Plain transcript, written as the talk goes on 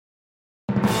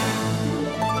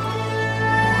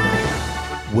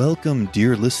Welcome,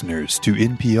 dear listeners, to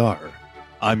NPR.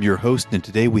 I'm your host, and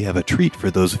today we have a treat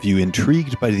for those of you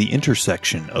intrigued by the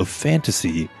intersection of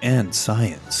fantasy and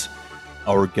science.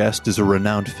 Our guest is a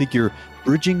renowned figure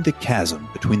bridging the chasm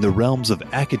between the realms of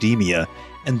academia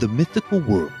and the mythical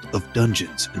world of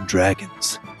Dungeons and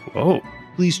Dragons. Whoa.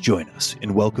 Please join us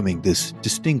in welcoming this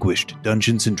distinguished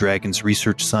Dungeons and Dragons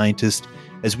research scientist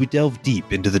as we delve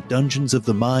deep into the dungeons of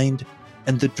the mind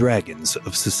and the dragons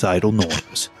of societal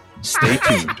norms. Stay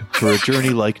tuned for a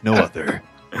journey like no other.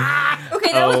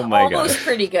 Okay, that was almost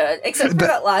pretty good, except for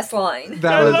that last line.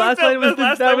 That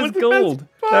was gold.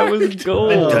 That was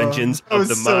gold. The dungeons of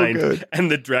the so mind good.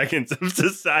 and the dragons of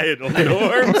societal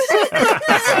norms.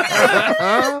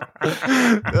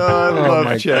 I love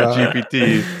my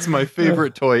ChatGPT. It's my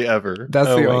favorite toy ever. That's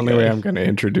Oh the my only God. way I'm going to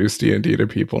introduce D&D to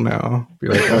people now. Be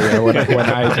like, oh yeah, when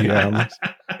I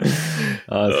DM.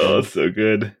 Oh, so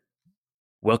good.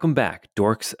 Welcome back,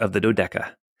 dorks of the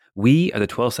Dodeca. We are the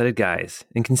 12-sided guys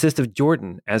and consist of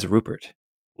Jordan as Rupert,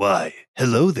 Why,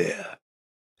 hello there.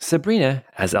 Sabrina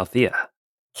as Althea,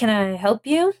 Can I help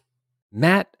you?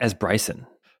 Matt as Bryson,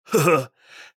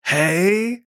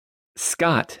 Hey.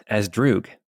 Scott as Droog,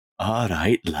 All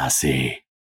right, lassie.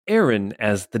 Aaron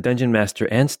as the Dungeon Master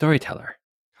and Storyteller,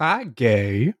 Hi,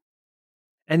 gay.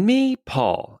 and me,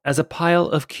 Paul, as a pile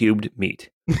of cubed meat.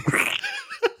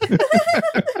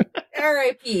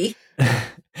 R.I.P.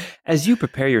 As you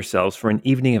prepare yourselves for an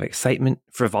evening of excitement,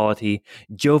 frivolity,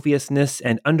 joviousness,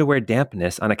 and underwear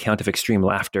dampness on account of extreme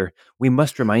laughter, we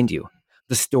must remind you,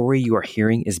 the story you are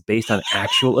hearing is based on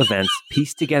actual events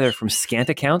pieced together from scant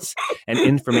accounts and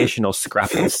informational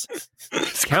scrapples.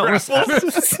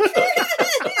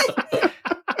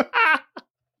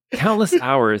 Countless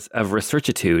hours of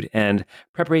researchitude and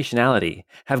preparationality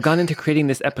have gone into creating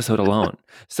this episode alone.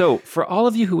 So, for all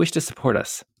of you who wish to support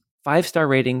us, 5-star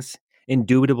ratings,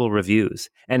 indubitable reviews,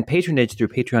 and patronage through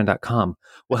patreon.com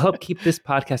will help keep this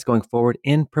podcast going forward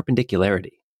in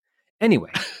perpendicularity. Anyway,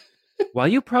 while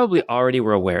you probably already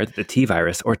were aware that the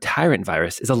T-virus or tyrant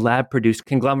virus is a lab-produced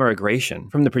conglomeration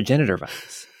from the progenitor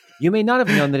virus, you may not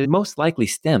have known that it most likely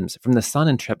stems from the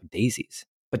Sonnentrep daisies.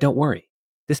 But don't worry,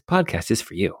 this podcast is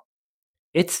for you.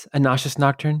 It's a Nauseous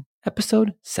Nocturne,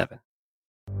 episode 7.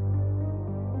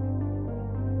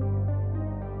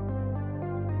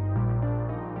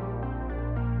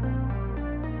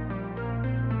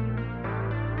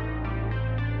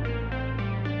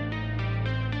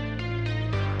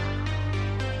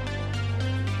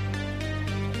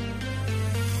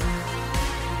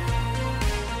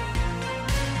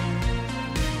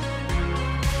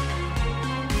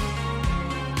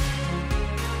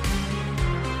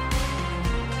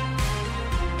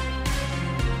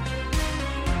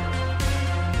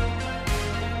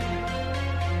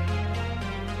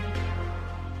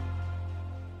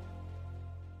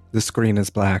 The screen is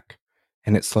black,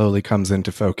 and it slowly comes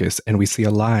into focus, and we see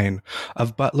a line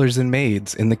of butlers and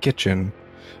maids in the kitchen.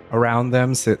 Around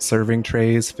them sit serving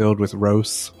trays filled with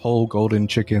roasts, whole golden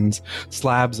chickens,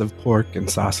 slabs of pork and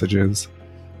sausages.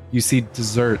 You see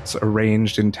desserts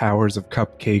arranged in towers of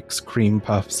cupcakes, cream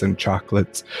puffs, and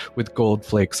chocolates, with gold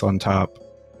flakes on top.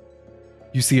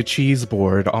 You see a cheese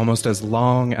board almost as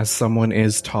long as someone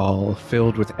is tall,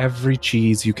 filled with every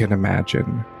cheese you can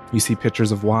imagine. You see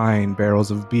pitchers of wine,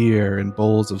 barrels of beer, and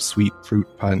bowls of sweet fruit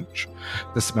punch.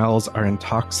 The smells are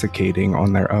intoxicating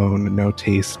on their own, no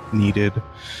taste needed.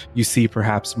 You see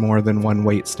perhaps more than one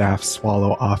waitstaff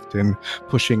swallow often,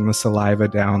 pushing the saliva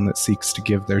down that seeks to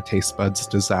give their taste buds'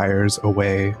 desires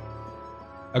away.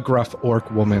 A gruff orc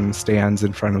woman stands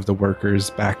in front of the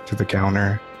workers, back to the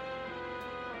counter.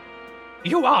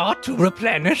 You are to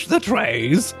replenish the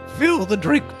trays, fill the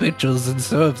drink pitchers, and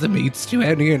serve the meats to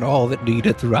any and all that need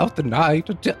it throughout the night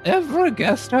until every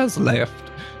guest has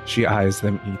left. She eyes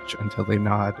them each until they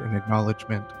nod in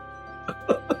acknowledgement.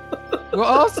 We'll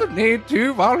also need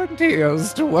 2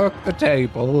 volunteers to work the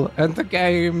table and the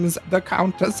games the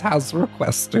Countess has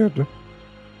requested.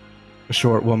 A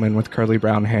short woman with curly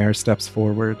brown hair steps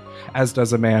forward, as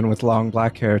does a man with long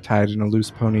black hair tied in a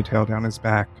loose ponytail down his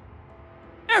back.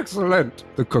 Excellent,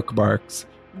 the cook barks.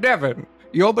 Devon,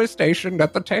 you'll be stationed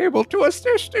at the table to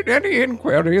assist in any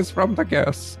inquiries from the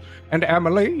guests. And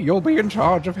Emily, you'll be in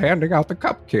charge of handing out the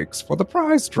cupcakes for the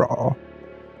prize draw.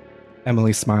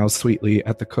 Emily smiles sweetly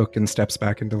at the cook and steps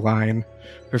back into line.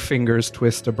 Her fingers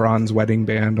twist a bronze wedding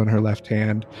band on her left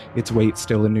hand, its weight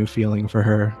still a new feeling for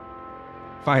her.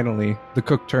 Finally, the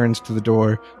cook turns to the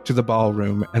door, to the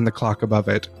ballroom, and the clock above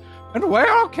it. And where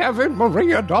are Kevin,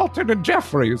 Maria, Dalton, and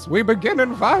Jeffries? We begin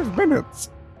in 5 minutes.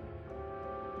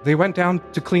 They went down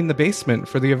to clean the basement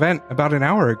for the event about an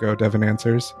hour ago, Devon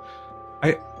answers.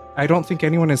 I don't think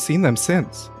anyone has seen them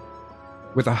since.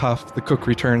 With a huff, the cook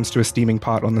returns to a steaming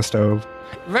pot on the stove.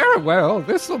 Very well,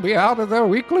 this will be out of their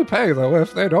weekly pay, though,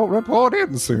 if they don't report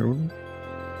in soon.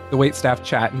 The waitstaff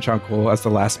chat and chuckle as the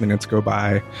last minutes go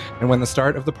by, and when the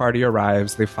start of the party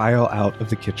arrives, they file out of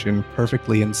the kitchen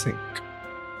perfectly in sync.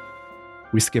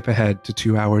 We skip ahead to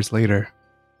 2 hours later.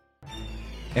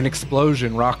 An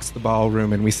explosion rocks the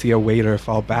ballroom, and we see a waiter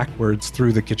fall backwards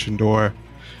through the kitchen door.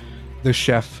 The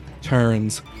chef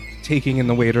turns, taking in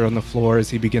the waiter on the floor as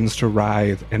he begins to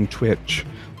writhe and twitch.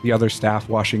 The other staff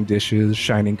washing dishes,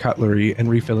 shining cutlery, and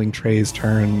refilling trays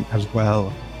turn as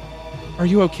well. Are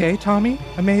you okay, Tommy?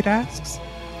 A maid asks,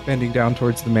 bending down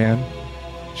towards the man.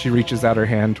 She reaches out her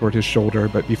hand toward his shoulder,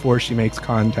 but before she makes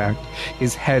contact,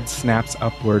 his head snaps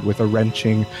upward with a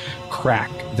wrenching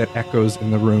crack that echoes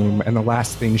in the room, and the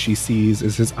last thing she sees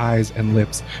is his eyes and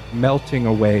lips melting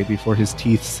away before his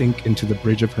teeth sink into the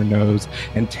bridge of her nose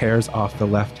and tears off the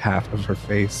left half of her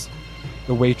face.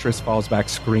 The waitress falls back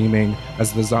screaming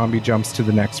as the zombie jumps to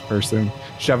the next person,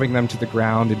 shoving them to the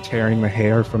ground and tearing the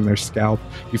hair from their scalp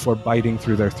before biting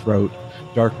through their throat.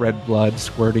 Dark red blood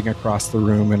squirting across the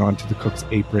room and onto the cook's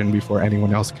apron before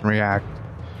anyone else can react.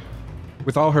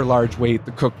 With all her large weight,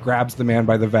 the cook grabs the man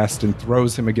by the vest and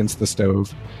throws him against the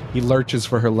stove. He lurches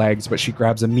for her legs, but she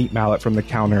grabs a meat mallet from the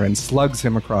counter and slugs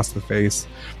him across the face.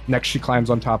 Next, she climbs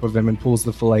on top of him and pulls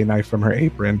the fillet knife from her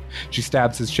apron. She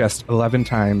stabs his chest 11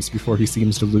 times before he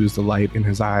seems to lose the light in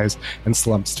his eyes and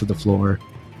slumps to the floor,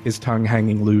 his tongue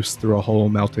hanging loose through a hole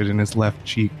melted in his left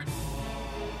cheek.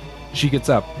 She gets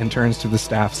up and turns to the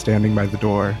staff standing by the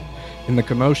door. In the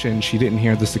commotion, she didn't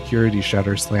hear the security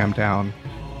shutter slam down.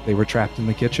 They were trapped in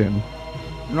the kitchen.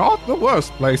 Not the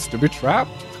worst place to be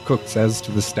trapped, the cook says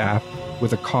to the staff,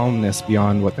 with a calmness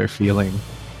beyond what they're feeling.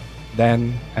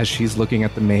 Then, as she's looking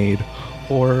at the maid,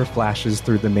 horror flashes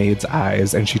through the maid's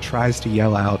eyes, and she tries to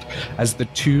yell out as the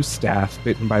two staff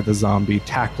bitten by the zombie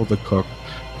tackle the cook,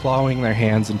 clawing their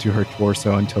hands into her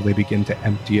torso until they begin to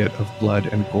empty it of blood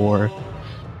and gore.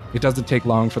 It doesn't take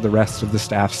long for the rest of the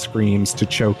staff's screams to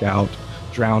choke out,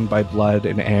 drowned by blood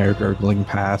and air gurgling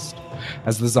past.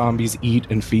 As the zombies eat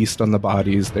and feast on the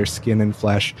bodies, their skin and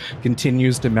flesh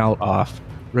continues to melt off,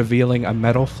 revealing a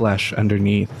metal flesh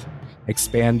underneath.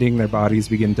 Expanding, their bodies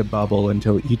begin to bubble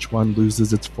until each one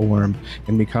loses its form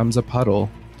and becomes a puddle,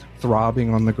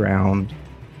 throbbing on the ground.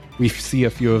 We see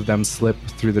a few of them slip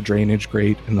through the drainage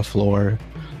grate in the floor.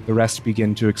 The rest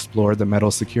begin to explore the metal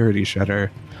security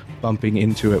shutter, bumping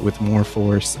into it with more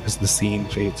force as the scene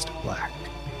fades to black.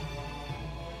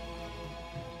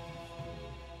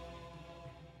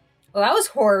 Well, that was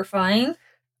horrifying.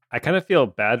 I kind of feel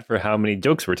bad for how many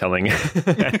jokes we're telling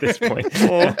at this point.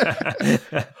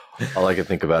 All I can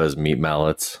think about is meat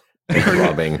mallets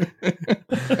robbing.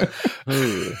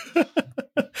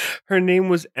 Her name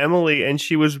was Emily, and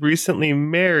she was recently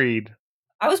married.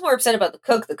 I was more upset about the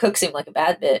cook. The cook seemed like a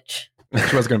bad bitch.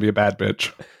 She was going to be a bad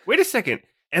bitch. Wait a second.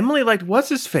 Emily liked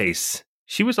what's-his-face.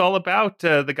 She was all about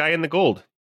the guy in the gold.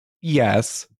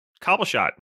 Yes.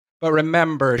 Cobbleshot. But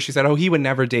remember, she said, he would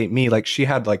never date me. Like, she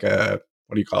had like a,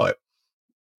 what do you call it?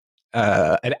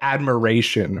 An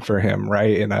admiration for him,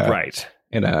 right? Right.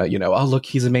 Oh, look,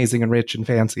 he's amazing and rich and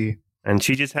fancy. And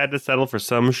she just had to settle for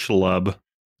some schlub.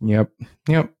 Yep.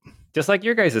 Just like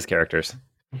your guys' characters.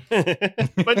 Bunch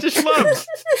of schlubs.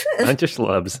 Bunch of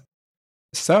schlubs.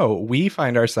 So we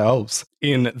find ourselves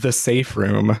in the safe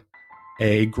room.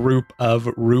 A group of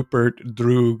Rupert,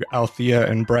 Droog, Althea,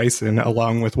 and Bryson,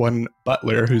 along with one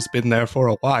butler who's been there for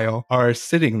a while, are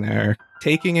sitting there,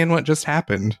 taking in what just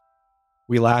happened.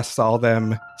 We last saw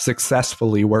them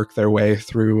successfully work their way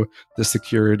through the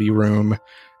security room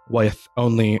with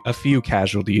only a few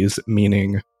casualties,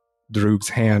 meaning Droog's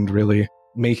hand, really,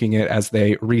 making it as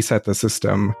they reset the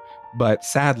system. But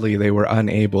sadly, they were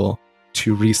unable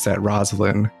to reset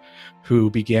Rosalind,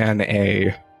 who began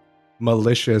a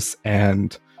malicious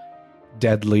and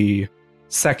deadly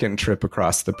second trip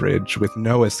across the bridge with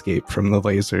no escape from the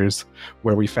lasers,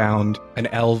 where we found an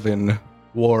elven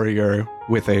warrior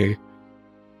with a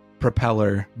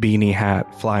propeller beanie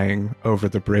hat flying over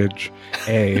the bridge,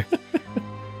 a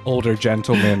older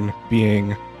gentleman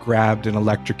being grabbed and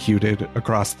electrocuted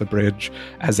across the bridge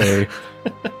as a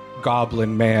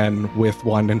goblin man with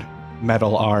one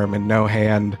metal arm and no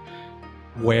hand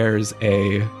wears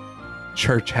a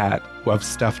church hat of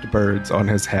stuffed birds on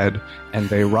his head, and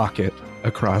they rocket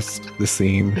across the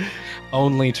scene,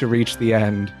 only to reach the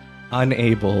end,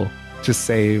 unable to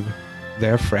save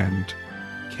their friend,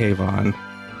 Kayvon,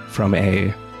 from a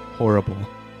horrible,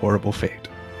 horrible fate.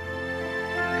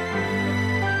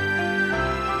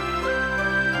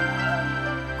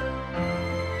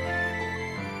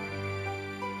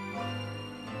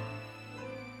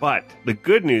 But the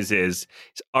good news is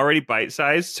it's already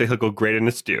bite-sized, so he'll go great in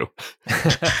a stew.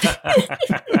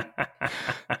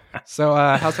 So,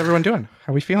 how's everyone doing?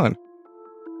 How are we feeling?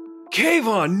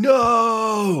 Kayvon,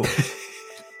 no!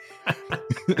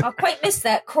 I quite missed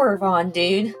that Kayvon,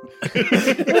 dude.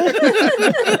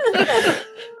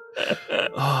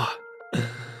 Oh.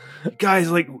 Guys,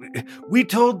 like, we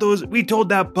told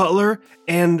that butler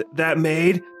and that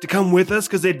maid to come with us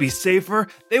because they'd be safer.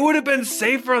 They would have been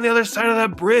safer on the other side of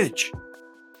that bridge.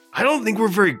 I don't think we're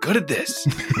very good at this.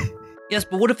 Yes,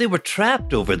 but what if they were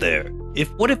trapped over there?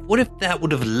 What if that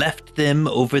would have left them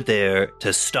over there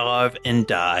to starve and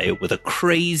die with a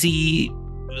crazy,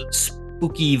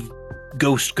 spooky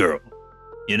ghost girl?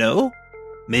 You know?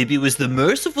 Maybe it was the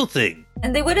merciful thing.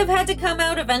 And they would have had to come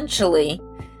out eventually.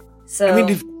 So I mean,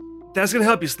 if that's going to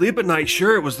help you sleep at night,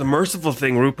 sure, it was the merciful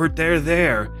thing, Rupert. They're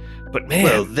there. But man.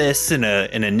 Well, this and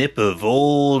a nip of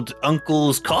old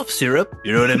uncle's cough syrup.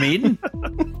 You know what I mean?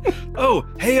 Oh,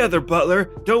 hey, other butler.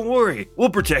 Don't worry. We'll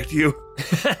protect you.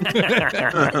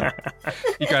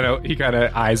 He kind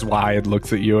of eyes wide,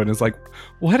 looks at you, and is like,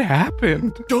 "What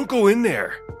happened?" Don't go in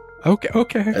there. Okay.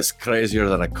 It's crazier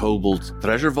than a kobold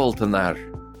treasure vault in there.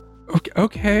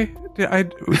 Okay.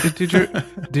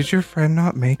 Did your friend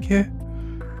not make it?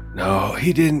 No,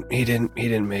 he didn't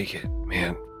make it,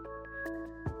 man.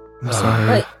 I'm sorry.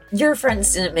 But your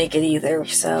friends didn't make it either,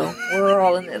 so we're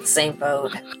all in the same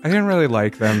boat. I didn't really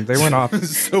like them. They went off.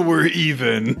 So we're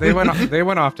even. They went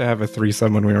off to have a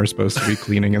threesome when we were supposed to be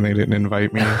cleaning, and they didn't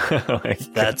invite me.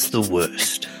 That's the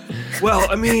worst. Well,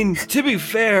 I mean, to be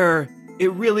fair,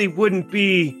 it really wouldn't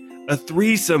be a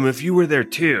threesome if you were there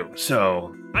too.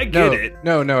 So I get it.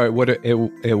 No, it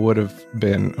would have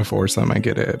been a foursome. I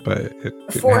get it, but it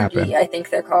didn't 4D, happen. I think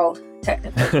they're called,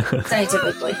 technically,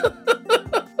 scientifically.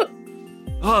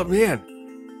 Oh man,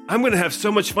 I'm gonna have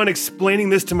so much fun explaining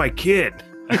this to my kid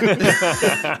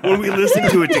when we listen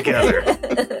to it together.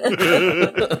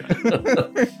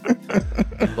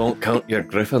 Don't count your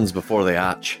griffins before they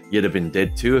hatch. You'd have been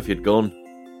dead too if you'd gone.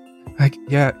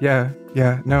 Yeah.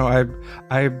 No,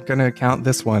 I'm gonna count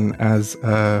this one as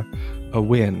a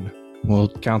win. We'll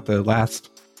count the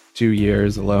last 2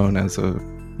 years alone as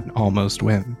an almost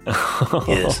win.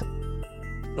 Yes.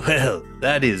 Well,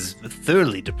 that is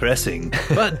thoroughly depressing.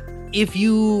 But if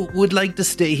you would like to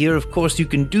stay here, of course you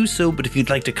can do so. But if you'd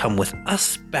like to come with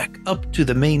us back up to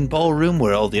the main ballroom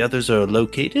where all the others are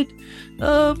located,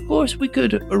 of course we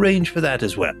could arrange for that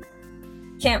as well.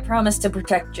 Can't promise to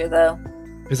protect you, though.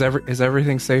 Is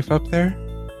everything safe up there?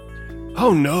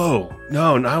 Oh no,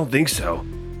 I don't think so.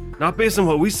 Not based on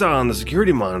what we saw on the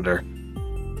security monitor.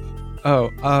 Oh,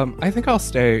 I think I'll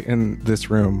stay in this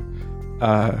room.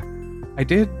 I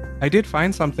did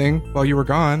find something while you were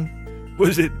gone.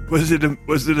 Was it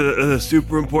a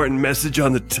super important message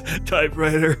on the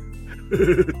typewriter?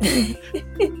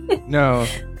 No.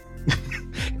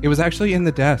 It was actually in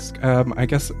the desk. I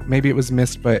guess maybe it was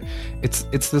missed, but it's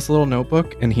this little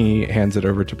notebook, and he hands it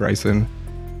over to Bryson.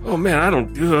 Oh man, I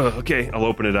don't. Okay, I'll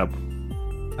open it up.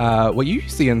 What you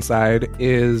see inside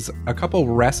is a couple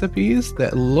recipes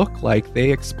that look like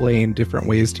they explain different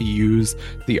ways to use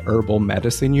the herbal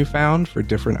medicine you found for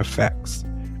different effects.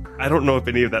 I don't know if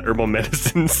any of that herbal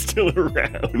medicine's still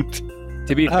around.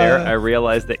 To be fair, I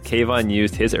realized that Kayvon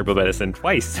used his herbal medicine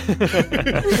twice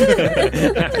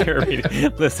after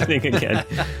listening again.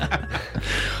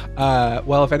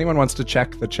 Well, if anyone wants to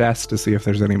check the chest to see if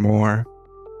there's any more.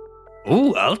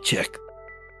 Oh, I'll check.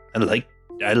 I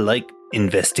like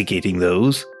investigating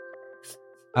those.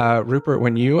 Rupert,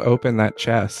 when you open that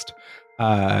chest,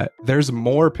 there's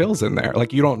more pills in there.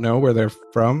 Like, you don't know where they're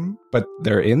from, but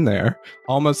they're in there.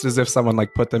 Almost as if someone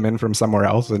like put them in from somewhere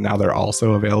else and now they're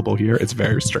also available here. It's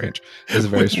very strange. It's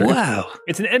very strange. Wow.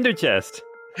 It's an ender chest.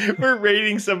 We're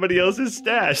raiding somebody else's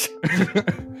stash.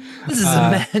 This is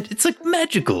it's like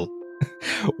magical.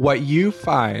 What you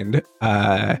find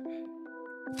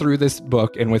through this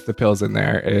book and with the pills in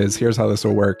there is, here's how this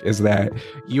will work, is that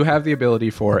you have the ability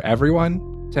for everyone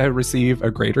to receive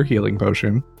a greater healing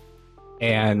potion,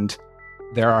 and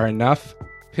there are enough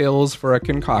pills for a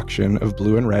concoction of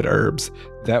blue and red herbs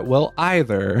that will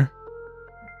either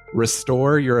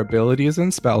restore your abilities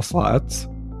and spell slots,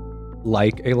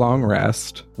 like a long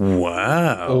rest,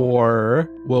 Wow. or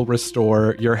will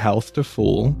restore your health to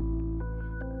full,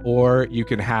 or you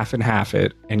can half and half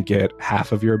it and get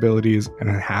half of your abilities and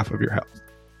half of your health.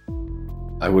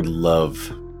 I would love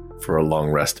for a long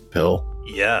rest pill.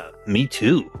 Yeah, me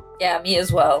too. Yeah, me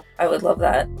as well. I would love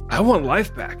that. I want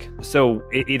life back. So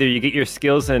either you get your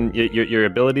skills and your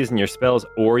abilities and your spells,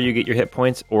 or you get your hit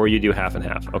points, or you do half and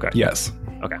half. Okay. Yes.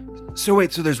 Okay. So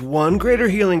wait, so there's one greater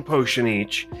healing potion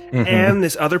each, and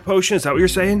this other potion. Is that what you're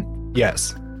saying?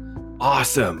 Yes.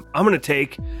 Awesome. I'm gonna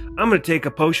take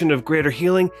a potion of greater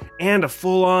healing and a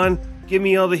full-on give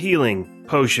me all the healing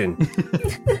potion.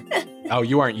 Oh,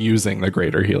 you aren't using the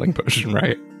greater healing potion,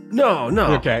 right? No.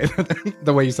 Okay.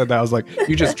 The way you said that, I was like,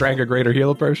 you just drank a greater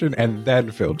heal potion and then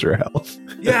filled your health.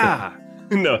 Yeah.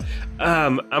 No.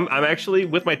 I'm actually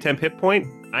with my temp hit point.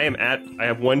 I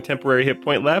have one temporary hit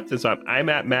point left, and so I'm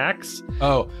at max.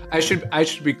 Oh, I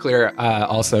should be clear.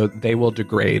 Also, they will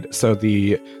degrade. So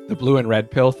the blue and red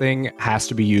pill thing has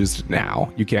to be used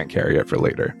now. You can't carry it for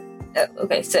later.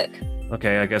 Okay, sick.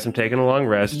 Okay, I guess I'm taking a long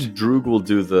rest. Droog will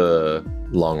do the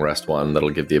long rest one that'll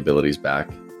give the abilities back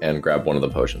and grab one of the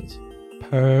potions.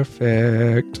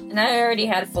 Perfect. And I already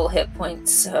had full hit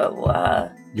points, so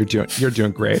You're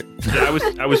doing great. Yeah,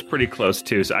 I was pretty close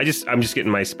too. So I'm just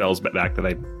getting my spells back that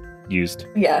I used.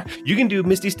 yeah. You can do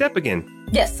Misty Step again.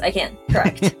 Yes, I can.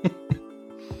 Correct.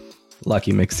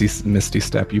 Lucky Misty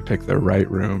Step, you picked the right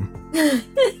room.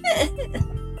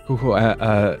 Cool.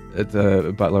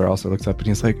 The butler also looks up and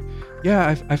he's like,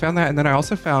 yeah, I found that. And then I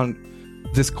also found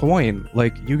this coin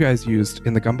like you guys used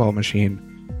in the gumball machine.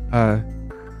 Do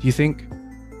you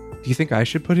think I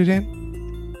should put it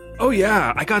in? Oh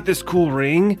yeah, I got this cool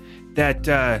ring that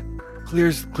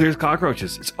clears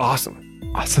cockroaches. It's awesome.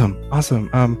 Awesome.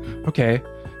 Okay.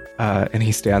 And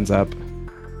he stands up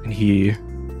and he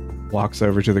walks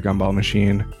over to the gumball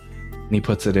machine and he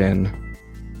puts it in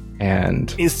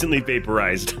and Instantly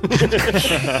vaporized.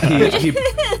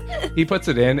 he puts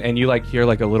it in and you like hear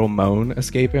like a little moan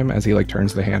escape him as he like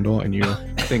turns the handle and you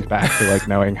think back to like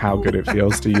knowing how good it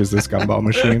feels to use this gumball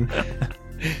machine.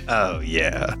 Oh,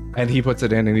 yeah. And he puts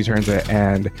it in and he turns it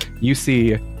and you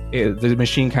see the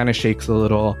machine kind of shakes a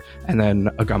little and then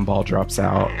a gumball drops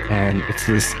out and it's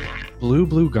this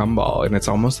blue gumball and it's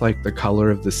almost like the color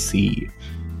of the sea.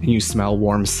 And you smell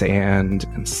warm sand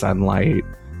and sunlight.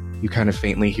 You kind of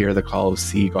faintly hear the call of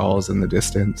seagulls in the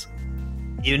distance.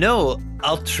 You know,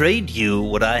 I'll trade you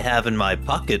what I have in my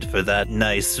pocket for that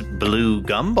nice blue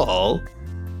gumball.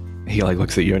 He like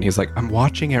looks at you and he's like, I'm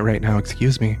watching it right now,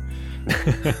 excuse me.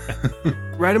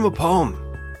 Write him a poem.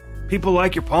 People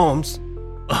like your poems.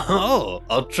 Oh,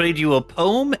 I'll trade you a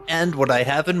poem and what I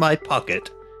have in my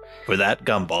pocket for that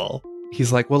gumball.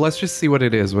 He's like, well, let's just see what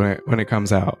it is when it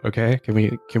comes out, okay? Can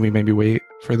we maybe wait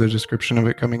for the description of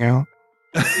it coming out?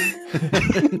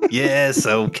 Yes,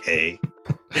 okay.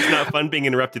 It's not fun being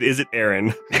interrupted, is it,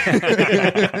 Aaron?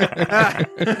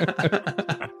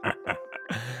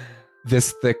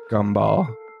 This thick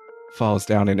gumball falls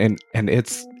down and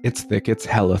it's thick, it's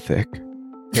hella thick.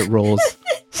 It rolls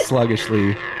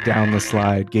sluggishly down the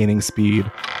slide, gaining speed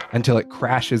until it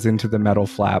crashes into the metal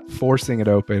flap, forcing it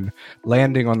open,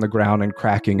 landing on the ground and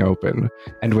cracking open.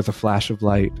 And with a flash of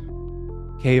light,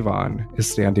 Kayvon is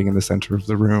standing in the center of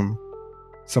the room.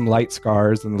 Some light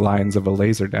scars and the lines of a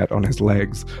laser net on his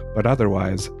legs, but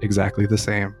otherwise exactly the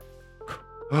same.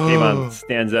 Kayvon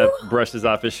stands up, brushes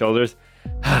off his shoulders.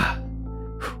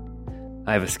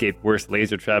 I've escaped worse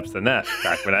laser traps than that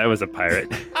back when I was a pirate.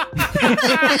 Well,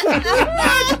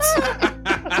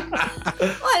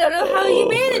 I don't know how you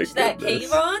managed that,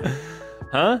 Kayvon.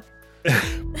 Huh?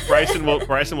 Bryson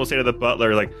will say to the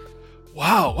butler, like,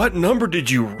 Wow, what number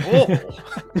did you roll? Like,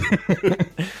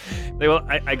 well,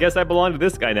 I guess I belong to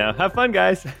this guy now. Have fun,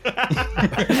 guys.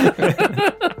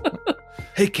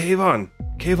 Hey, Kayvon.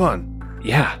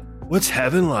 Yeah. What's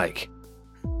heaven like?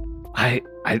 I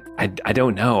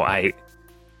don't know.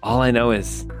 All I know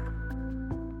is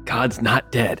God's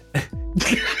not dead.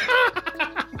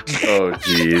 Oh,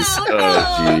 jeez.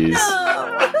 Oh, jeez.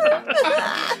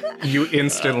 You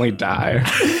instantly die.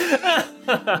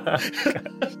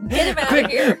 Get him out of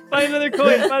here. Find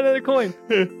another coin.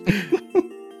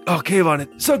 Oh, Kayvon,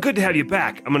 it's so good to have you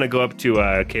back. I'm gonna go up to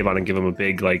Kayvon and give him a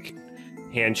big, like,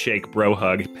 handshake, bro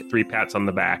hug, 3 pats on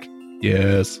the back.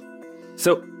 Yes.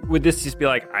 So would this just be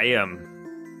like,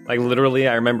 like literally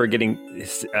I remember getting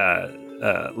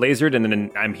lasered and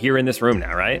then I'm here in this room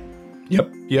now, right?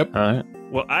 Yep. All right.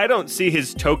 Well, I don't see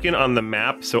his token on the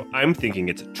map, so I'm thinking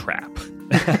it's a trap.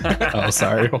 Oh,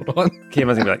 sorry. Hold on.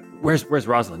 Kayvon's gonna be like, where's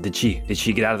Rosalind? Did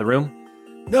she get out of the room?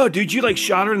 No, dude, you like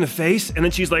shot her in the face, and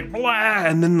then she's like, blah,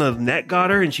 and then the net got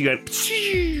her, and she got,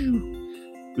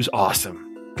 it was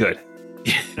awesome. Good.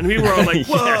 And we were all like,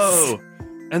 whoa. Yes.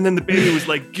 And then the baby was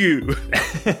like, goo.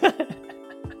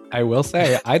 I will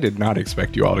say, I did not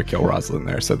expect you all to kill Rosalind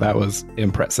there, so that was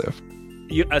impressive.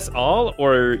 us all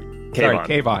or Kayvon? Sorry,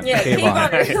 Kayvon. Yeah,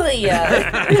 Kayvon really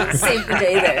saved the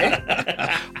day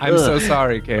there. I'm so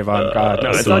sorry, Kayvon. God,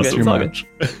 No, this it's all was good, too it's all much.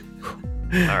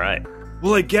 All right.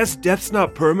 Well, I guess death's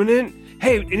not permanent.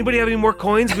 Hey, anybody have any more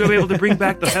coins? We'll be able to bring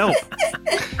back the help.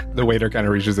 The waiter kind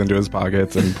of reaches into his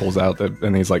pockets and pulls out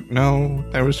and he's like, "No,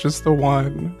 that was just the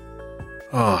one."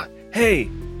 Oh, hey.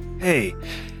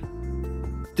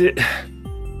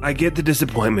 I get the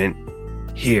disappointment.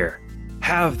 Here,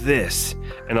 have this.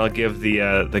 And I'll give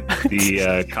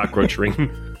the cockroach ring.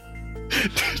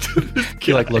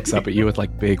 He like looks up at you with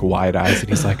like big wide eyes and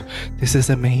he's like, "This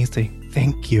is amazing.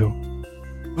 Thank you."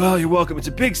 Well, you're welcome. It's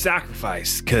a big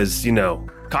sacrifice, because,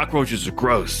 cockroaches are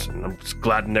gross, and I'm just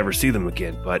glad to never see them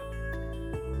again, but,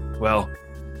 well,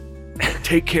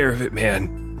 take care of it,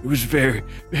 man. It was very,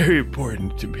 very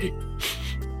important to me.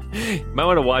 Might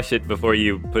want to wash it before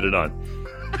you put it on.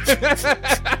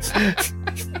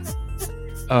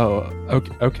 Oh,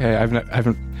 okay. I've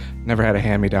never had a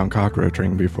hand-me-down cockroach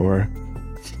ring before.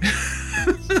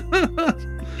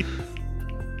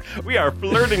 We are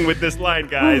flirting with this line,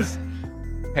 guys.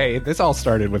 Hey, this all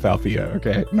started with Althea,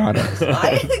 okay? Not us.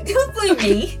 Don't blame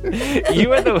me.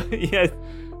 You and the yes.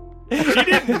 She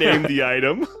didn't name the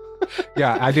item.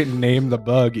 Yeah, I didn't name the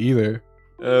bug either.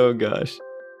 Oh gosh.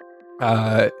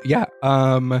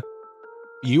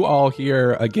 You all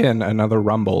hear again another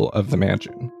rumble of the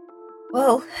mansion.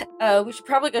 Well, we should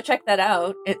probably go check that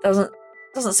out. It doesn't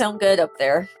sound good up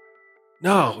there.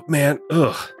 No, man,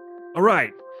 ugh. All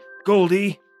right,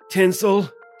 Goldie, Tinsel,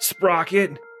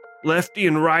 Sprocket, Lefty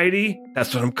and Righty.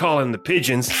 That's what I'm calling the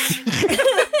pigeons.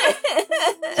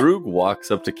 Droog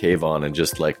walks up to Kayvon and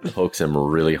just pokes him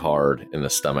really hard in the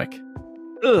stomach.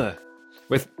 Ugh.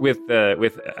 So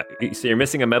you're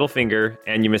missing a metal finger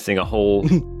and you're missing a whole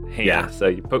hand. Yeah. So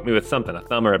you poke me with something, a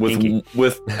thumb or a pinky.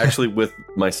 With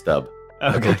my stub.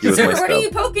 Okay. With So my what are stub. you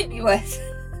poking me with?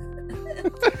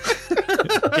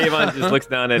 Kayvon just looks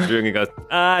down at Droog and goes,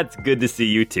 it's good to see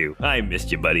you too. I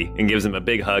missed you, buddy. And gives him a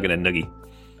big hug and a noogie.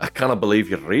 I cannot believe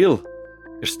you're real.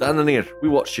 You're standing here. We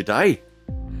watched you die.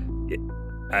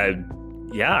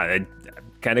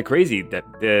 Kind of crazy.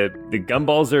 The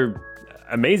gumballs are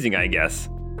amazing, I guess.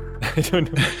 I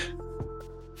don't know.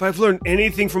 If I've learned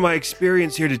anything from my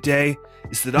experience here today,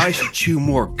 it's that I should chew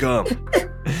more gum.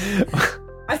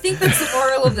 I think that's the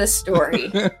moral of this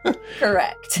story.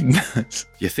 Correct.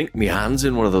 You think me hand's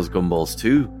in one of those gumballs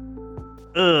too?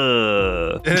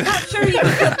 Not sure you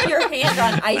can put your hand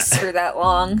on ice for that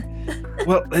long.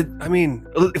 Well, I mean,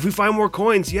 if we find more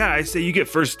coins, yeah, I say you get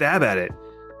first stab at it.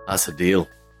 That's a deal.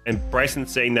 And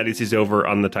Bryson's saying that as he's over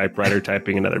on the typewriter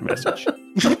typing another message.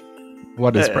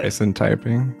 What is Bryson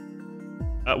typing?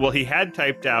 Well, he had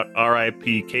typed out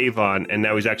R.I.P. Kayvon, and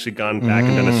now he's actually gone back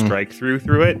and done a strike through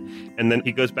it. And then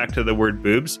he goes back to the word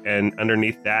boobs, and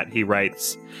underneath that he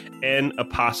writes N''BUTTS.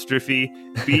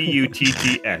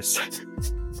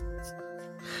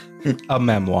 A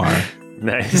memoir.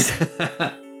 Nice.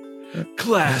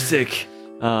 Classic.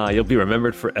 You'll be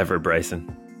remembered forever, Bryson.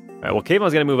 All right, well,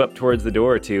 Kayvon's going to move up towards the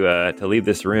door to leave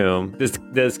this room. Does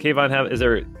Kayvon have? Is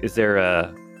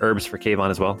there herbs for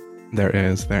Kayvon as well? There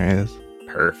is.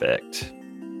 Perfect.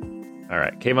 All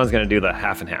right, Kayvon's going to do the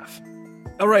half and half.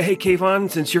 All right, hey, Kayvon,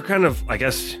 since you're kind of, I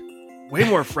guess, way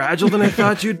more fragile than I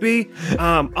thought you'd be,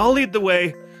 I'll lead the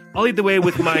way. I'll lead the way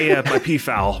with my my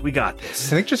peafowl. We got I this.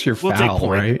 think just your We'll take foul,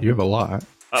 point. right? You have a lot.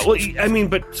 Well, I mean,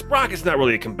 but Sprocket's not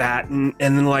really a combatant,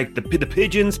 and then the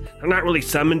pigeons are not really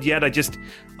summoned yet. I just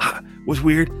was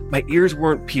weird. My ears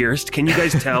weren't pierced. Can you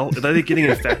guys tell? Are they getting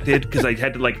infected? Because I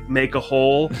had to make a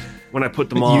hole when I put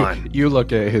them on. You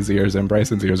look at his ears, and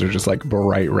Bryson's ears are just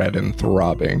bright red and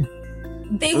throbbing.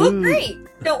 They look great.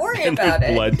 Don't worry about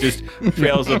it. Blood, just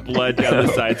trails of blood down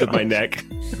the sides of my neck.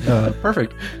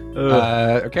 Perfect.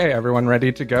 Okay, everyone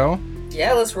ready to go?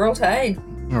 Yeah, let's roll tide.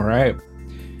 All right.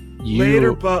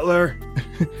 Later, Butler.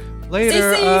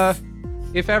 Later. Stay safe.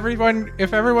 If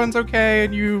everyone's okay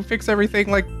and you fix everything,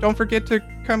 don't forget to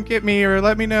come get me or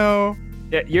let me know.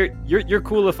 Yeah, you're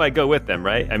cool if I go with them,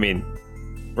 right? I mean,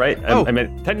 right? Oh. I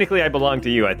mean, technically, I belong to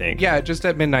you. I think. Yeah, just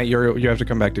at midnight, you have to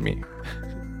come back to me.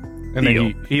 And Deal.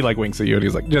 then he winks at you and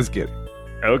he's like, "Just kidding."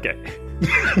 Okay.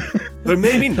 But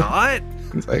maybe not.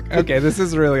 He's like, "Okay, this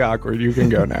is really awkward. You can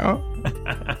go now."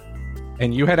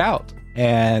 And you head out,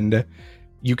 and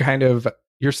you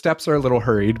your steps are a little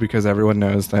hurried because everyone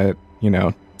knows that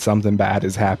something bad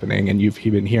is happening, and you've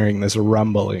been hearing this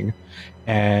rumbling,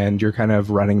 and you're kind of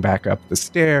running back up the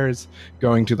stairs,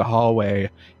 going to the hallway.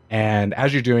 And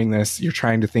as you're doing this, you're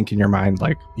trying to think in your mind,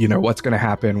 what's going to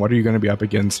happen? What are you going to be up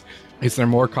against? Is there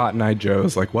more Cotton Eye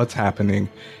Joes? What's happening?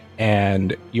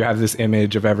 And you have this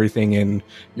image of everything in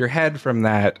your head from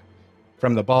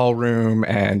the ballroom,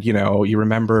 and you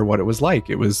remember what it was like.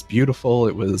 It was beautiful.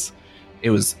 It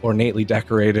was ornately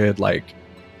decorated, like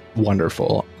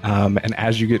wonderful. And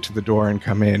as you get to the door and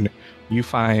come in, you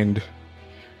find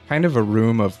kind of a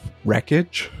room of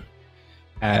wreckage,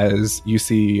 as you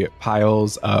see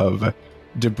piles of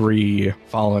debris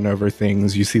fallen over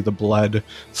things. You see the blood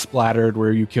splattered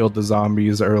where you killed the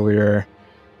zombies earlier.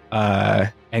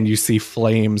 And you see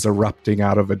flames erupting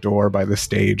out of a door by the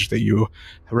stage that you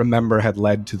remember had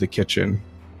led to the kitchen.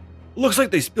 Looks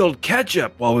like they spilled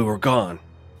ketchup while we were gone.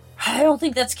 I don't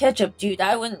think that's ketchup, dude.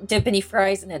 I wouldn't dip any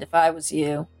fries in it if I was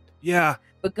you. Yeah,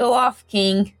 But go off,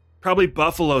 King. probably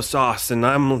buffalo sauce, and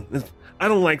I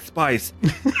don't like spice.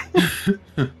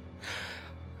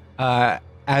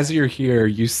 As you're here,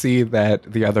 you see that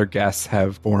the other guests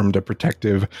have formed a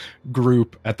protective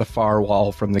group at the far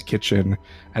wall from the kitchen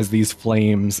as these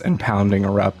flames and pounding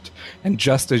erupt. And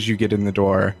just as you get in the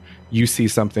door, you see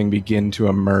something begin to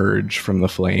emerge from the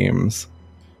flames.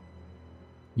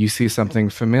 You see something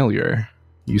familiar.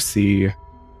 You see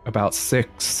about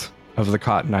 6 of the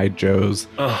Cotton-Eyed Joes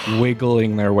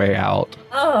wiggling their way out.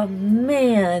 Oh,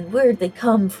 man. Where'd they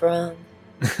come from?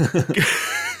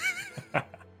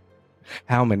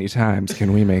 How many times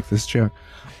can we make this joke?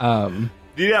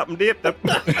 Dip.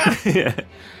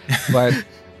 But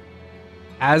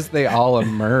as they all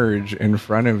emerge in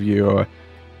front of you,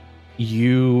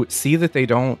 you see that they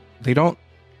don't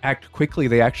act quickly.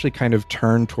 They actually kind of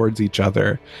turn towards each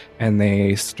other, and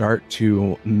they start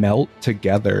to melt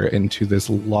together into this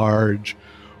large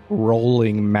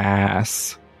rolling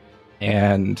mass.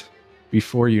 And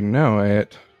before you know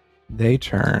it, they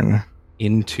turn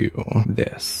into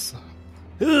this.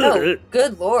 Oh,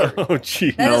 good lord. Oh,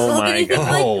 jeez. That doesn't Oh look my anything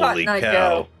God. like Holy Cotton Eye cow.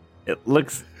 Joe. It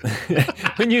looks...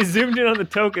 when you zoomed in on the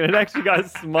token, it actually got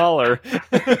smaller.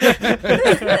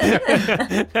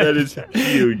 That is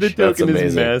huge. The That's token is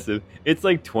amazing. massive. It's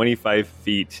like 25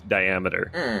 feet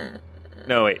diameter.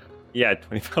 No, wait. Yeah,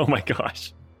 25. Oh my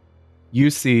gosh.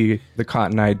 You see the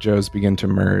Cotton-Eyed Joes begin to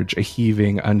merge, a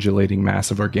heaving, undulating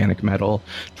mass of organic metal,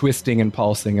 twisting and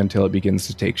pulsing until it begins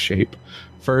to take shape.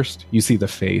 First, you see the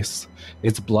face,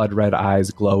 its blood-red eyes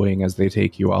glowing as they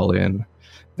take you all in.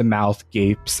 The mouth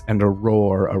gapes and a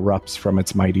roar erupts from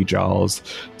its mighty jaws,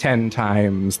 10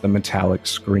 times the metallic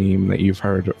scream that you've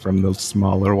heard from the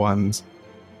smaller ones.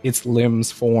 Its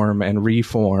limbs form and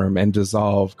reform and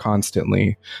dissolve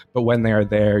constantly, but when they are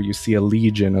there, you see a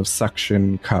legion of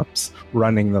suction cups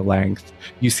running the length.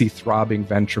 You see throbbing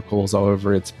ventricles all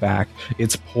over its back.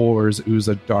 Its pores ooze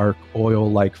a dark,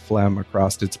 oil-like phlegm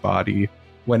across its body.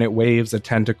 When it waves a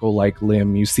tentacle-like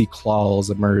limb, you see claws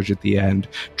emerge at the end,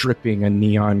 dripping a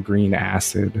neon green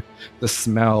acid. The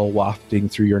smell wafting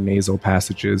through your nasal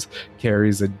passages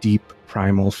carries a deep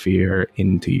primal fear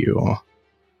into you.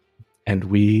 And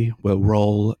we will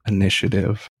roll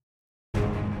initiative.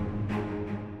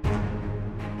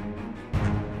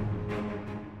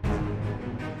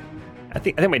 I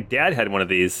think my dad had one of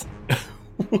these.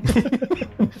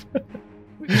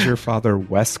 Is your father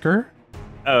Wesker?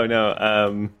 Oh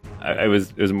no. It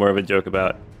was more of a joke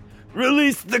about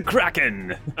release the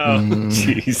Kraken. Oh,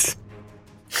 jeez.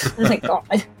 Oh my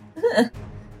god.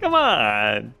 Come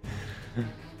on.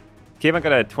 Kayvon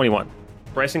got a 21.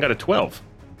 Bryson got a 12.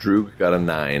 Drew got a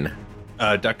 9.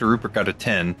 Dr. Rupert got a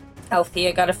 10.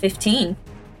 Althea got a 15.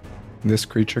 This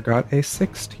creature got a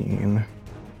 16.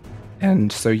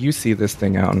 And so you see this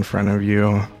thing out in front of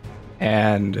you,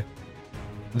 and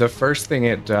the first thing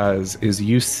it does is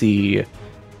you see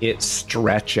it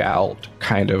stretch out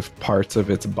kind of parts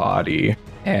of its body,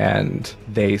 and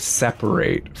they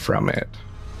separate from it.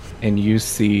 And you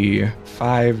see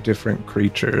 5 different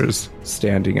creatures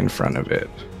standing in front of it,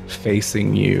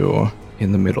 facing you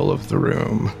in the middle of the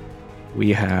room.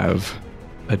 We have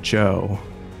a Joe,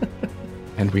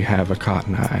 and we have a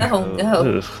Cotton Eye. Oh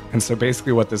no. Ugh. And so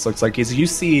basically what this looks like is you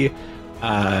see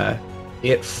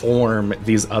it form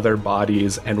these other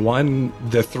bodies, and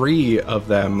the 3 of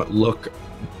them look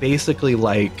basically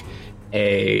like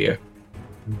a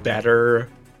better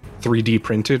 3D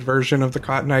printed version of the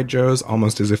Cotton-Eyed Joes,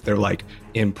 almost as if they're like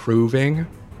improving.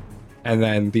 And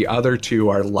then the other 2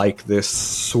 are like this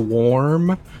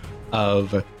swarm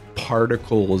of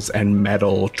particles and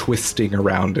metal twisting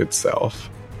around itself.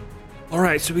 All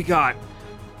right, so we got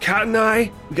Cotton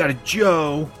Eye, we got a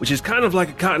Joe, which is kind of like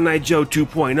a Cotton Eye Joe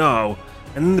 2.0,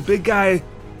 and then the big guy.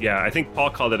 Yeah, I think Paul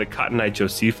called it a Cotton Eye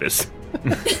Josephus.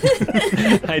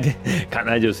 I did.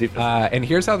 Cotton Eye Josephus. And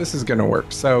here's how this is going to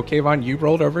work. So, Kayvon, you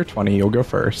rolled over 20. You'll go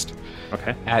first.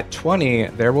 Okay. At 20,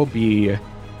 there will be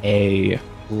a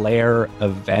lair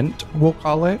event, we'll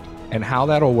call it. And how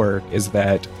that'll work is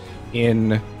that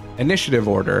in initiative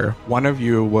order, one of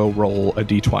you will roll a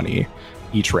d20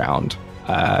 each round.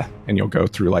 And you'll go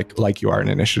through like you are in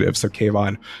initiative. So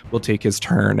Kayvon will take his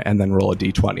turn and then roll a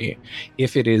d20.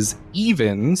 If it is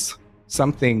evens,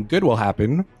 something good will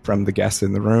happen from the guests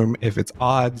in the room. If it's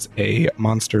odds, a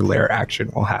monster lair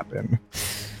action will happen.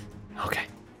 Okay.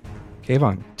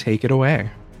 Kayvon, take it away.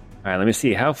 All right, let me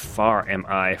see. How far am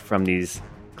I from these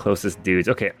closest dudes?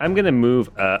 Okay, I'm going to move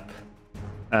up.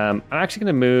 I'm going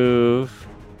to move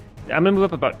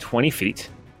up about 20 feet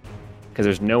because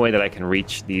there's no way that I can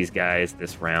reach these guys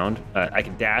this round. I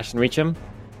can dash and reach them,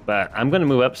 but I'm going to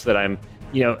move up so that I'm,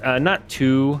 not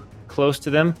too close to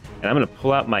them, and I'm going to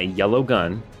pull out my yellow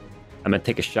gun. I'm going to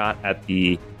take a shot at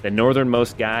the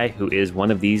northernmost guy who is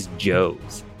one of these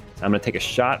Joes. So I'm going to take a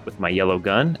shot with my yellow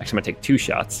gun. Actually, I'm going to take 2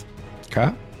 shots.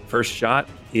 Okay. First shot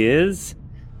is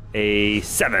a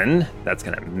 7. That's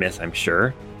going to miss, I'm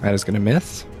sure. That is going to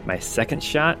miss. My second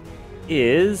shot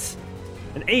is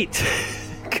an 8.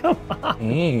 Come on.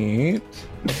 8.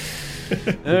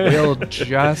 Will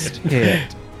just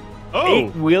hit. Oh,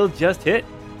 8 will just hit.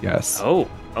 Yes. Oh,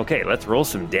 okay. Let's roll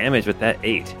some damage with that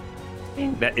 8.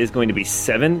 That is going to be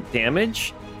 7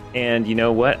 damage. And you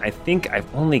know what? I think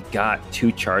I've only got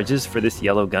 2 charges for this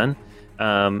yellow gun.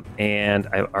 And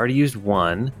I've already used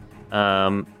 1.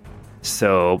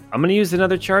 So I'm going to use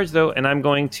another charge, though, and I'm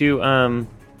going to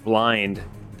blind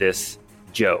this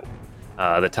Joe.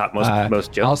 The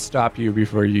topmost Joe. I'll stop you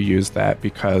before you use that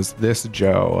because this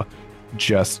Joe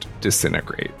just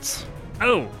disintegrates.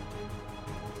 Oh!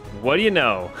 What do you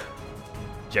know,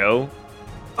 Joe?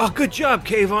 Oh, good job,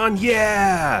 Kayvon.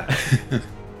 Yeah.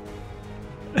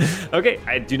 Okay,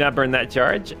 I do not burn that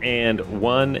charge, and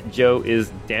 1 Joe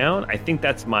is down. I think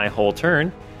that's my whole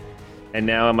turn. And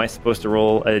now am I supposed to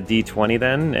roll a d20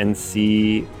 then and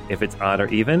see if it's odd or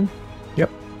even? Yep.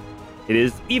 It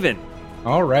is even.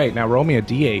 All right, now roll me a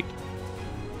d8.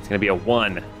 It's going to be a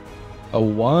 1. A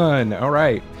 1. All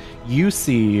right. You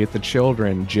see the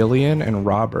children, Jillian and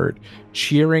Robert,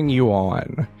 cheering you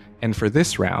on. And for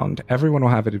this round, everyone will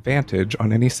have an advantage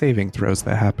on any saving throws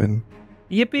that happen.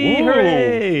 Yippee! Whoa,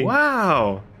 Hooray!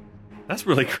 wow. That's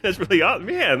really awesome.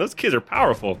 Man, those kids are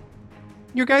powerful.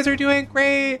 You guys are doing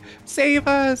great. Save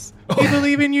us. We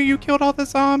believe in you. You killed all the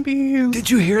zombies. Did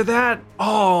you hear that?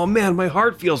 Oh, man, my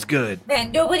heart feels good.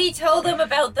 Man, nobody told them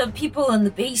about the people in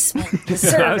the basement. The I was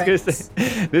servants. gonna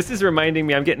say, this is reminding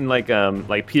me. I'm getting like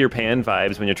Peter Pan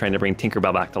vibes when you're trying to bring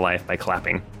Tinkerbell back to life by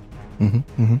clapping.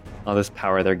 Mm-hmm, mm-hmm. All this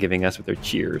power they're giving us with their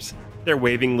cheers. They're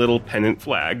waving little pennant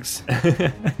flags.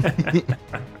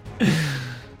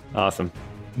 Awesome.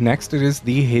 Next, it is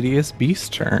the hideous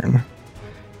beast turn.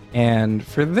 And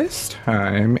for this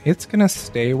time, it's going to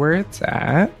stay where it's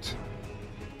at.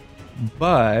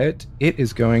 But it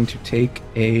is going to take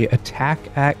a attack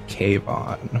at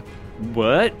Kayvon.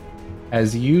 What?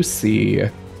 As you see,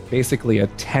 basically a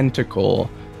tentacle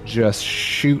just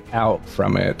shoot out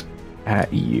from it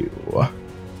at you.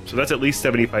 So that's at least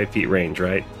 75 feet range,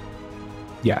 right?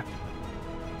 Yeah.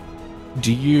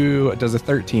 Does a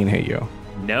 13 hit you?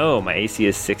 No, my AC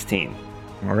is 16.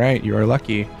 All right, you are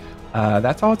lucky.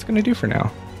 That's all it's going to do for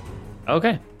now.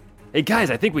 Okay. Hey guys,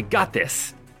 I think we got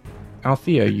this.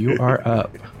 Althea, you are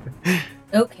up.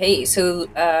 Okay, so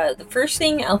the first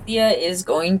thing Althea is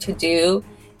going to do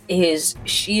is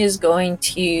she is going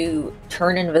to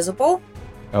turn invisible.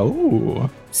 Oh.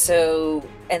 So,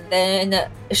 and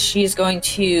then she's going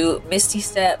to Misty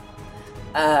Step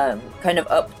kind of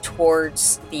up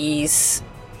towards these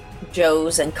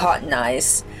Joes and Cotton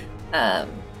Eyes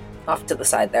off to the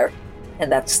side there.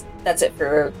 And that's it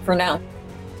for now.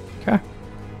 Okay.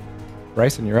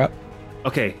 Bryson, you're up.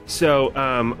 Okay, so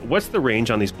what's the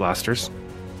range on these blasters?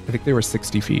 I think they were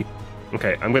 60 feet.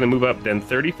 Okay, I'm going to move up then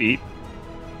 30 feet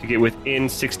to get within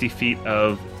 60 feet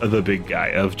of the big guy,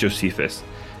 of Josephus.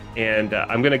 And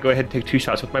I'm going to go ahead and take 2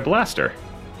 shots with my blaster.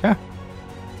 Okay.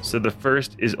 So the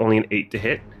first is only an 8 to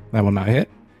hit. That will not hit.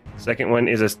 Second one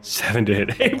is a 7 to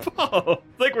hit. Hey, Paul!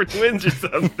 It's like we're twins or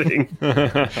something.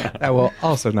 That will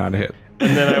also not hit.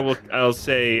 And then I'll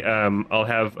say I'll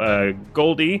have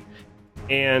Goldie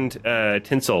and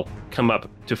Tinsel come up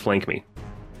to flank me.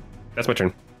 That's my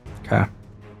turn. Okay.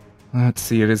 Let's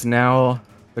see. It is now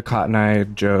the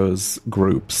Cotton-Eyed Joe's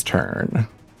group's turn.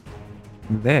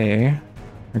 They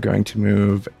are going to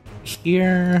move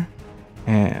here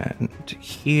and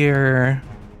here.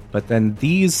 But then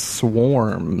these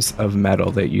swarms of metal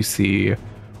that you see,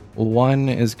 one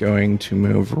is going to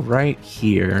move right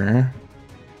here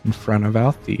in front of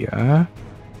Althea.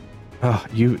 Oh,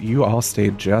 you all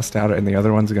stayed just out, and the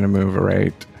other one's going to move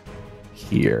right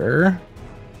here.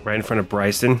 right in front of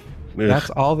Bryson. Ugh. That's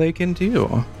all they can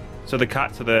do. So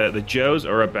the Joes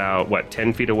are about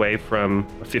 10 feet away from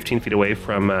 15 feet away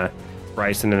from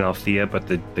Bryson and Althea, but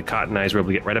the Cotton Eyes were able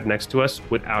to get right up next to us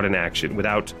without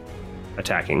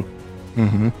attacking.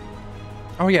 Mm-hmm.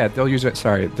 Oh yeah, they'll use it.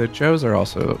 Sorry, the Joes are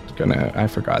also gonna. I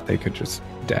forgot they could just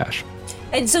dash.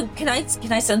 And so can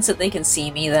I sense that they can see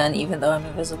me then, even though I'm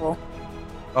invisible?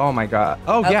 Oh my god.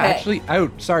 Oh Okay. yeah, actually. Oh,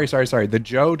 sorry. The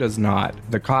Joe does not.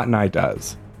 The Cotton Eye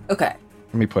does. Okay.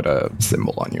 Let me put a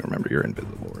symbol on you. Remember, you're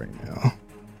invisible right now.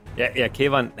 Yeah,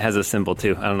 Kayvon has a symbol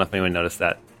too. I don't know if anyone noticed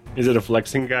that. Is it a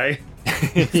flexing guy?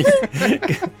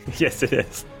 Yes, it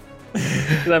is.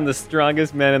 'Cause I'm the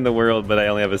strongest man in the world, but I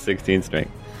only have a 16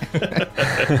 strength.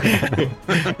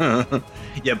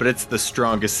 Yeah, but it's the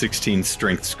strongest 16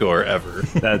 strength score ever.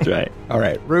 That's right. All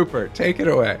right, Rupert, take it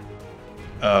away.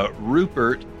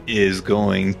 Rupert is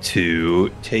going to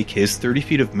take his 30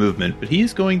 feet of movement, but he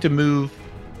is going to move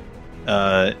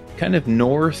kind of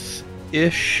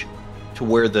north-ish to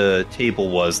where the table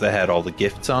was that had all the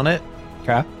gifts on it.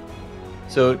 Okay.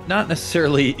 So not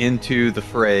necessarily into the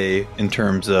fray in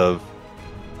terms of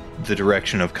the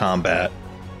direction of combat.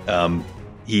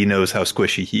 He knows how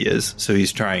squishy he is, so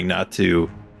he's trying not to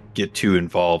get too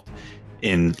involved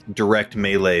in direct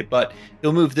melee, but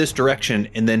he'll move this direction,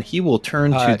 and then he will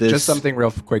turn to this... Just something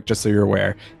real quick, just so you're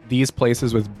aware. These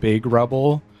places with big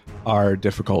rubble are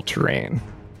difficult terrain.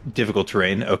 Difficult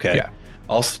terrain? Okay. Yeah.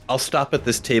 I'll stop at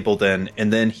this table then,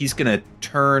 and then he's going to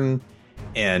turn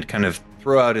and kind of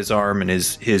throw out his arm, and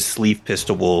his sleeve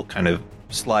pistol will kind of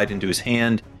slide into his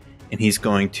hand, and he's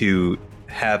going to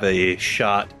have a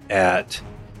shot at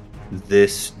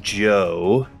this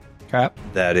Joe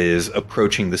that is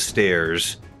approaching the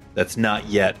stairs that's not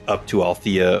yet up to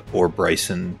Althea or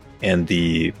Bryson and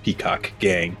the Peacock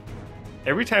gang.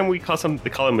 Every time we call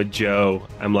him a Joe,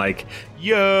 I'm like,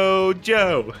 "Yo,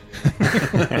 Joe!"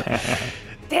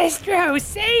 Destro,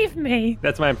 save me!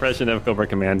 That's my impression of Cobra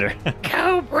Commander.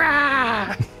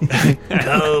 Cobra!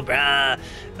 Cobra!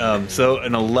 So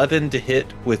an 11 to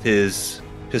hit with his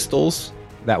pistols.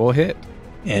 That will hit.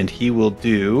 And he will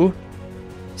do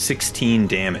 16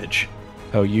 damage.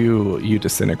 Oh, you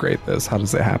disintegrate this. How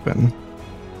does it happen?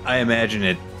 I imagine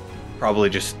it probably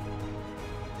just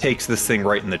takes this thing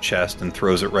right in the chest and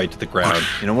throws it right to the ground.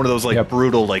 You know, one of those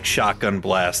brutal shotgun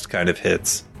blast kind of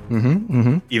hits.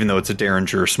 Even though it's a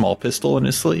Derringer small pistol in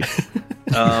his sleeve.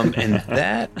 And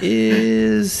that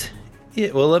is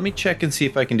it. Well, let me check and see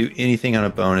if I can do anything on a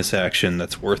bonus action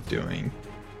that's worth doing.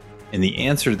 And the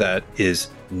answer to that is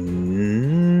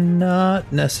not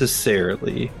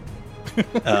necessarily.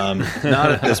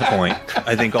 Not at this point.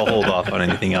 I think I'll hold off on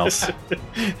anything else.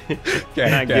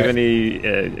 Can I give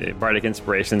any bardic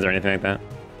inspirations or anything like that?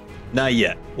 Not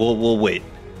yet. We'll wait.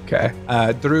 Okay.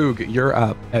 Droog, you're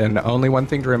up. And only one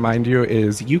thing to remind you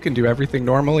is you can do everything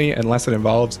normally unless it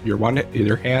involves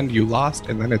your hand you lost,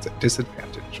 and then it's a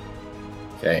disadvantage.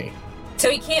 Okay. So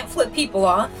he can't flip people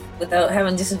off without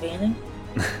having disadvantage?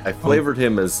 I flavored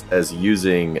him as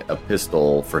using a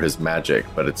pistol for his magic,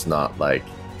 but it's not like...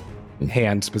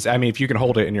 hand specific. I mean, if you can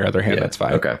hold it in your other hand, that's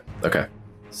fine. Okay.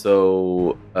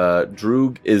 So,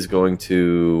 Droog is going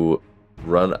to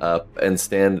run up and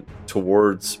stand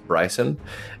towards Bryson,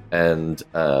 and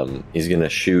he's going to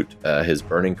shoot his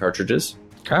burning cartridges.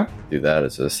 Okay. Do that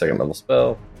as a second level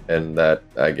spell, and that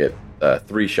I get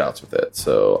 3 shots with it.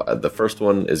 So the first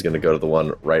one is going to go to the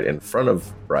one right in front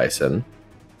of Bryson.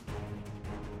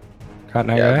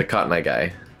 Cotton Eye guy? The Cotton Eye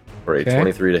guy for a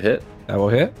 23 to hit. That will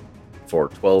hit. For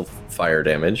 12 fire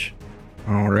damage.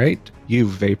 All right. You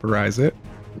vaporize it.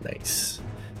 Nice.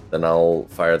 Then I'll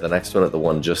fire the next one at the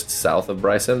one just south of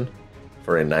Bryson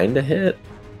for a 9 to hit.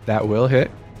 That will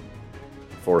hit.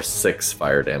 For 6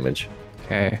 fire damage.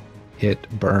 Okay. It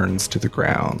burns to the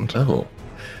ground. Oh.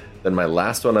 Then my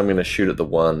last one I'm going to shoot at the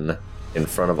one in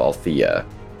front of Althea.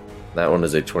 That one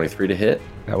is a 23 to hit.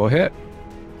 That will hit.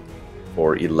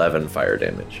 For 11 fire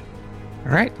damage.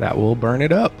 All right. That will burn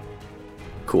it up.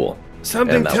 Cool.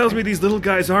 Something tells me these little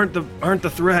guys aren't the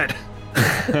threat.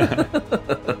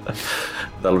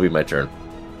 That'll be my turn.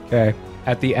 Okay.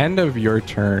 At the end of your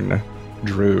turn,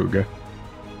 Droog,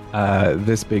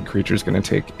 this big creature is going to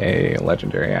take a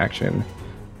legendary action.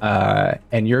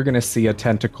 And you're going to see a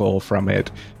tentacle from it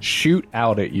shoot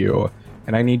out at you.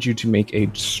 And I need you to make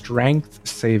a strength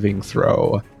saving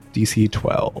throw, DC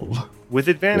 12. With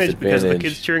advantage, because the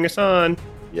kid's cheering us on.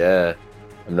 Yeah.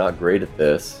 I'm not great at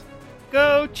this.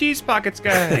 Go Cheese Pockets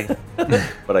guy.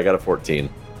 But I got a 14.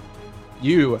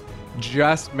 You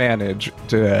just manage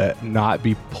to not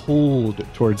be pulled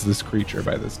towards this creature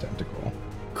by this tentacle.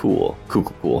 Cool.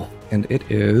 And it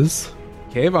is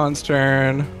Kayvon's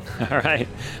turn. All right.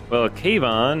 Well,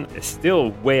 Kayvon is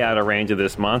still way out of range of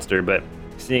this monster, but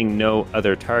seeing no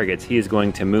other targets, he is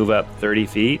going to move up 30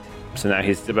 feet. So now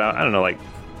he's about, I don't know, like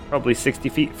probably 60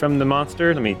 feet from the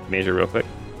monster. Let me measure real quick.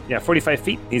 Yeah, 45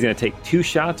 feet. He's going to take 2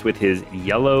 shots with his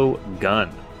yellow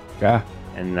gun. Yeah.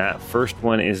 And that first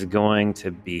one is going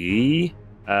to be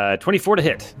 24 to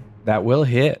hit. That will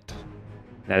hit.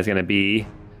 That is going to be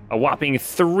a whopping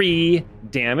 3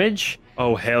 damage.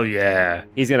 Oh, hell yeah.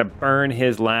 He's going to burn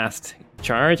his last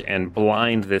charge and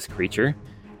blind this creature,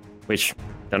 which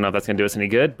don't know if that's going to do us any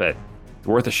good, but it's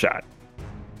worth a shot.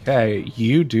 Okay,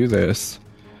 you do this,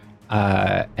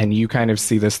 and you kind of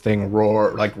see this thing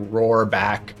roar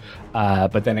back,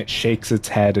 but then it shakes its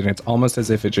head, and it's almost as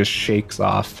if it just shakes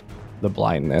off the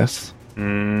blindness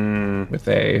with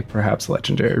a perhaps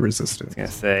legendary resistance. I was going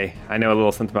to say, I know a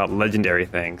little something about legendary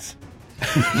things.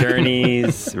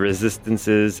 Journeys,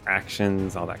 resistances,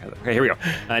 actions, all that kind of stuff. Okay, here we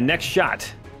go. Next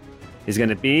shot is going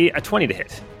to be a 20 to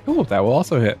hit. Cool, that will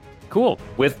also hit. Cool,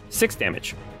 with 6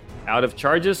 damage. Out of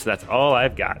charges, so that's all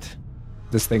I've got.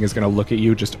 This thing is going to look at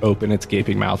you, just open its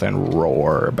gaping mouth, and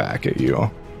roar back at you.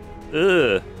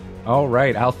 Ugh. All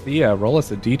right, Althea, roll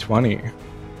us a d20.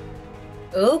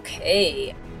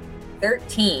 Okay.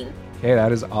 13. Okay,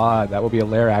 that is odd. That will be a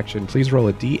lair action. Please roll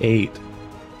a d8.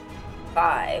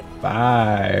 5.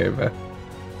 5.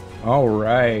 All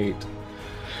right.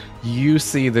 You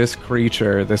see this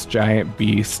creature, this giant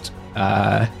beast,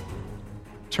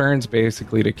 turns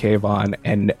basically to Kayvon,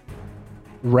 and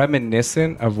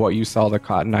reminiscent of what you saw the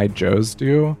Cotton-Eyed Joes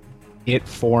do, it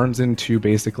forms into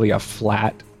basically a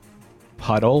flat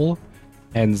puddle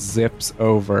and zips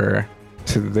over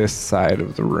to this side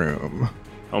of the room.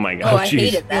 Oh my god. Oh, I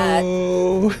hated that.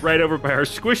 Oh, Right over by our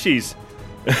squishies.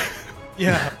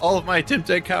 yeah. All of my attempt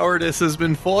at cowardice has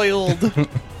been foiled.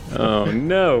 Oh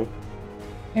no.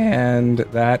 And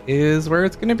that is where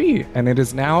it's going to be. And it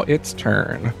is now its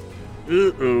turn.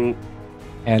 Uh-oh.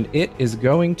 And it is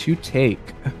going to take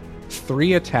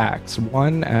 3 attacks,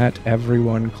 1 at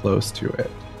everyone close to it.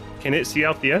 Can it see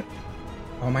Althea?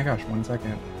 Oh my gosh, 1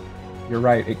 second. You're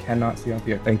right, it cannot see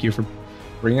Althea. Thank you for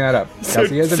bringing that up. So-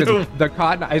 Althea is invisible. so- The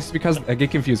Cotton Eyes, because I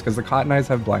get confused, because the Cotton Eyes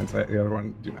have blind sight, the other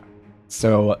one do not.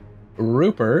 So,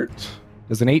 Rupert,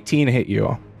 does an 18 hit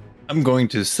you? I'm going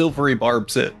to silvery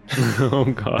barbs it. Oh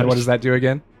gosh. And what does that do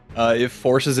again? It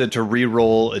forces it to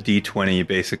re-roll a d20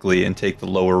 basically and take the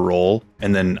lower roll,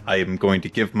 and then I am going to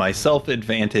give myself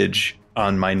advantage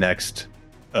on my next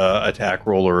attack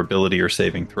roll or ability or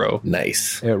saving throw.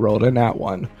 Nice. It rolled a nat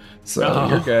 1. So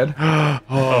you're good.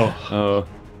 Oh.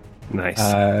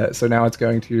 Nice. So now it's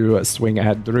going to swing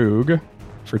at Droog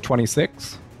for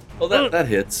 26. Well, that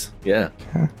hits. Yeah.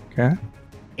 Okay.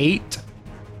 8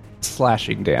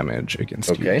 slashing damage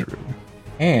against Okay. you, Droog.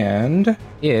 And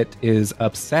it is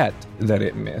upset that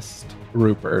it missed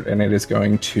Rupert, and it is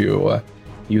going to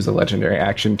use a legendary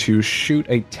action to shoot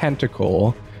a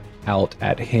tentacle out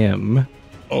at him.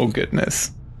 Oh,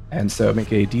 goodness. And so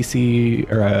make a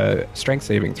DC or a strength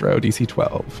saving throw, DC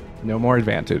 12. No more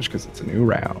advantage because it's a new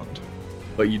round.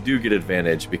 But you do get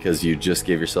advantage because you just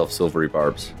gave yourself silvery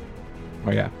barbs.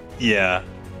 Oh yeah, Yeah.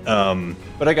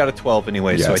 But I got a 12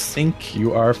 anyway, so I Yes. think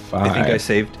you are fine. I think I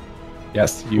saved.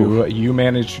 Yes, you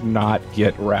managed to not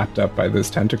get wrapped up by this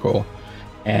tentacle,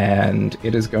 and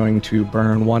it is going to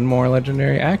burn 1 more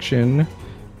legendary action,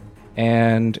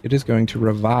 and it is going to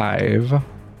revive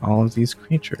all of these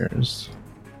creatures.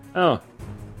 Oh.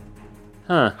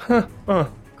 Huh.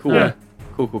 Cool. Yeah.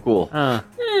 Cool. Huh.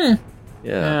 Yeah.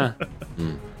 Yeah.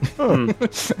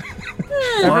 What's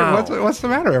the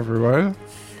matter, everyone?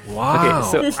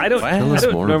 Wow. Okay, so I don't Tell us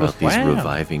more normally- about these Wow.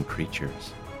 reviving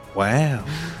creatures. Wow.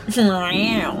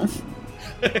 Wow.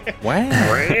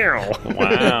 Wow.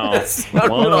 Wow. Sounded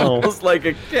Whoa. almost like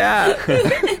a cat.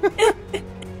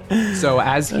 So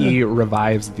as he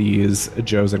revives these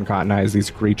Joes and Cotton Eyes,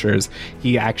 these creatures,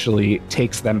 he actually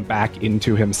takes them back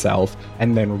into himself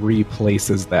and then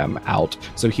replaces them out.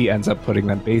 So he ends up putting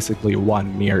them basically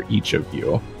 1 near each of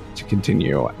you to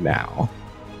continue now.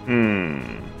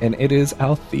 And it is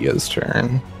Althea's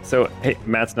turn. So, hey,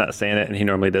 Matt's not saying it, and he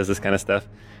normally does this kind of stuff.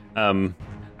 I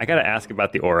gotta ask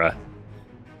about the aura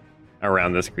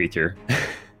around this creature.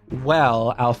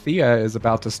 Well, Althea is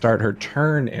about to start her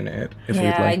turn in it. If we'd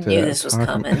Yeah, I like to knew this was talk-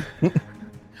 coming.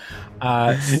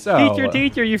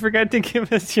 Teacher, you forgot to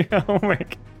give us your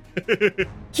homework.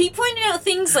 Keep pointing out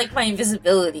things like my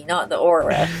invisibility, not the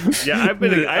aura. Yeah, I've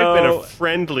been a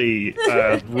friendly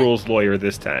rules lawyer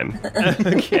this time.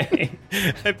 Okay.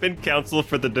 I've been counsel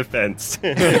for the defense.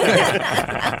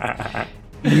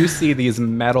 You see these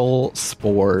metal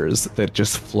spores that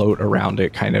just float around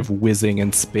it, kind of whizzing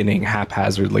and spinning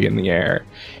haphazardly in the air.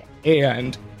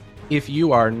 And if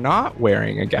you are not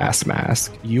wearing a gas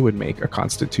mask, you would make a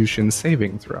Constitution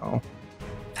saving throw.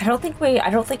 I don't think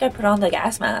I put on the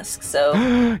gas mask. So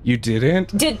You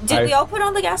didn't? did we all put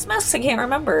on the gas masks? I can't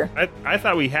remember. I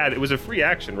thought we had. It was a free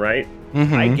action, right?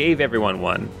 Mhm. I gave everyone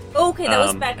one. Okay, that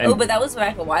was back. and- But that was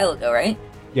back a while ago, right?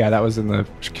 Yeah, that was in the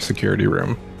security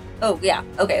room. Oh yeah.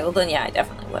 Okay. Well then, yeah, I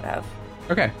definitely would have.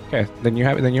 Okay. Then you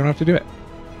don't have to do it.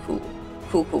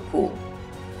 Cool.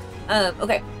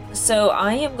 Okay. So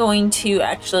I am going to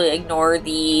actually ignore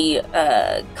the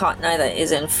cotton eye that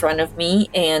is in front of me,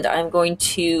 and I'm going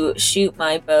to shoot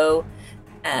my bow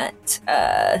at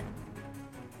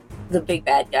the big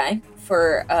bad guy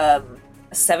for a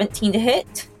 17 to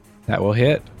hit, That will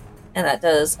hit. and that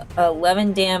does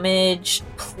 11 damage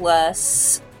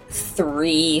plus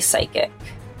 3 psychic.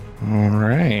 All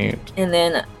right. And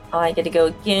then I get to go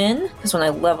again, because when I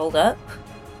leveled up,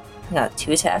 I got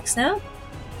 2 attacks now.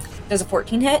 Does a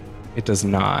 14 hit? It does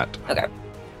not. Okay.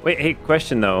 Wait, hey,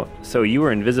 question though. So you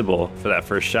were invisible for that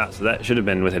first shot, so that should have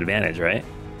been with advantage, right?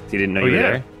 So you didn't know you were yeah.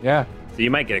 there? Yeah. So you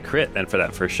might get a crit then for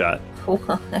that first shot. Well,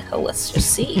 let's just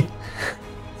see.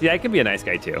 See, I could be a nice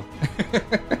guy too.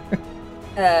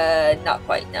 Not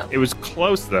quite, no. It was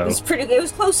close though. It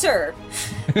was closer.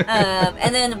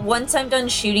 And then once I'm done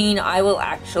shooting, I will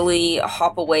actually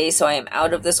hop away so I am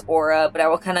out of this aura, but I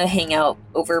will kind of hang out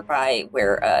over by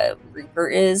where Reaper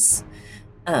is,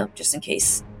 just in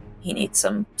case he needs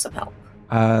some help.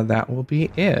 That will be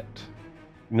it.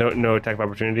 No attack of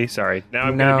opportunity. Sorry. Now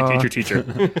I'm No. going to be teacher.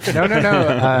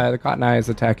 No. The Cotton Eye's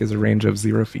attack is a range of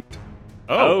 0 feet.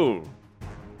 Oh.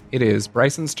 It is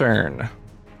Bryson's turn.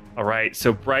 All right.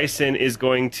 So Bryson is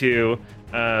going to.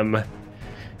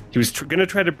 He was going to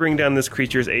try to bring down this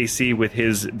creature's AC with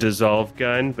his dissolve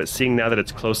gun, but seeing now that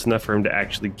it's close enough for him to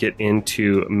actually get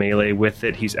into melee with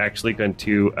it, he's actually going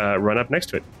to run up next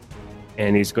to it,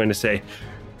 and he's going to say,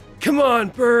 "Come on,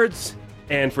 birds!"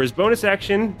 And for his bonus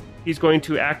action, he's going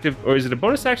to or is it a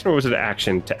bonus action or was it an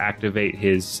action to activate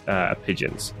his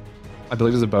pigeons? I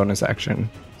believe it's a bonus action.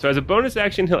 So as a bonus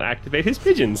action, he'll activate his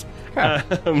pigeons.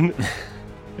 Okay.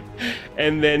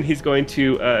 And then he's going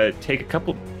to take a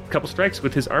couple strikes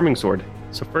with his arming sword.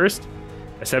 So first,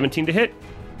 a 17 to hit.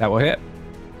 That will hit.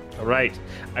 All right.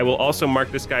 I will also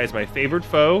mark this guy as my favored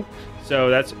foe. So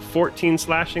that's 14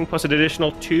 slashing plus an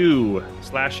additional 2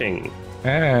 slashing.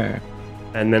 Eh,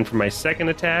 And then for my second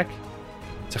attack,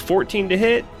 it's a 14 to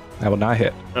hit. that will not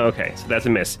hit. Okay, so that's a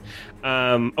miss.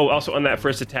 Also on that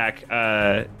first attack,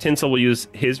 Tinsel will use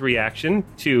his reaction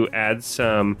to add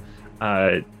some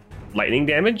lightning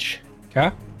damage. Okay.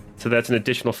 So that's an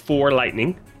additional 4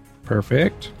 lightning.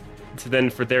 Perfect. So then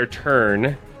for their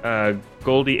turn,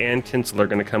 Goldie and Tinsel are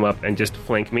going to come up and just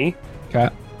flank me. Okay.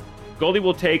 Goldie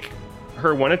will take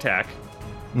her 1 attack,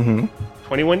 Mm-hmm.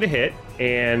 21 to hit,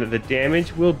 and the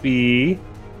damage will be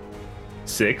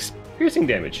 6 piercing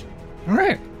damage. All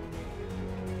right.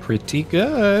 Pretty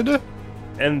good.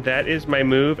 And that is my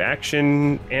move,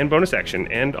 action, and bonus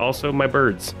action, and also my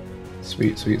birds.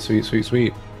 Sweet.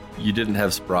 You didn't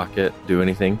have Sprocket do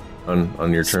anything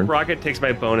on your turn? Sprocket takes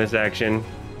my bonus action.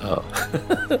 Oh.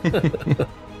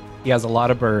 He has a lot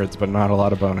of birds, but not a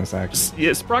lot of bonus actions.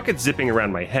 Yeah, Sprocket's zipping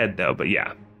around my head, though, but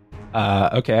yeah.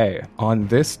 Okay. On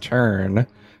this turn,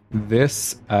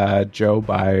 this Joe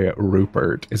by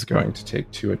Rupert is going to take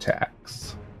 2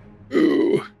 attacks.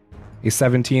 Ooh. A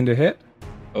 17 to hit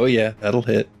Oh, yeah, that'll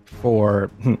hit. for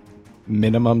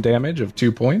minimum damage of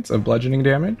 2 points of bludgeoning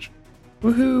damage.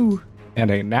 Woohoo. And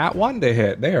a nat 1 to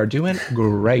hit. They are doing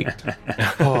great.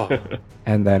 Oh.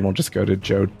 And then we'll just go to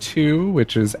Joe 2,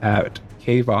 which is at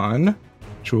Kayvon,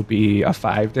 which will be a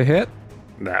 5 to hit,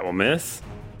 That will miss.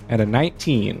 and a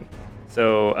 19.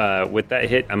 So with that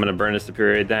hit, I'm going to burn a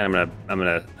superior die. I'm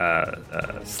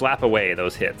gonna slap away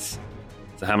those hits.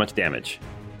 So how much damage?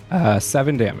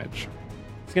 7 damage.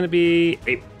 It's going to be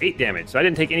 8 damage. So I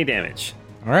didn't take any damage.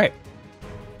 All right.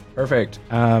 Perfect.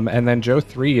 And then Joe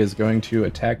 3 is going to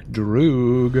attack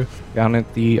Droog down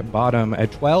at the bottom. A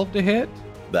 12 to hit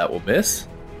That will miss.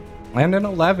 and an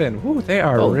 11. Ooh, they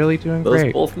are Oh, really doing Those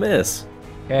great. both miss.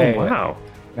 Okay. Oh, wow.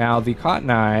 Now the Cotton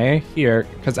Eye here,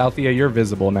 because Althea, you're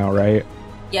visible now, right?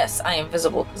 Yes, I am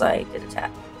visible because I did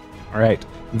attack. All right.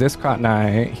 This Cotton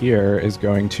Eye here is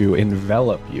going to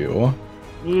envelop you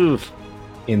Oof.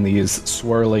 in these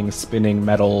swirling, spinning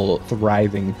metal,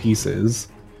 thriving pieces.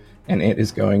 And it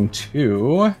is going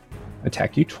to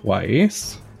attack you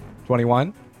twice.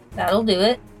 21 That'll do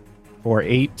it. for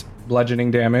 8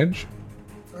 bludgeoning damage.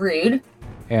 Rude.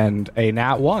 And a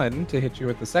nat 1 to hit you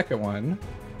with the second one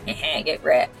Get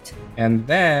wrecked. And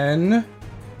then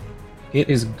it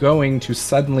is going to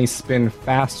suddenly spin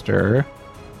faster,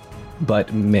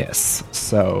 but miss.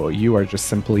 So you are just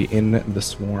simply in the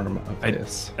swarm of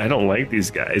this. I don't like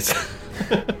these guys.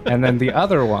 And then the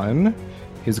other one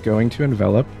is going to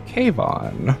envelop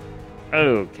Kayvon.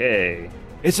 Okay.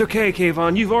 It's okay,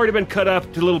 Kayvon. You've already been cut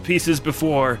up to little pieces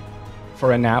before.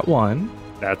 For a nat 1.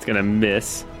 That's going to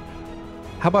miss.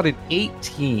 How about an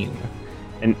 18?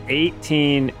 An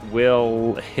 18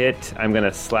 will hit. I'm going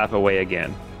to slap away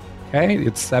again. Okay,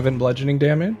 it's 7 bludgeoning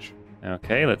damage.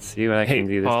 Okay, let's see what I can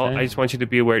do Hey, this Paul, time. I just want you to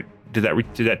be aware. Did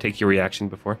that take your reaction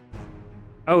before?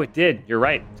 Oh, it did. You're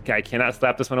right. Okay, I cannot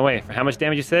slap this one away. For how much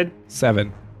damage you said?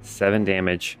 7. 7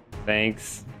 damage.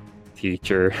 Thanks,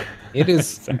 teacher.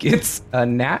 It's a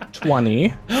nat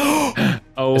 20.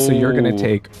 Oh. So you're going to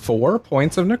take 4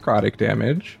 points of necrotic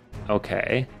damage,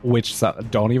 Okay. which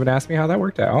don't even ask me how that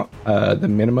worked out. The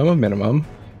minimum of minimum.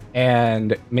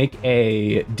 And make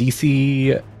a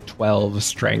DC 12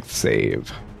 strength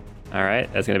save. All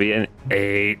right. That's going to be an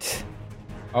 8.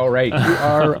 All right, you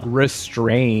are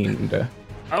restrained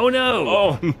Oh, no.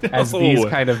 Oh, no. as these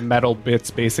kind of metal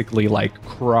bits basically like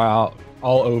crawl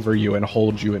all over you and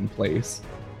hold you in place.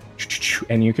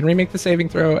 And you can remake the saving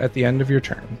throw at the end of your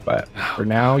turn, but for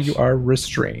now you are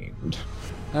restrained.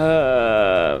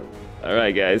 All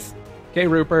right, guys. Okay,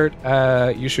 Rupert,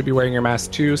 you should be wearing your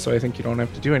mask too, so I think you don't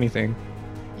have to do anything.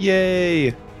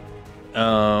 Yay!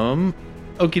 Okie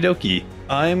dokie.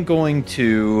 I'm going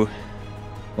to...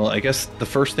 Well, I guess the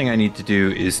first thing I need to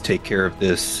do is take care of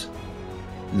this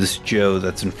Joe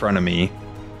that's in front of me.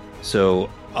 So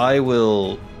I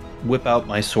will whip out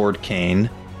my sword cane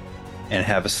and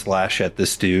have a slash at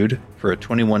this dude for a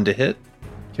 21 to hit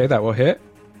Okay, that will hit.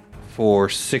 for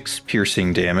 6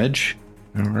 piercing damage.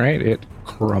 All right, it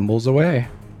crumbles away.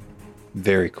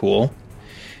 Very cool.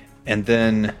 And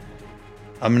then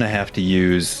I'm going to have to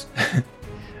use...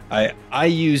 I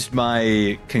used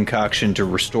my concoction to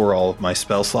restore all of my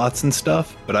spell slots and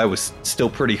stuff, but I was still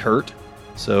pretty hurt.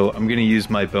 So I'm going to use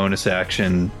my bonus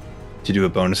action to do a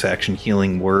bonus action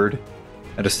healing word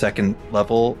at a 2nd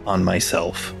level on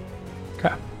myself.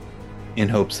 Okay. In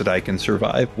hopes that I can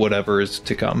survive whatever is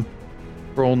to come.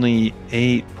 For only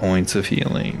 8 points of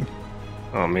healing.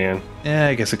 Oh, man. Yeah,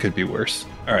 I guess it could be worse.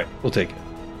 All right, we'll take it.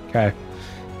 Okay.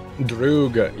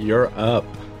 Droog, you're up.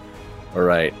 All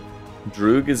right.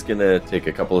 Droog is going to take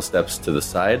a couple of steps to the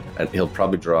side, and he'll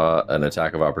probably draw an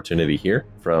attack of opportunity here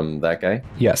from that guy.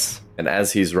 Yes. And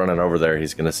as he's running over there,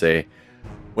 he's going to say,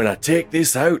 "When I take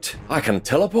this out, I can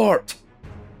teleport."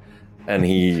 And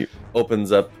he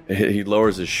opens up, he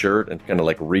lowers his shirt and kind of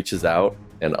like reaches out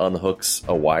and unhooks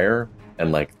a wire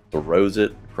and like throws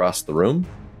it across the room.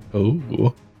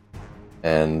 Ooh.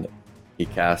 And he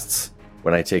casts,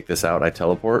 "When I take this out, I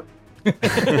teleport."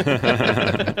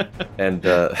 And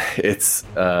it's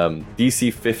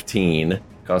DC 15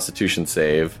 Constitution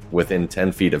save within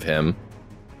 10 feet of him.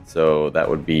 So that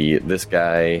would be this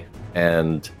guy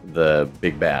and the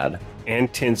big bad.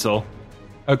 And Tinsel.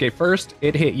 Okay, first,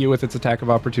 it hit you with its attack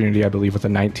of opportunity, I believe, with a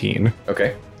 19.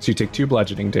 Okay. So you take 2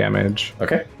 bludgeoning damage.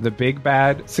 Okay. The big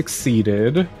bad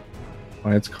succeeded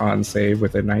on its con save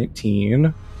with a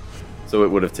 19. So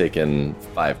it would have taken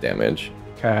 5 damage.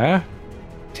 Okay.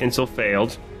 Tinsel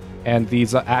failed. And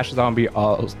these Ash Zombie,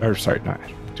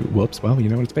 whoops, well, you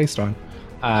know what it's based on.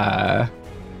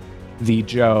 The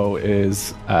Joe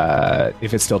is,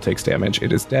 if it still takes damage,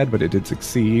 it is dead, but it did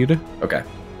succeed. Okay.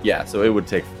 Yeah, so it would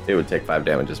take 5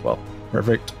 damage as well.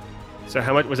 Perfect. So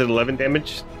how much was it? 11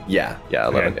 damage? Yeah,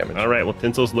 11 Okay. damage. All right. Well,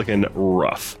 Tinsel's looking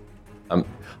rough.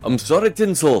 I'm sorry,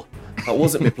 Tinsel. That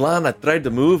wasn't my plan. I tried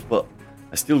to move, but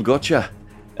I still gotcha.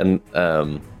 And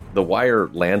the wire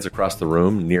lands across the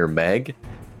room near Meg,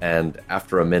 and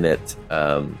after a minute,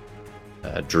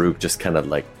 Droog just kind of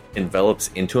like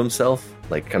envelops into himself,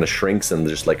 like kind of shrinks and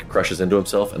just like crushes into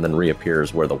himself, and then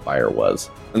reappears where the wire was.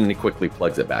 And then he quickly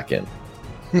plugs it back in.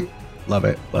 Love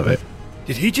it. Love it.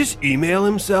 Did he just email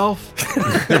himself?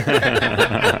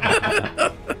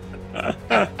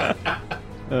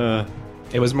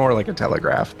 It was more like a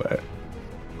telegraph, but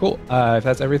cool. If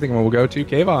that's everything, we'll go to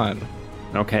Kayvon.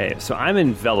 Okay, so I'm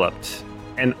enveloped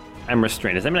and I'm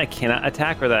restrained. Does that mean I cannot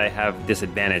attack or that I have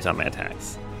disadvantage on my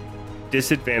attacks?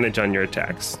 Disadvantage on your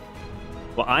attacks.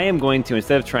 Well, I am going to,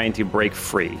 instead of trying to break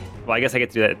free, well, I guess I get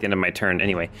to do that at the end of my turn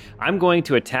anyway. I'm going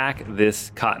to attack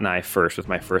this Cotton Eye first with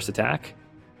my first attack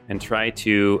and try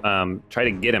to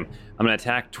get him. I'm going to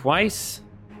attack twice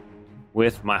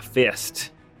with my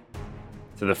fist.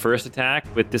 So the first attack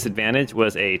with disadvantage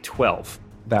was a 12.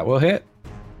 That will hit.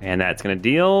 And that's going to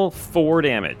deal 4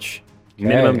 damage.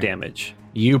 Minimum damage.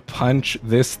 You punch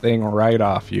this thing right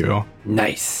off you.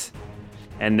 Nice.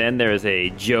 And then there's a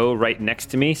Joe right next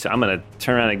to me, so I'm gonna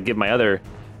turn around and give my other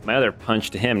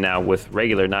punch to him now with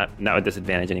regular, not with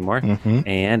disadvantage anymore. Mm-hmm.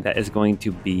 And that is going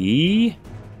to be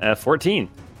 14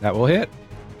 That will hit.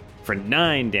 for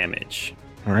 9 damage.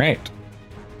 All right.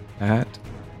 That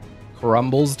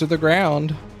crumbles to the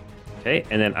ground. Okay,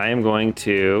 and then I am going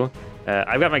to.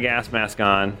 I've got my gas mask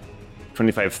on.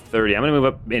 25, 30. I'm gonna move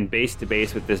up in base to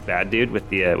base with this bad dude with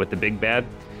the big bad,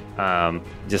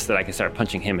 just so that I can start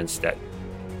punching him instead.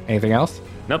 Anything else?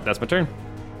 Nope, that's my turn.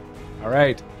 All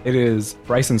right. It is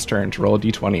Bryson's turn to roll a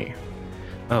d20.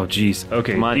 Oh, jeez.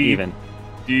 Okay. Come on, even.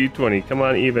 D20. Come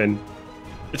on, even.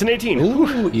 It's an 18.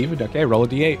 Ooh, even. Okay, roll a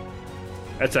d8.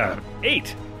 That's a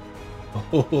 8.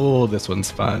 Oh, this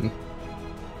one's fun.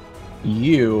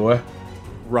 You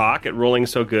Rock at rolling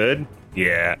so good.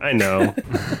 Yeah, I know.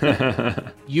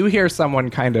 you hear someone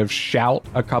kind of shout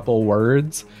a couple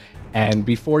words, and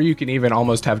before you can even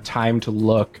almost have time to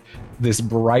look, this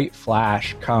bright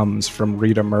flash comes from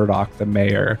Rita Murdoch, the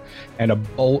mayor, and a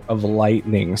bolt of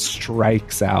lightning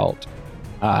strikes out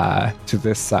to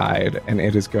this side, and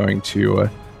it is going to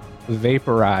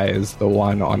vaporize the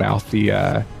one on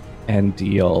Althea and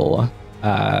deal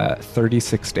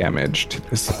 36 damage to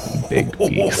this big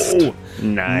beast. Oh,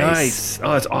 Nice.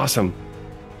 Oh, that's awesome.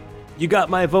 You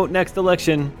got my vote next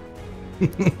election.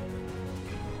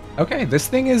 Okay, this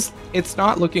thing it's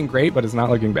not looking great, but it's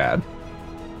not looking bad.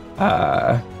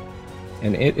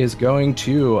 And it is going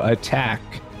to attack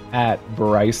at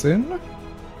Bryson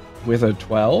with a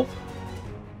 12,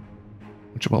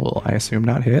 which will, I assume,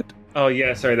 not hit. Oh,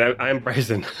 yeah, sorry. I'm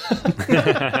Bryson. No,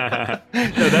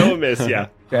 that will miss, yeah.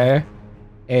 Okay.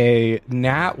 A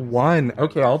nat 1.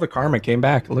 Okay, all the karma came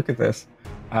back. Look at this.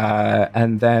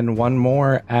 And then one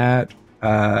more at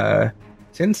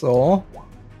Tinsel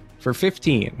for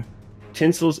 15.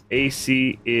 Tinsel's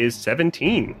AC is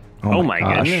 17. Oh my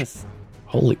gosh. goodness.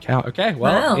 Holy cow. Okay,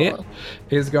 well, Wow.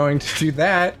 it is going to do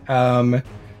that. And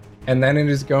then it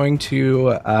is going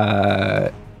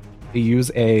to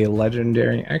use a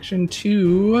legendary action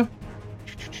to...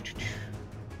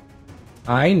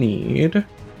 I need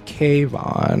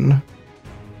Kayvon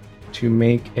to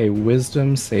make a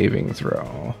wisdom saving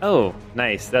throw. Oh,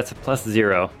 nice. That's a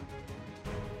 +0.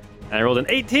 And I rolled an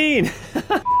 18.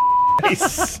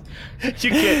 Nice. You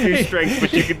can't do strength,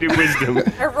 but you can do wisdom.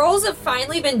 Our rolls have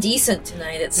finally been decent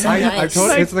tonight. It's so I nice.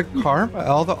 told you, it's the karma.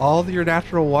 All your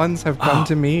natural ones have come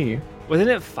to me. Wasn't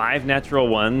it 5 natural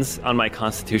ones on my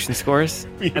Constitution scores?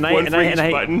 One for each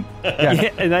button.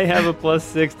 Yeah, and I have a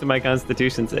 +6 to my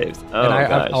Constitution saves. Oh, And I've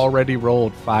gosh. already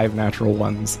rolled 5 natural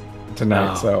ones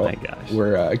tonight, Oh, so my gosh.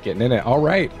 we're getting in it. All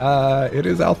right, it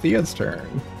is Althea's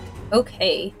turn.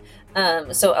 Okay.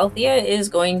 So Althea is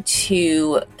going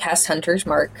to cast Hunter's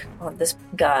Mark on this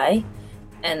guy,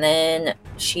 and then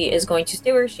she is going to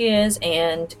stay where she is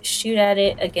and shoot at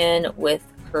it again with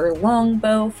her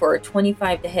longbow for a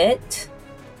 25 to hit.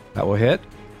 That will hit.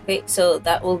 Okay, so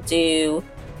that will do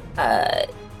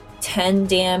 10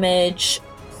 damage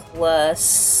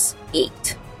plus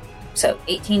 8. So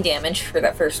 18 damage for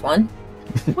that first one.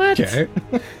 What? Okay.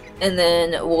 And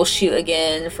then we'll shoot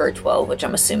again for a 12, which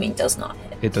I'm assuming does not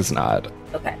hit. It does not.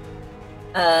 Okay.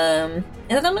 And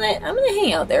then I'm gonna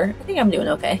hang out there. I think I'm doing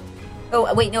okay.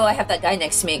 Oh wait, no, I have that guy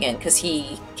next to me again because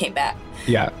he came back.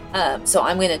 Yeah. So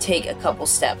I'm gonna take a couple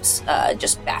steps,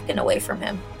 just backing away from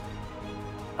him.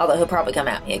 Although he'll probably come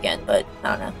at me again, but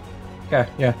I don't know. Okay.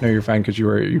 Yeah. No, you're fine because you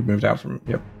moved out from.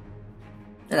 Yep.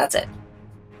 And that's it.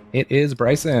 It is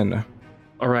Bryson.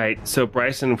 All right, so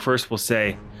Bryson first will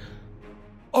say,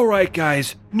 all right,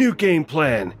 guys, new game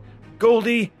plan.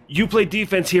 Goldie, you play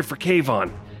defense here for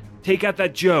Kayvon. Take out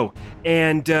that Joe.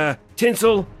 And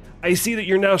Tinsel, I see that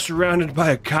you're now surrounded by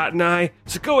a cotton eye,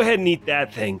 so go ahead and eat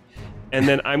that thing. And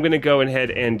then I'm going to go ahead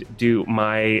and do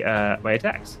my my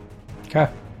attacks. Okay.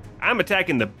 I'm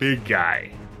attacking the big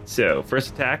guy. So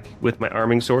first attack with my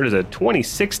arming sword is a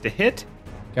 26 to hit.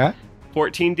 Okay.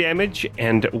 14 damage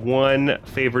and 1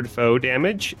 favored foe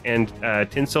damage, and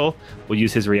Tinsel will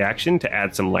use his reaction to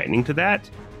add some lightning to that.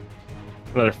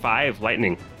 Another 5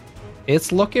 lightning.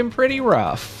 It's looking pretty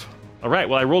rough. All right,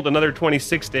 well, I rolled another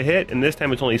 26 to hit, and this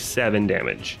time it's only 7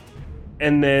 damage.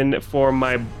 And then for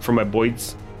my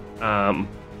Boyd's,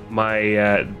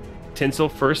 my Tinsel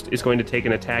first is going to take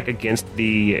an attack against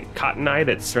the Cotton Eye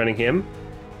that's surrounding him.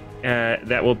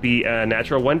 That will be a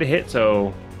natural 1 to hit,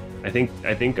 so I think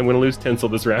I'm going to lose Tinsel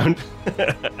this round.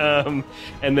 And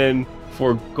then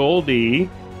for Goldie,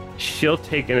 she'll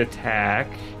take an attack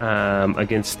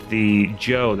against the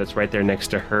Joe that's right there next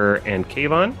to her and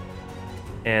Kayvon.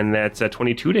 And that's a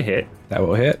 22 to hit. That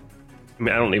will hit. I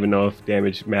mean, I don't even know if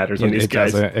damage matters on these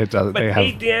guys. It doesn't. But They have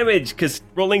 8 damage, because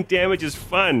rolling damage is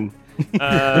fun.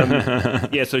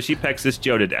 Yeah, so she pecks this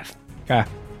Joe to death. Okay.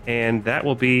 And that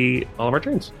will be all of our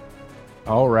turns.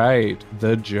 All right,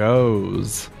 the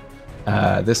Joes.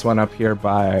 This one up here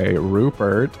by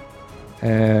Rupert.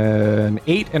 An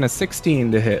 8 and a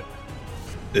 16 to hit.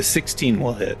 The 16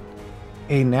 will hit.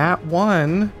 A nat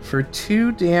 1 for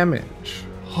 2 damage.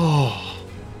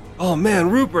 Oh man,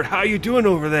 Rupert, how you doing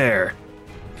over there?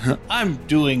 I'm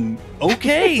doing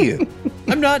okay.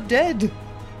 I'm not dead. You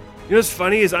know what's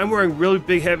funny is I'm wearing really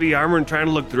big heavy armor and trying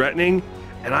to look threatening,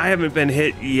 and I haven't been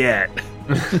hit yet.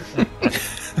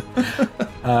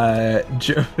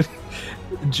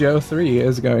 Joe 3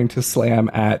 is going to slam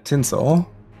at Tinsel.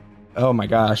 Oh my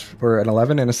gosh, we're at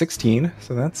 11 and a 16,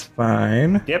 so that's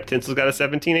fine. Yep, Tinsel's got a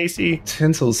 17 AC.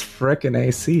 Tinsel's frickin'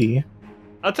 AC.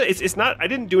 I'll tell you, it's not, I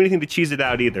didn't do anything to cheese it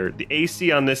out either. The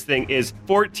AC on this thing is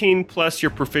 14 plus your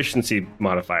proficiency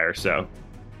modifier, so.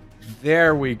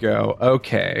 There we go.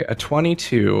 Okay, a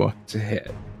 22 to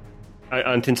hit.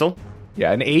 On Tinsel?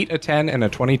 Yeah, an 8, a 10, and a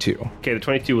 22. Okay, the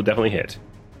 22 will definitely hit.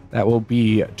 That will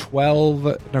be 12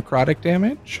 necrotic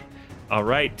damage. All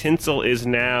right, Tinsel is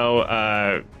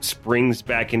now springs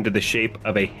back into the shape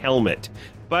of a helmet,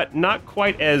 but not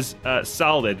quite as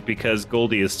solid because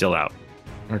Goldie is still out.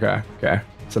 Okay.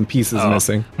 Some pieces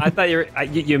missing. I thought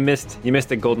you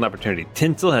missed a golden opportunity.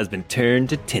 Tinsel has been turned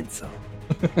to tinsel.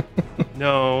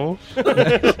 No.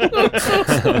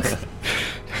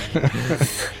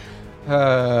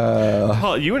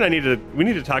 Paul, you and I need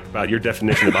to talk about your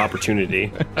definition of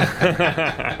opportunity.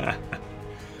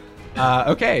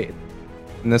 Okay.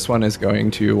 And this one is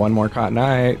going to one more Cotton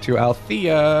Eye to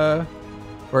Althea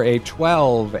for a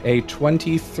 12, a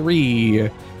 23,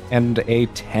 and a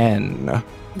 10.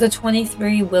 The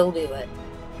 23 will do it.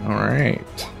 All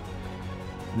right.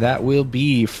 That will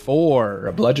be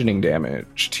 4 bludgeoning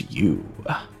damage to you.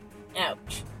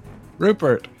 Ouch.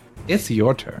 Rupert, it's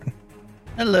your turn.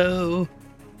 Hello.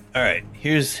 All right,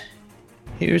 here's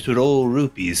what old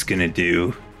Rupee's gonna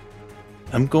do.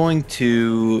 I'm going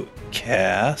to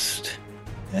cast.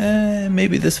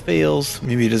 Maybe this fails.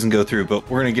 Maybe it doesn't go through, but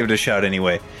we're gonna give it a shot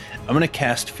anyway. I'm gonna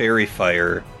cast Fairy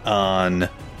Fire on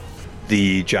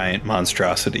the giant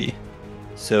monstrosity.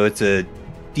 So it's a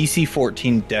DC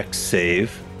 14 Dex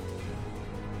save.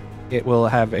 It will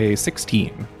have a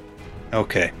 16.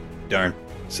 Okay, darn.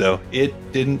 So it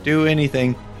didn't do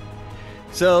anything.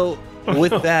 So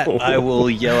with that, I will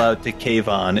yell out to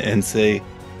Kayvon and say,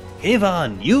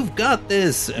 Kayvon, you've got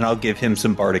this! And I'll give him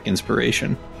some bardic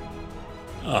inspiration.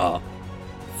 Oh,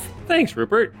 thanks,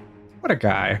 Rupert. What a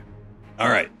guy. All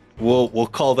right, we'll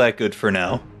call that good for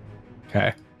now.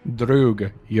 Okay.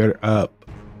 Droog, you're up.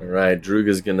 All right, Droog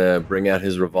is going to bring out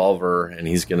his revolver, and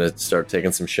he's going to start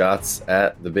taking some shots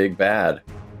at the big bad.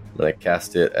 I'm going to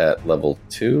cast it at level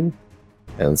 2,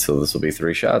 and so this will be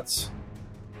 3 shots.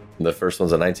 The first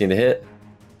one's a 19 to hit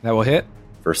That will hit.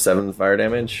 for 7 fire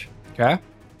damage. Okay.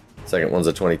 Second one's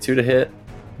a 22 to hit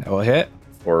That will hit.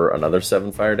 for another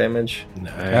 7 fire damage.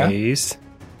 Nice.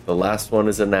 The last one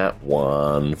is a nat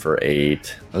 1 for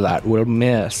 8. That will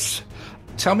miss.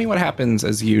 Tell me what happens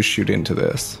as you shoot into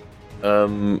this.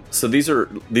 So these are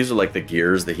like the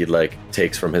gears that he like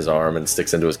takes from his arm and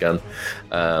sticks into his gun.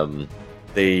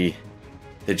 They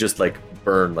just like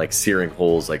burn like searing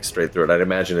holes like straight through it. I'd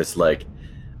imagine it's like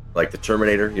the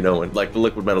Terminator, you know, when like the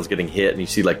liquid metal's getting hit and you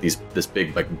see like this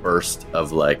big like burst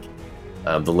of like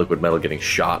the liquid metal getting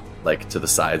shot like to the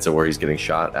sides of where he's getting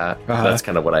shot at. That's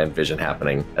kind of what I envision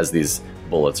happening as these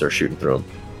bullets are shooting through him.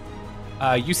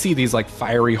 You see these like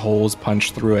fiery holes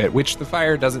punch through it, which the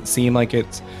fire doesn't seem like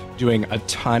it's doing a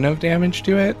ton of damage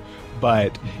to it,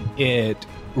 but it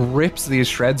rips these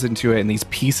shreds into it and these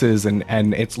pieces, and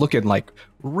it's looking like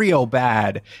real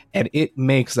bad, and it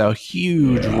makes a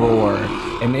huge roar,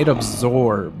 and it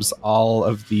absorbs all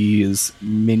of these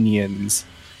minions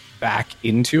back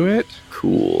into it.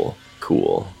 Cool.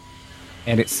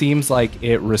 And it seems like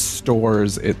it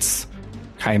restores its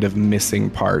kind of missing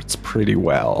parts pretty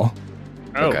well.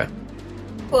 Oh. Okay.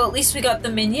 Well, at least we got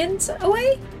the minions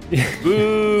away.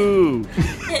 Boo!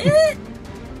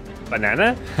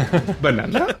 Banana?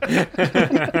 Banana?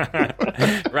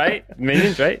 Right?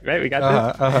 Minions, right? We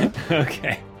got this?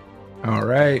 Okay. All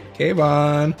right,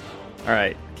 Kayvon. All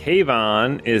right.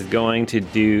 Kayvon is going to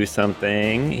do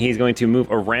something. He's going to move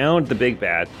around the big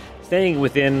bad, staying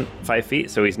within 5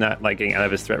 feet, so he's not like getting out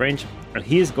of his threat range. And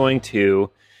he is going to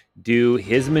do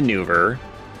his maneuver,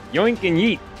 yoink and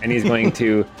yeet, and he's going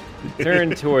to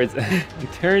turn towards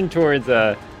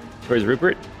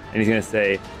Rupert and he's going to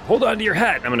say, hold on to your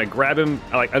hat. I'm going to grab him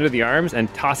like under the arms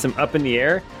and toss him up in the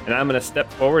air, and I'm going to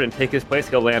step forward and take his place.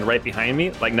 He'll land right behind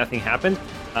me like nothing happened.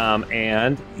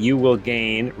 And you will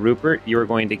gain, Rupert, you are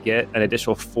going to get an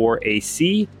additional 4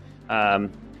 AC. So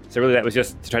really that was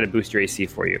just to try to boost your AC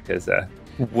for you, because it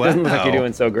doesn't look like you're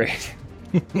doing so great.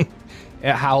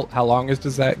 How long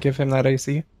does that give him that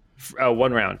AC?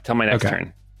 1 round till my next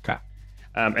turn. Okay.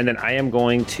 And then I am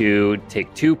going to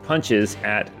take 2 punches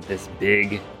at this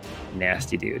big,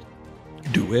 nasty dude.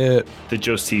 Do it. The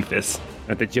Josephus.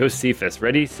 At the Josephus.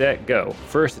 Ready, set, go.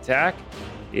 First attack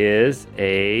is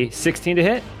a 16 to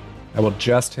hit. I will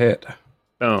just hit.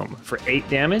 Boom. For 8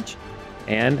 damage.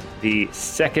 And the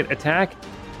second attack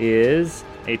is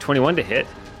a 21 to hit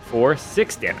for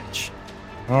 6 damage.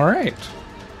 All right.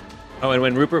 Oh, and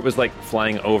when Rupert was like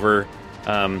flying over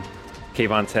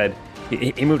Kayvon's head,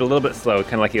 he moved a little bit slow,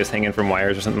 kind of like he was hanging from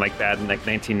wires or something like that in like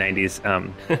 1990s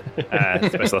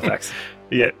special effects.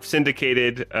 Yeah,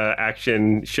 syndicated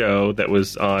action show that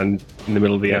was on in the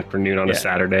middle of the afternoon on a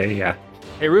Saturday. Yeah.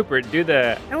 Hey, Rupert, do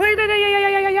the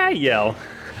yell.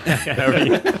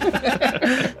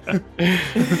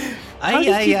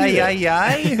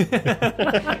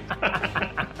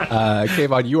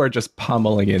 Kayvon, you are just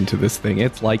pummeling into this thing.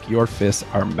 It's like your fists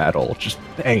are metal. Just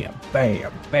bam,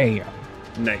 bam, bam.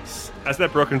 Nice. How's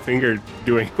that broken finger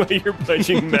doing while you're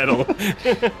punching metal?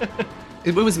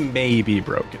 It was maybe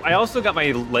broken. I also got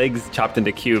my legs chopped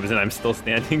into cubes, and I'm still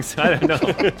standing, so I don't know.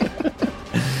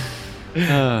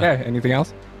 Okay, anything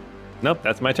else? Nope,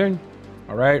 that's my turn.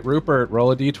 All right, Rupert,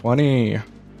 roll a d20.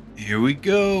 Here we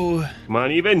go. Come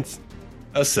on, Evans.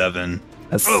 A 7.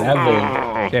 A 7.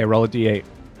 Okay, roll a d8.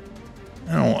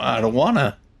 I don't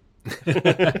wanna.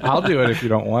 I'll do it if you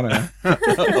don't want to.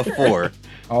 A 4.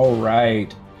 All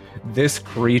right. This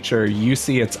creature, you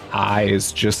see its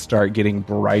eyes just start getting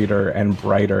brighter and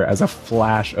brighter as a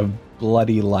flash of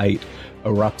bloody light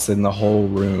erupts in the whole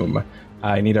room.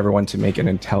 I need everyone to make an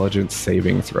intelligence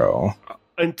saving throw.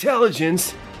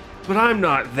 Intelligence? But I'm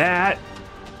not that.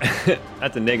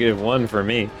 That's a -1 for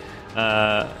me.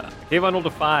 Kayvon rolled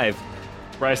a 5.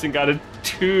 Bryson got a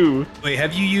 2. Wait,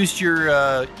 have you used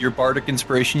your bardic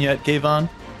inspiration yet, Kayvon?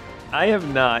 I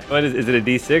have not. What is it, a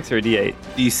D6 or a D8?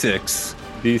 D6.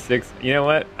 D6. You know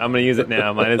what? I'm going to use it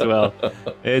now. Might as well.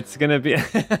 It's going to be... It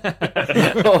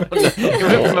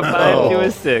went from a 5 to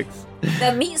a 6.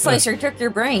 That meat slicer took your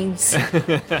brains.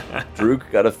 Droog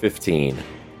got a 15.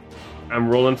 I'm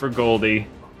rolling for Goldie.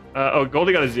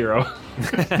 Goldie got a 0.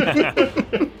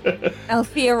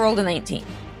 Althea rolled a 19.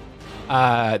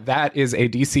 That is a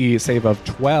DC save of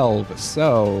 12.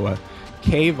 So,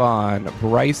 Kayvon,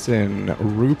 Bryson,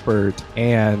 Rupert,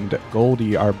 and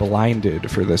Goldie are blinded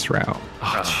for this round.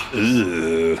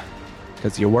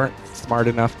 Because you weren't smart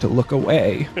enough to look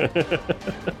away.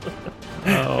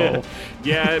 Oh.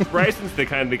 Yeah, Bryson's the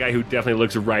kind of the guy who definitely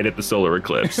looks right at the solar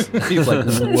eclipse. He's like,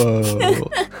 whoa.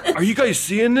 Are you guys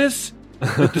seeing this?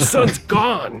 The sun's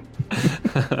gone.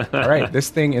 All right, this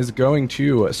thing is going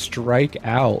to strike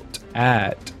out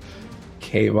at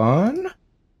Kayvon.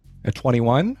 A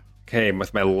 21. Okay,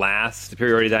 with my last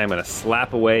superiority die, I'm going to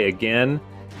slap away again.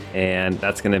 And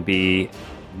that's going to be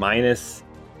 -8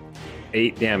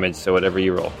 damage, so whatever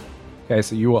you roll. Okay,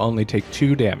 so you will only take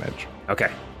 2 damage. Okay.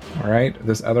 All right,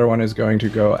 this other one is going to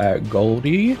go at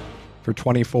Goldie for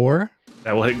 24.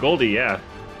 That will hit Goldie, yeah.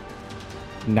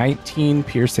 19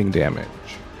 piercing damage.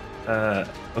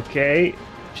 Okay.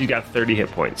 She got 30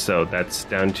 hit points, so that's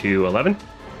down to 11.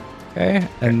 Okay,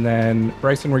 and then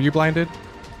Bryson, were you blinded?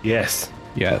 Yes.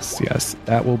 Yes.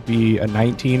 That will be a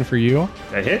 19 for you.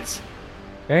 That hits.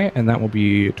 Okay, and that will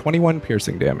be 21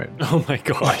 piercing damage. Oh my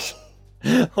gosh.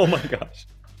 Oh my gosh.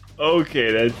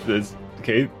 Okay, that's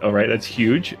okay. All right, that's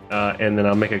huge. And then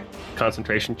I'll make a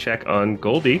concentration check on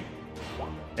Goldie.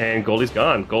 And Goldie's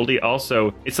gone. Goldie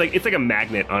also, it's like a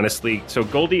magnet, honestly. So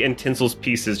Goldie and Tinsel's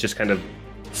pieces just kind of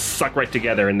suck right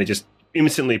together, and they just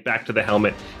instantly back to the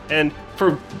helmet. And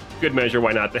for good measure,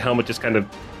 why not? The helmet just kind of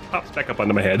pops back up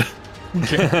onto my head.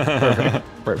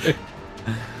 Perfect.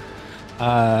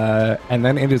 And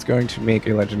then it is going to make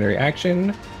a legendary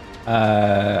action.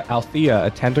 Althea, a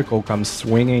tentacle comes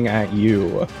swinging at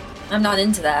you. I'm not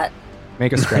into that.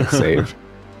 Make a strength save.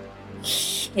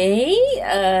 Okay,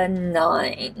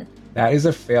 9. That is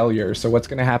a failure. So what's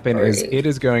going to happen is it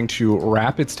is going to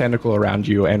wrap its tentacle around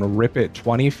you and rip it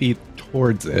 20 feet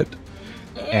towards it.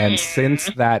 And since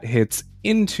that hits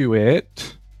into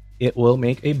it, it will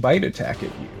make a bite attack at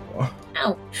you.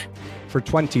 Ouch. For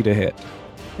 20 to hit.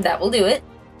 That will do it.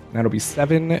 That'll be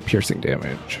 7 piercing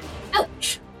damage.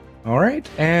 Ouch. All right,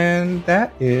 and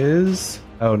that is...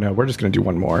 Oh, no, we're just going to do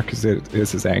one more because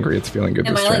this is angry. It's feeling good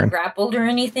Am this I turn. grappled or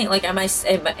anything? Like, am I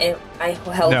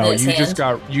held in No, his you hand?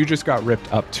 just got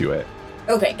ripped up to it.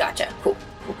 Okay, gotcha. Cool.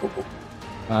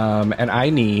 And I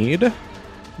need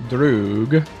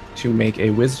Droog to make a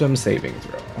wisdom saving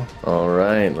throw. All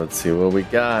right, let's see what we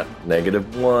got.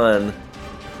 -1.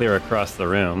 Clear across the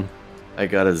room. I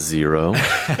got a 0.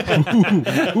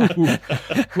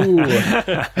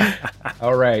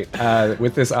 All right.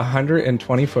 With this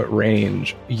 120-foot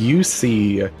range, you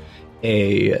see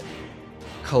a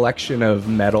collection of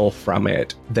metal from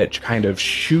it that kind of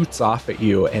shoots off at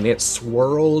you, and it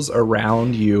swirls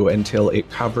around you until it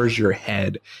covers your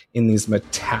head in these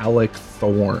metallic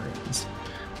thorns.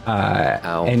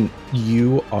 Ow. And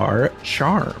you are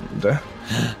charmed.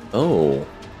 Oh,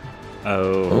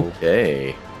 Oh.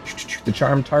 okay. The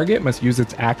charmed target must use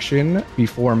its action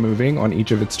before moving on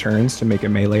each of its turns to make a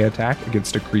melee attack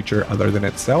against a creature other than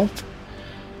itself.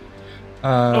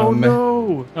 Oh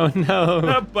no! Oh no.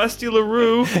 Not Busty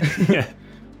LaRue.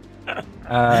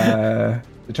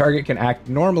 The target can act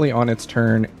normally on its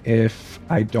turn if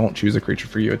I don't choose a creature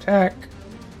for you attack,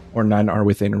 or none are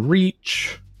within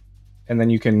reach. And then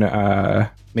you can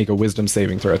make a wisdom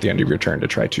saving throw at the end of your turn to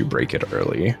try to break it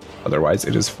early. Otherwise,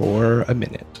 it is for a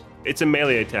minute. It's a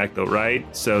melee attack, though, right?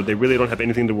 So they really don't have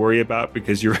anything to worry about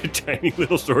because you're a tiny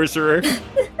little sorcerer.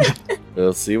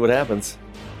 We'll see what happens.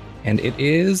 And it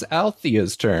is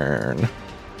Althea's turn.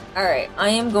 All right, I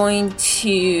am going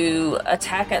to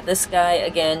attack at this guy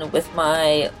again with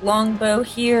my longbow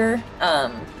here.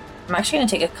 I'm actually going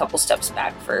to take a couple steps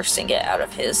back first and get out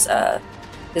of his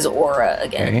aura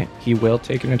again. Okay, he will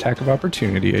take an attack of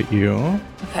opportunity at you.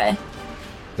 Okay,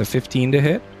 The 15 to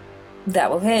hit that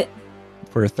will hit.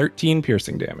 for 13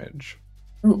 piercing damage.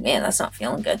 Ooh, man, that's not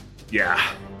feeling good. Yeah.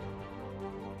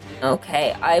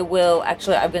 Okay, I'm going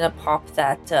to pop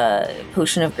that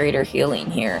potion of greater healing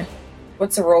here.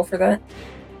 What's the roll for that?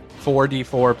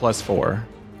 4d4 plus 4.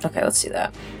 Okay, let's do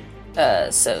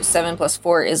that. So 7 plus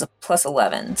 4 is a plus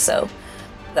 11, so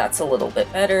that's a little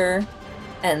bit better.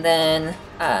 And then,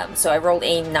 so I rolled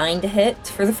a 9 to hit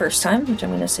for the first time, which I'm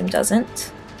going to assume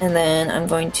doesn't. And then I'm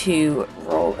going to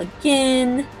roll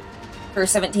again for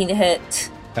 17 to hit.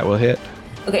 That will hit.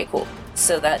 Okay, cool.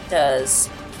 So that does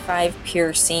 5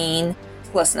 piercing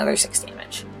plus another 6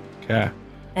 damage. Okay.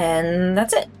 And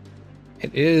that's it.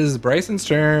 It is Bryson's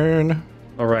turn.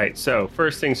 All right. So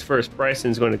first things first,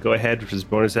 Bryson's going to go ahead with his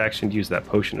bonus action to use that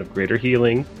potion of greater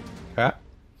healing Okay.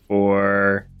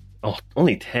 for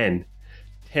only 10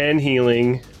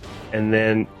 healing, and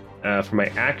then for my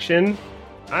action,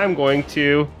 I'm going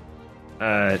to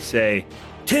say,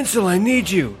 Tinsel, I need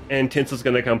you. and Tinsel's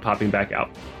going to come popping back out,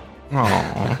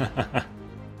 Aww.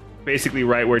 basically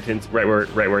right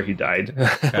where he died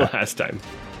last time.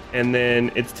 And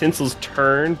then it's Tinsel's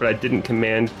turn, but I didn't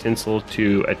command Tinsel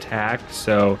to attack,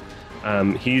 so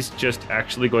he's just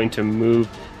actually going to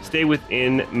stay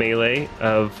within melee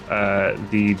of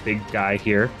the big guy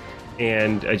here,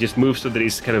 and just move so that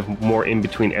he's kind of more in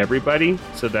between everybody,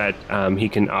 so that he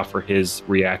can offer his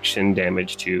reaction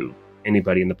damage to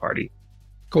anybody in the party.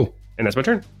 Cool. And that's my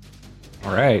turn.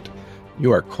 All right.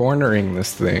 You are cornering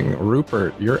this thing.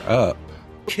 Rupert, you're up.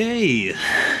 Okay.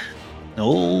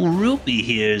 Old Rupee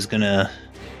here is gonna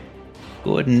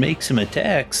go ahead and make some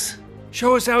attacks.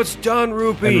 Show us how it's done, And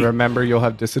Rupee. remember, you'll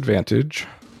have disadvantage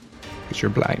because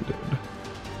you're blinded.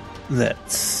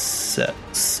 That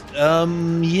sucks.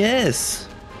 Yes.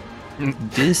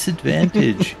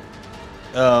 Disadvantage.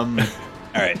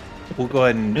 Alright. We'll go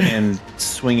ahead and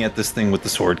swing at this thing with the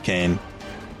sword cane.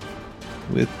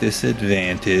 With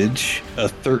disadvantage, a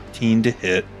 13 to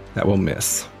hit. That will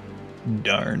miss.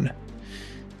 Darn.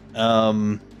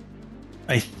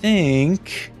 I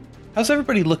think... How's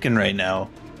everybody looking right now?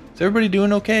 Is everybody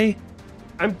doing okay?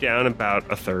 I'm down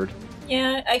about a third.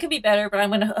 Yeah, I could be better, but I'm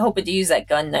going to hope to use that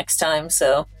gun next time,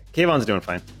 so... Kayvon's doing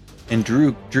fine. And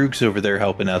Droog's over there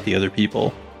helping out the other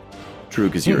people.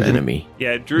 Droog is your enemy.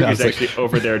 Yeah, Droog No, is it's like- actually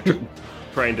over there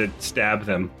trying to stab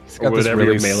them, He's or got this whatever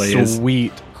really your melee is.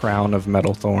 sweet crown of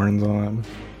metal thorns on.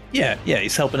 Yeah,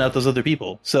 he's helping out those other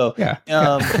people. So, Yeah.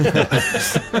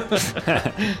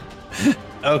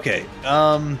 okay.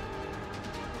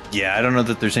 Yeah, I don't know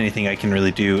that there's anything I can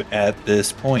really do at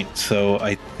this point. So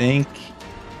I think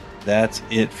that's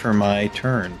it for my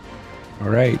turn. All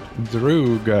right.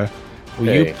 Droog, will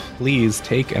you Okay. please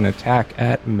take an attack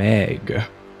at Meg?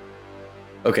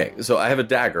 Okay, so I have a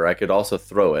dagger. I could also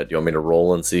throw it. Do you want me to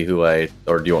roll and see or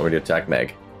do you want me to attack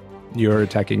Meg? You're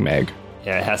attacking Meg.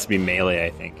 Yeah, it has to be melee, I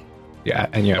think. Yeah,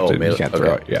 and you have Oh, to. melee, You can't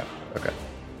throw okay. it. Yeah. Okay.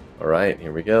 All right,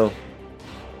 here we go.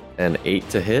 An 8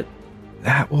 to hit.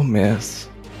 That will miss.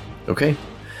 Okay.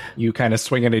 You kind of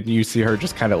swing it and you see her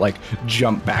just kind of like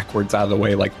jump backwards out of the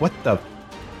way, like, what the?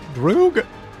 Droog?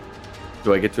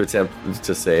 Do I get to attempt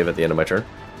to save at the end of my turn?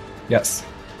 Yes.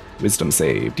 Wisdom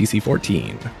save, DC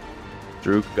 14.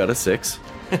 Drew got a 6.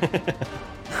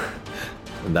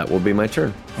 And that will be my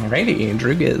turn. Alrighty,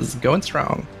 Droog is going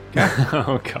strong.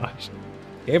 Oh, gosh.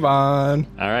 Kayvon.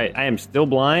 All right, I am still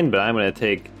blind, but I'm going to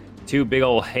take 2 big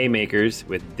old haymakers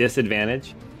with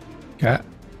disadvantage. Okay.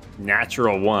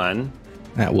 Natural 1.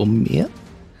 That will miss.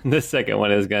 The second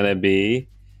one is going to be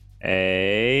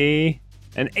an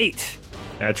 8.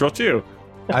 Natural 2.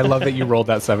 I love that you rolled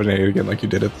that 7 and 8 again like you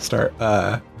did at the start.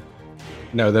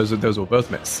 No, those will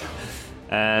both miss.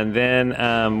 And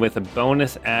then with a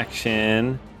bonus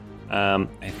action, I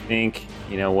think,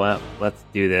 you know what? Let's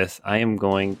do this. I am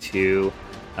going to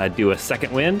do a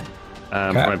second wind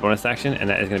for my bonus action, and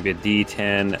that is going to be a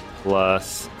D10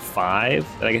 plus 5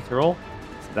 that I get to roll.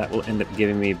 So that will end up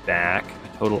giving me back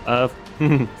a total of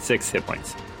 6 hit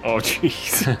points. Oh,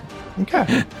 jeez.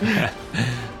 Okay.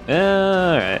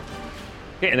 All right.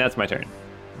 Okay, and that's my turn.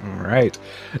 All right.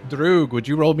 Droog, would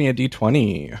you roll me a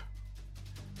d20?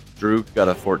 Drew got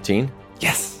a 14.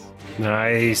 Yes.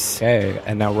 Nice. Okay,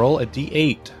 and now roll a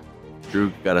d8.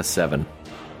 Drew got a 7.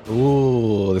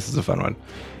 Ooh, this is a fun one.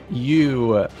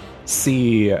 You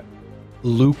see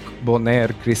Luc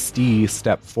Bonner Christie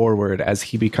step forward as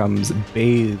he becomes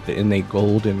bathed in a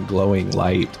golden glowing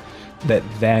light that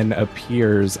then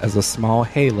appears as a small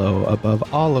halo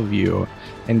above all of you,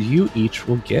 and you each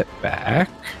will get back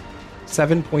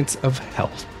 7 points of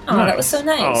health. Oh, that was so I'll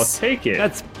nice. take it.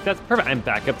 That's perfect. I'm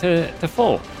back up to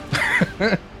full.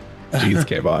 Jeez,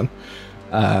 Kayvon.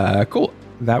 Cool.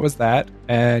 That was that.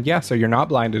 And yeah, so you're not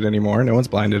blinded anymore. No one's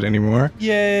blinded anymore.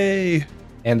 Yay!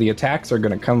 And the attacks are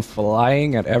going to come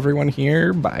flying at everyone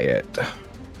here by it.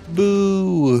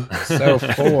 Boo! So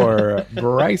for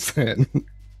Bryson,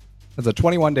 that's a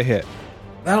 21 to hit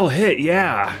That'll hit,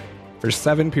 yeah. for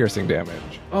 7 piercing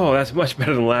damage. Oh, that's much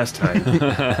better than last time.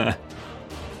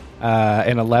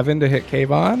 An 11 to hit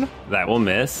Kayvon, That will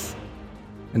miss.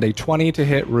 and a 20 to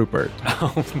hit Rupert.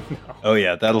 Oh, no. Oh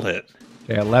yeah, that'll hit.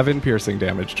 Okay, 11 piercing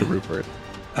damage to Rupert.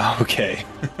 Okay.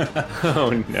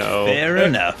 Oh, no. Fair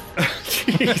enough.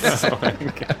 Oh, my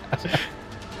God.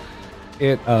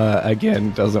 It,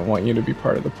 again, doesn't want you to be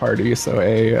part of the party, so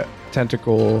a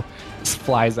tentacle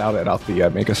flies out at Althea.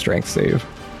 Make a strength save.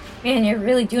 Man, you're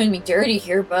really doing me dirty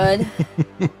here, bud.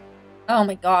 Oh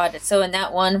my god. So in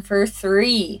that one for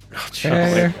 3.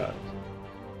 Okay.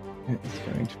 It's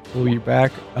going to pull you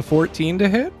back. A 14 to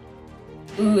hit?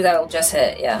 Ooh, that'll just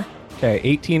hit, yeah. Okay,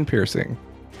 18 piercing.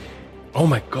 Oh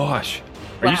my gosh.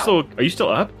 Are Wow. you still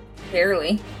up?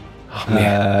 Barely. Oh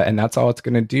man. And that's all it's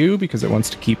going to do because it wants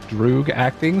to keep Droog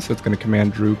acting, so it's going to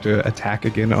command Droog to attack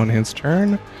again on his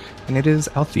turn. And it is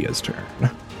Althea's turn.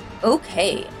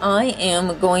 Okay, I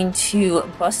am going to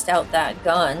bust out that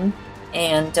gun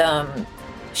and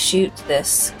shoot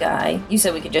this guy. You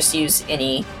said we could just use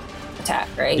any attack,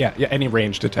 right? Yeah, any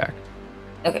ranged attack.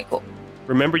 Okay, cool.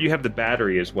 Remember, you have the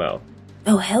battery as well.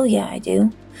 Oh, hell yeah, I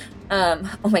do.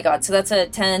 Oh my god, so that's a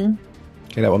 10.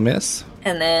 Okay, that will miss.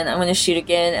 And then I'm going to shoot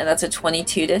again, and that's a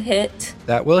 22 to hit.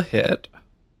 That will hit.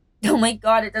 Oh my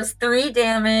god, it does 3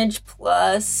 damage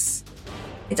plus...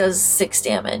 It does 6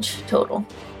 damage total.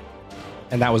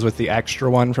 And that was with the extra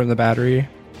one from the battery?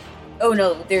 Oh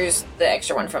no, there's the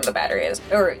extra one from the battery.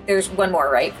 Or there's one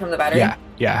more, right, from the battery?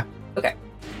 Yeah. Okay.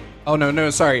 Oh, no,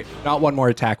 sorry. Not one more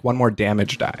attack, one more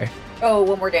damage die. Oh,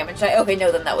 one more damage die. Okay,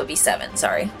 no, then that would be 7,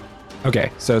 sorry.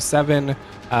 Okay, so 7.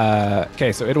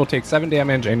 Okay, so it will take 7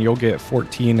 damage and you'll get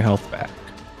 14 health back.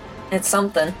 It's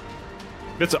something.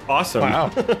 That's awesome.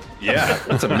 Yeah,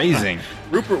 that's amazing.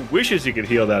 Rupert wishes he could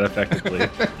heal that effectively.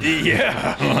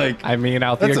 Yeah, like I mean,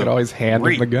 Althea That's could a always hand him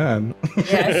great- the gun.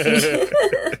 Yeah.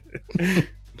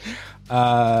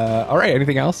 All right,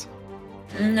 anything else?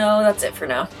 No, that's it for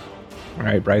now. All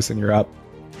right, Bryson, you're up.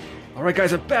 All right,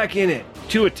 guys, I'm back in it.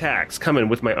 2 attacks coming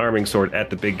with my arming sword at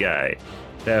the big guy.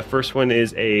 The first one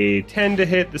is a 10 to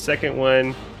hit. The second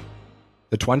one,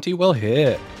 The 20 will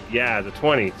hit. yeah, the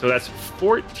 20. So that's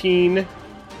 14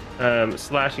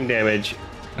 slashing damage.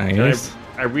 Nice.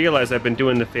 I realize I've been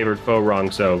doing the favored foe wrong,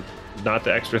 so not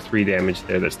the extra 3 damage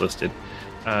there that's listed.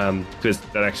 Because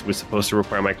that actually was supposed to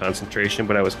require my concentration,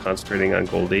 but I was concentrating on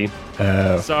Goldie.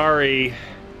 Sorry.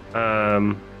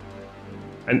 And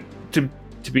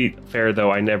to be fair,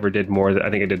 though, I never did more. I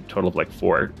think I did a total of like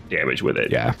 4 damage with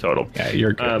it. Yeah. Total. Yeah,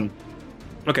 you're good.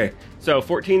 Okay, so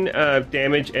 14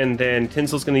 damage, and then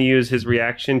Tinsel's going to use his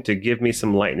reaction to give me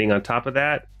some lightning on top of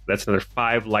that. That's another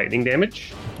 5 lightning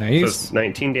damage. So Nice. it's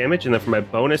 19 damage. And then for my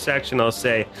bonus action, I'll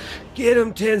say, get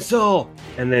him, Tinsel!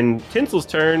 And then Tinsel's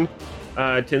turn.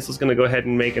 Tinsel's going to go ahead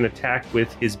and make an attack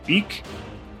with his beak.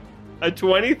 A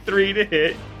 23 to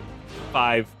hit.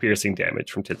 5 piercing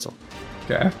damage from Tinsel.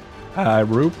 Okay.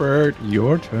 Rupert,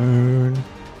 your turn.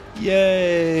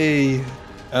 Yay!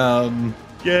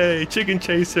 Yay, chicken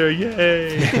chaser,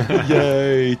 yay!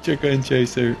 Yay, chicken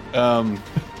chaser.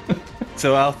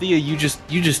 So Althea, you just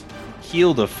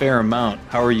healed a fair amount.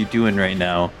 How are you doing right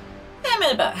now? I'm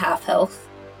at about half health.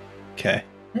 Okay.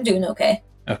 I'm doing okay.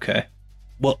 Okay.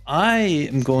 Well, I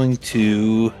am going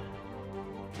to...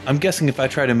 I'm guessing if I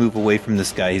try to move away from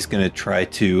this guy, he's going to try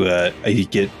to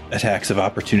get attacks of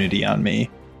opportunity on me.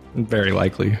 Very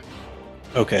likely.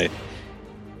 Okay.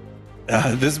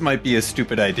 This might be a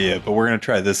stupid idea, but we're going to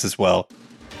try this as well.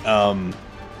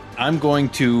 I'm going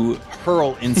to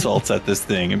hurl insults at this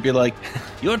thing and be like,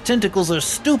 your tentacles are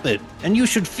stupid, and you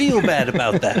should feel bad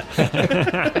about that.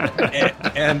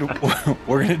 and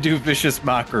we're going to do vicious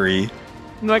mockery.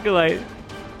 I'm not gonna lie.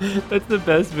 That's the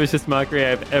best vicious mockery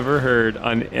I've ever heard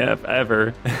on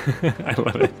ever. I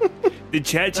love it. Did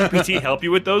ChatGPT help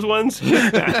you with those ones?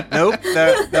 Nope,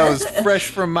 that was fresh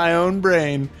from my own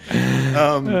brain.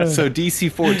 So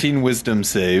DC 14 wisdom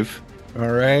save.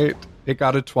 All right. It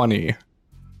got a 20.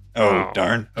 Oh,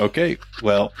 darn. Okay.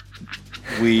 Well,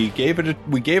 we gave it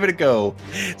a go.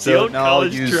 The So old now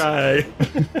college try.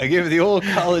 I gave it the old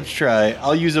college try.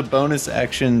 I'll use a bonus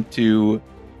action to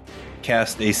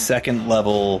cast a second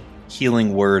level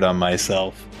healing word on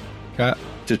myself Okay.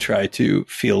 to try to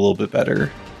feel a little bit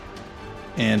better.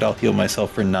 And I'll heal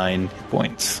myself for 9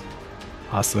 points.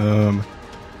 Awesome.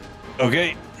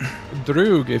 Okay.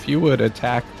 Droog, if you would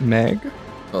attack Meg.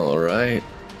 All right.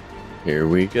 Here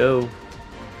we go.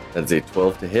 That's a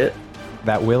 12 to hit.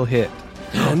 That will hit,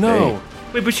 Oh no!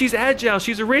 Wait, but she's agile.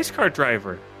 She's a race car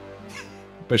driver.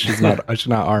 but she's not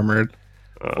armored.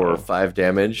 For 5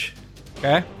 damage.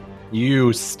 Okay.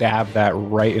 You stab that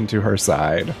right into her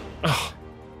side.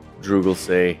 Droog will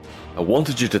say, I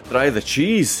wanted you to try the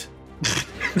cheese.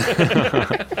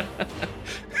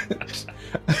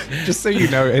 Just so you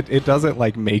know, it doesn't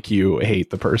like make you hate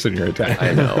the person you're attacking.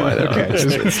 I know. Okay,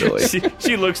 It's silly.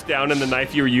 She looks down and the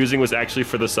knife you were using was actually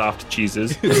for the soft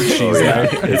cheeses. Oh, yeah.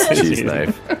 It's a cheese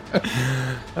knife.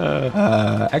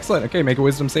 Excellent. Okay, make a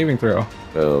wisdom saving throw.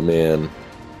 Oh, man.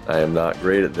 I am not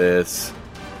great at this.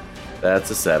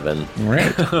 That's a 7. All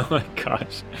right. Oh my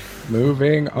gosh.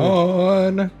 Moving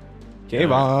on.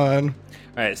 Kayvon.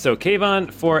 All right, so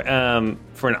Kayvon, for an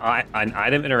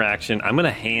item interaction, I'm going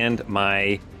to hand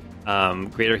my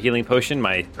greater healing potion,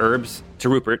 my herbs, to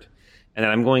Rupert, and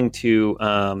then I'm going to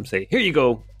say, here you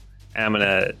go. And I'm going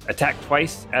to attack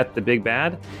twice at the big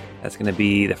bad. That's going to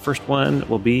be, the first one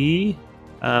will be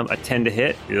a 10 to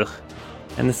hit. Ugh.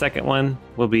 And the second one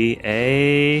will be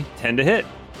a 10 to hit.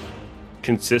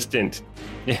 Consistent.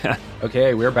 Yeah.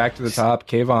 Okay, we're back to the top.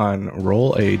 Kayvon,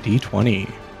 roll a d20.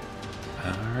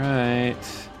 All right.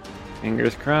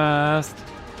 Fingers crossed.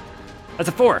 That's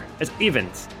a 4. It's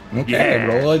evens. Okay, Yeah.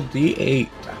 roll a d8.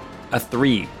 A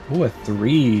 3. Oh, a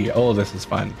 3. Oh, this is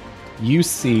fun. You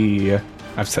see...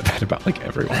 I've said that about like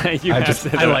everyone. You have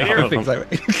said that like about the things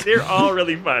I They're all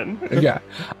really fun.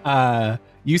 yeah.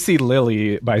 You see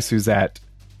Lily by Suzette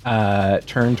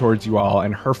turn towards you all,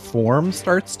 and her form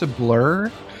starts to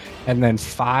blur, and then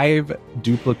 5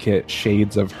 duplicate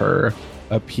shades of her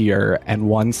appear, and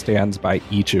one stands by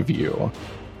each of you.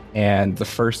 And the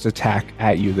first attack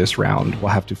at you this round will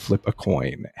have to flip a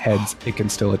coin. Heads, it can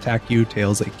still attack you.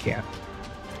 Tails, it can't.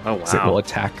 Oh, So it will wow.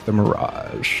 attack the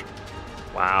Mirage.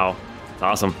 Wow. That's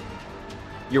awesome.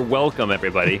 You're welcome,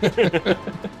 everybody.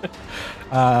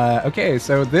 Okay,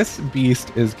 so this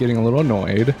beast is getting a little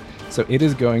annoyed. So it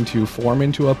is going to form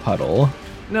into a puddle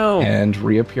No. and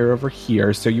reappear over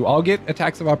here. So you all get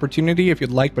attacks of opportunity if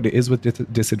you'd like, but it is with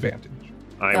disadvantage.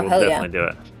 I Oh, will hell yeah. definitely do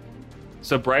it.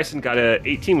 So Bryson got a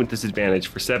 18 with disadvantage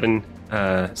for 7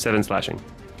 slashing.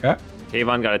 Okay.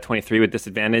 Kayvon got a 23 with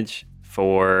disadvantage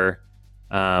for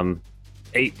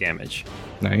 8 damage.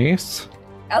 Nice.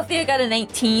 Althea got a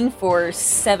 19 for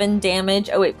 7 damage.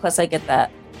 Oh wait, plus I get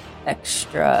that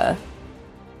extra.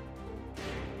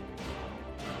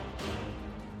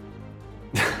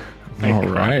 All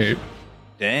right.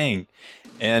 Dang.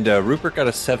 And Rupert got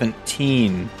a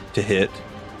 17 to hit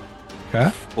Okay.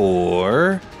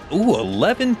 for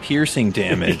 11 piercing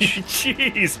damage.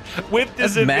 Jeez, with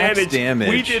That's max disadvantage, damage.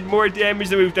 we did more damage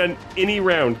than we've done any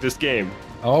round this game.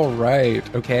 All right.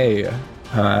 Okay.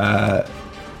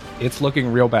 It's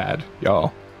looking real bad,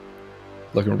 y'all.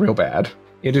 Looking real bad.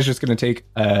 It is just going to take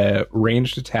a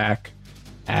ranged attack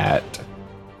at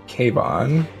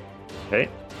Kayvon. Okay.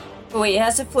 Oh, wait, it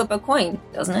has to flip a coin,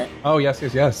 doesn't it? Oh, yes. Hey,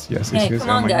 come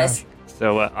Oh on, my guys.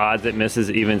 So odds it misses,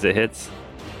 evens it hits.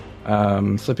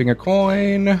 gosh. Flipping a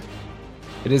coin.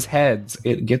 It is heads.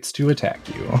 It gets to attack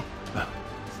you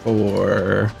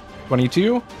for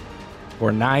 22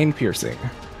 or 9 piercing.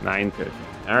 9 piercing.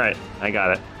 All right, I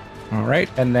got it. All right,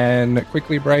 and then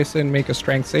quickly, Bryson, make a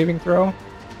strength saving throw.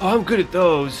 Oh, I'm good at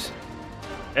those.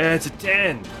 And it's a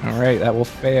 10. All right, that will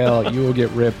fail. You will get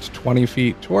ripped 20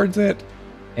 feet towards it,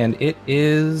 and it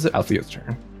is Althea's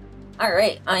turn. All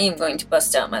right, I am going to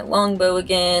bust out my longbow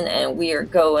again, and we are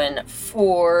going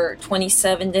for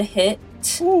 27 to hit,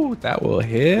 Ooh, that will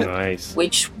hit. Nice.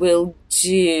 which will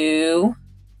do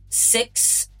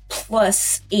 6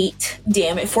 plus 8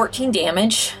 damage, 14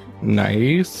 damage.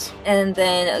 Nice. And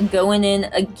then going in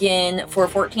again for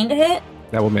 14 to hit.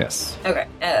 That will miss. Okay,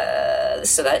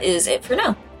 so that is it for now.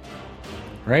 All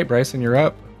right, Bryson, you're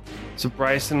up. So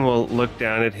Bryson will look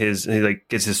down at his, and he like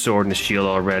gets his sword and his shield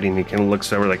all ready, and he kind of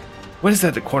looks over like, what is that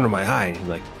at the corner of my eye? And he's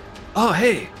like, Oh,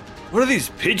 hey, what are these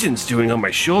pigeons doing on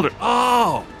my shoulder?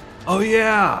 Oh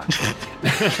yeah.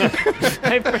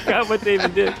 I forgot what they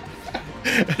even did.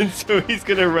 and so he's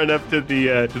gonna run up to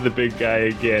the big guy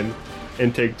again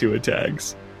and take 2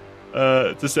 attacks.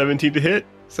 It's a 17 to hit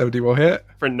 70 will hit.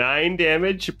 for 9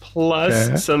 damage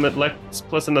plus Okay.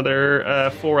 plus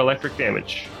another 4 electric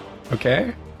damage.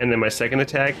 Okay. And then my second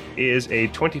attack is a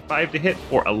 25 to hit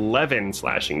for 11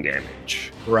 slashing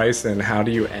damage. Bryson, how do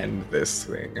you end this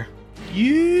thing?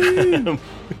 You.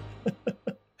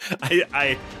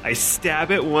 I stab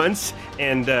it once,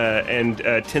 and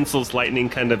Tinsel's lightning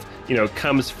kind of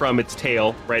comes from its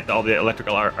tail, right? All the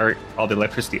electrical all the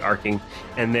electricity arcing,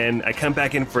 and then I come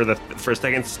back in for a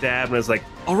second stab, and I was like,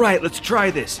 "All right, let's try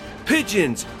this.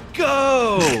 Pigeons,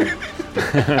 go!"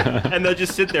 And they'll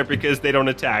just sit there because they don't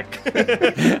attack.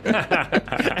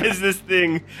 As this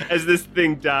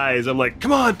thing dies, I'm like,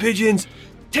 "Come on, pigeons,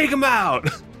 take them out!"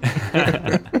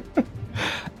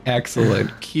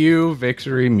 Excellent. Cue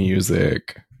victory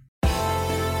music.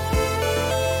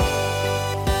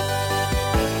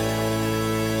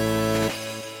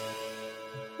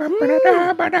 Awesome.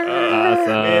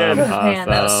 Man, Man,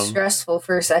 that was awesome. stressful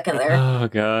for a second there. Oh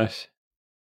gosh.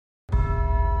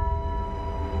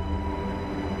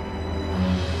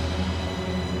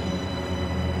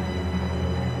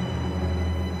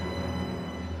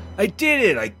 I did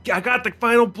it. I got the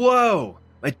final blow.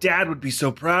 My dad would be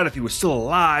so proud if he was still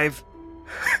alive.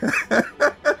 Why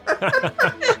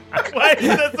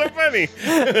is that so funny?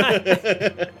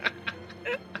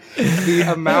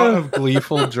 The amount of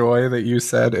gleeful joy that you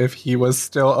said if he was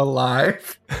still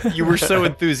alive. You were so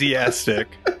enthusiastic.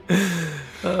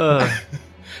 I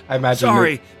imagine.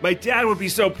 Sorry, my dad would be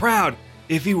so proud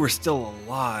if he were still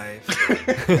alive.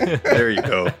 There you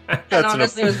go. That's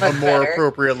honestly was a much more better.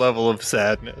 appropriate level of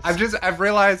sadness. I've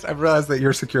realized that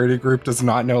your security group does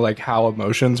not know like how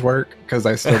emotions work, because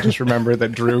I still just remember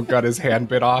that Drew got his hand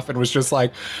bit off and was just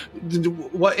like,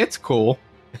 "What? It's cool.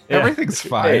 Everything's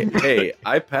fine." Hey,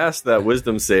 I passed that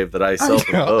wisdom save that I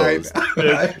self-imposed.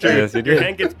 Yes, and your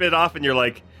hand gets bit off, and you're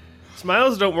like,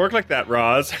 "Smiles don't work like that,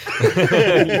 Roz."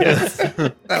 Yes.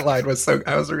 That line was so.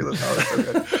 I was really. That was so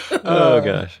good. Oh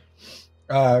gosh.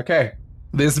 Okay.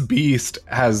 This beast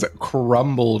has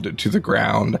crumbled to the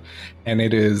ground, and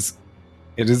it is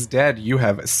dead. You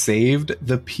have saved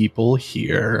the people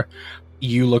here.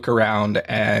 You look around,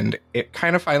 and it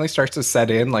kind of finally starts to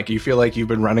set in. Like, you feel like you've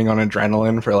been running on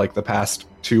adrenaline for like the past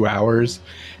 2 hours,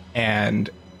 and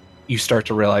you start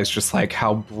to realize just like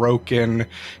how broken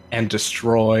and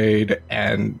destroyed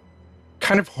and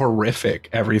kind of horrific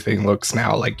everything looks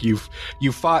now. Like you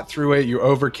fought through it, you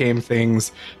overcame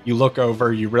things, you look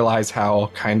over, you realize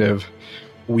how kind of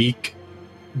weak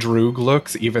Droog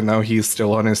looks, even though he's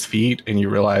still on his feet, and you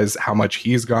realize how much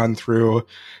he's gone through,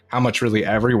 how much really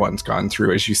everyone's gone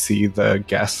through, as you see the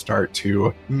guests start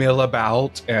to mill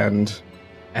about and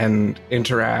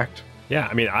interact. Yeah,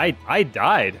 I mean, I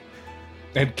died.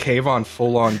 And Kayvon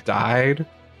full on died.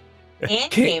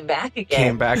 And came back again.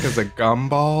 Came back as a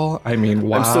gumball. I mean,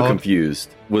 wow. I'm still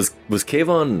confused. Was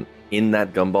Kayvon in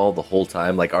that gumball the whole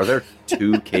time? Like, are there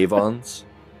 2 Kayvons?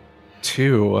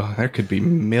 2. There could be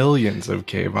millions of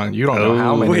Kayvon. You don't know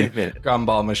how many wait a minute.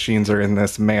 gumball machines are in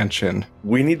this mansion.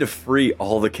 We need to free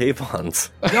all the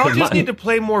Kayvons. Y'all just need to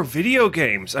play more video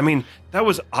games. I mean, that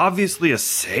was obviously a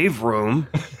save room.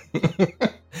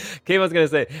 Kayvon's gonna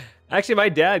say, actually, my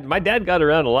dad got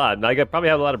around a lot, and I probably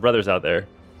have a lot of brothers out there.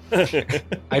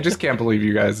 I just can't believe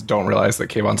you guys don't realize that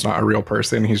Kayvon's not a real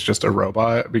person. He's just a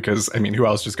robot, because, I mean, who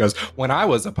else just goes, "When I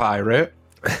was a pirate"?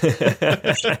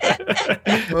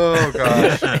 Oh,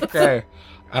 gosh. Okay.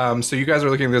 So you guys are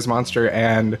looking at this monster,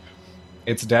 and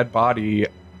its dead body.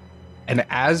 And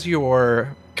as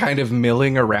you're kind of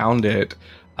milling around it,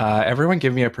 everyone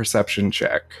give me a perception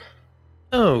check.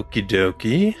 Okie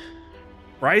dokie.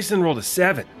 Bryson rolled a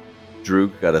 7.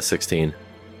 Droog got a 16.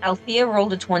 Althea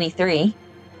rolled a 23.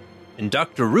 And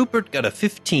Dr. Rupert got a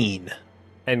 15.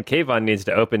 And Kayvon needs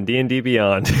to open D&D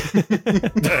Beyond.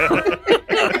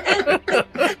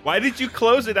 Why did you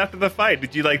close it after the fight?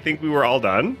 Did you think we were all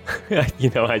done?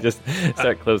 I just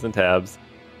start closing tabs.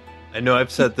 I know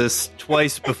I've said this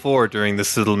twice before during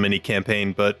this little mini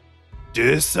campaign, but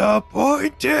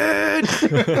disappointed.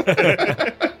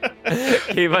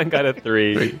 Kayvon got a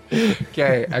 3.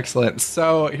 Okay, excellent.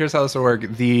 So here's how this will work.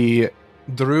 The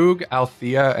Droog,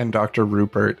 Althea, and Dr.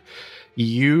 Rupert,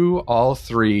 you all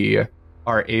three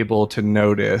are able to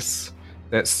notice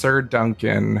that Sir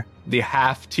Duncan, the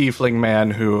half-tiefling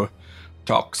man who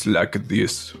talks like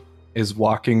this, is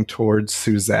walking towards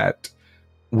Suzette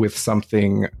with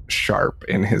something sharp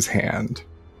in his hand.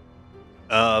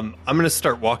 I'm going to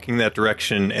start walking that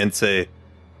direction and say,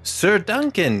 Sir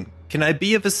Duncan, can I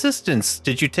be of assistance?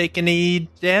 Did you take any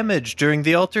damage during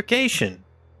the altercation?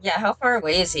 Yeah, how far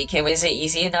away is he? Is it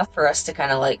easy enough for us to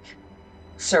kind of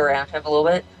surround him a little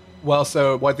bit? Well,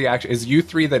 so what the action is, you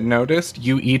three that noticed,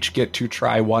 you each get to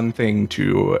try one thing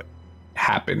to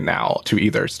happen now, to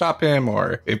either stop him,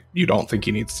 or if you don't think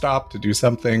he needs stopped, to do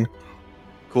something.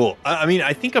 Cool. I mean,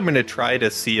 I think I'm going to try to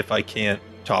see if I can't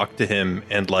talk to him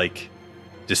and,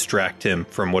 distract him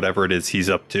from whatever it is he's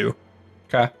up to.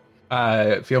 Okay.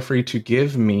 Feel free to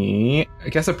give me, I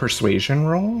guess, a persuasion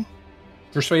roll?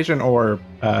 Persuasion or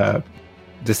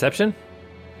Deception?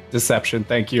 deception,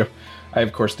 thank you. I,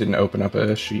 of course, didn't open up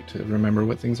a sheet to remember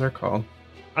what things are called.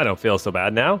 I don't feel so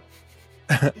bad now.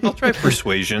 I'll try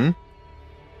persuasion.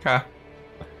 Okay.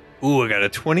 Ooh, I got a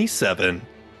 27.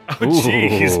 Oh,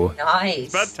 jeez. Ooh. Nice.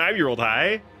 It's about time you rolled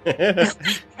high.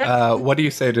 What do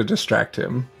you say to distract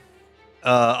him?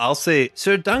 I'll say,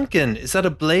 Sir Duncan, is that a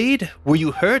blade? Were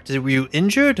you hurt? Were you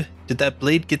injured? Did that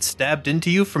blade get stabbed into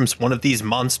you from one of these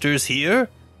monsters here?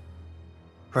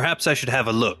 Perhaps I should have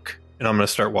a look. And I'm going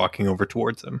to start walking over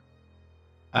towards him.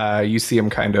 You see him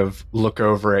kind of look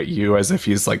over at you as if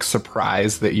he's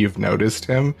surprised that you've noticed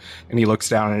him. And he looks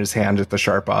down at his hand at the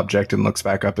sharp object and looks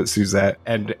back up at Suzette.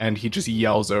 And he just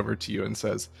yells over to you and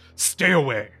says, "Stay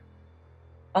away."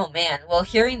 Oh man, well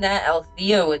hearing that,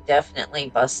 Althea would definitely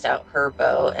bust out her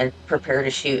bow and prepare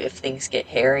to shoot if things get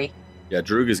hairy. Yeah,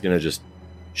 Droog is going to just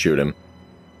shoot him.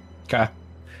 Okay.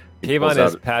 Kayvon pulls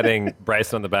is out- patting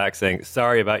Bryson on the back saying,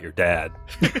 "Sorry about your dad."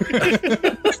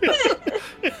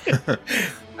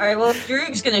 Alright, well if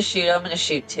Droog's gonna shoot, I'm gonna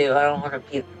shoot too. I don't want to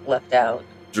be left out.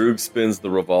 Droog spins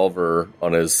the revolver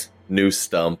on his new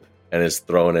stump and is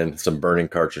throwing in some burning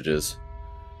cartridges.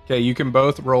 Okay, you can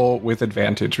both roll with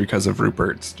advantage because of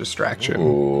Rupert's distraction.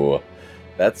 Ooh,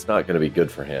 that's not going to be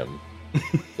good for him.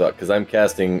 Because I'm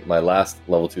casting my last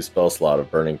level 2 spell slot of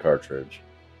burning cartridge.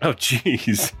 Oh,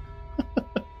 jeez.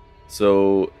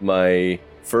 So my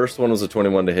first one was a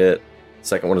 21 to hit,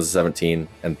 second one was a 17,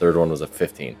 and third one was a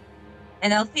 15.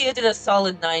 And Althea did a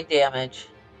solid 9 damage.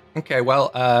 Okay,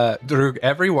 well, Droog,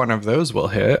 every one of those will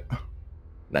hit.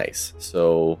 Nice.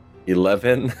 So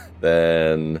 11,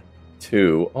 then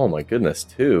 2. Oh my goodness,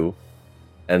 2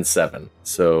 and 7.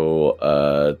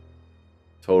 So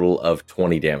total of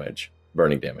 20 damage,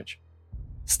 burning damage.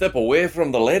 Step away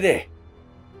from the lady.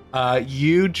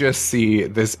 You just see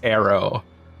this arrow.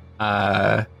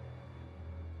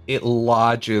 It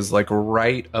lodges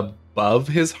right above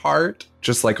his heart,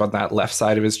 just on that left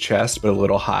side of his chest, but a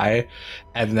little high.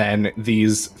 And then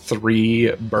these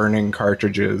 3 burning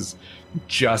cartridges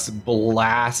just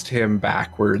blast him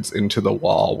backwards into the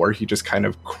wall, where he just kind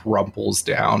of crumples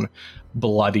down,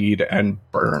 bloodied and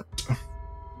burnt.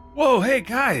 Whoa, hey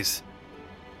guys!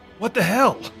 What the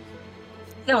hell?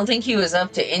 I don't think he was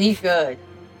up to any good.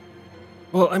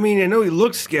 Well, I mean, I know he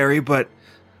looks scary, but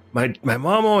my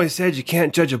mom always said you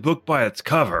can't judge a book by its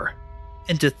cover.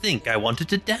 And to think I wanted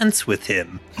to dance with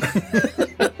him.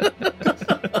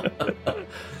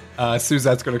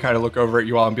 Suzette's going to kind of look over at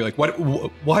you all and be like, why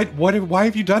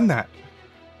have you done that?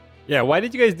 Yeah, why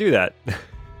did you guys do that?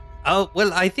 Oh,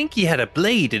 well, I think he had a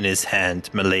blade in his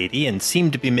hand, milady, and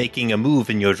seemed to be making a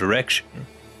move in your direction.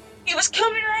 He was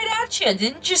coming right at you.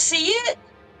 Didn't you see it?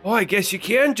 Oh, I guess you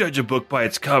can judge a book by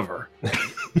its cover.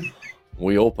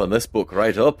 We open this book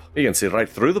right up. You can see right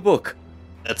through the book.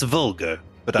 That's vulgar,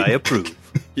 but I approve.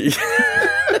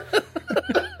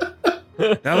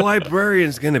 That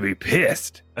librarian's gonna be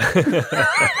pissed. Wait,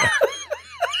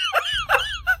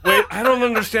 I don't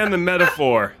understand the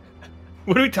metaphor.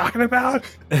 What are we talking about?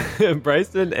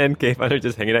 Bryson and Kayvon are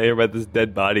just hanging out here by this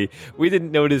dead body. We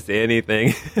didn't notice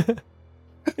anything.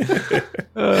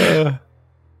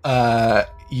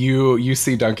 You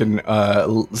see Duncan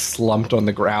slumped on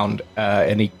the ground,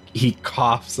 and he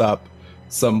coughs up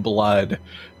some blood,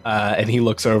 and he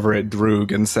looks over at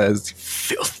Droog and says,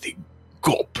 "Filthy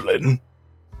goblin."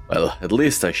 Well, at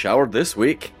least I showered this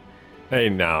week. Hey,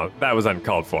 now, that was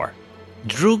uncalled for.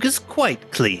 Droog is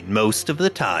quite clean most of the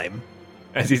time.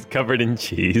 As he's covered in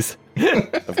cheese.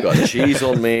 I've got cheese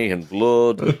on me and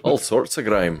blood, all sorts of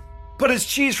grime. But it's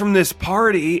cheese from this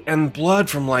party and blood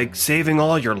from, like, saving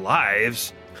all your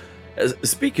lives.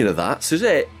 Speaking of that,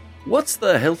 Suzette, what's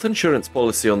the health insurance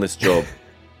policy on this job?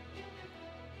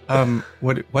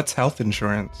 What's health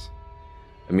insurance?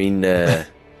 I mean,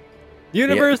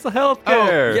 Universal health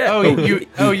care. yeah.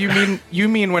 You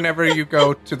mean whenever you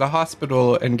go to the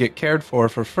hospital and get cared for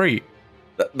free?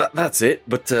 That's it,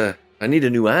 but I need a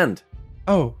new hand.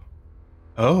 Oh.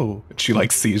 She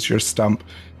like sees your stump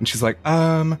and she's like,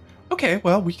 okay,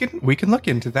 well we can look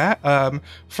into that.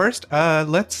 First,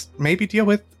 let's maybe deal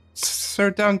with Sir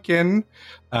Duncan.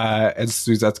 And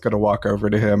Suzette's gonna walk over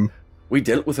to him. We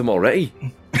dealt with him already.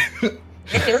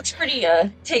 It looks pretty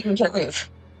taken care of.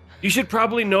 You should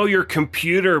probably know your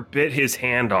computer bit his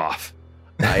hand off.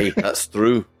 Aye, that's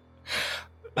true.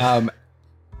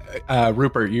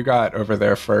 Rupert, you got over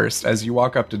there first. As you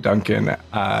walk up to Duncan,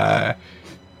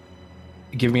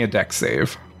 give me a dex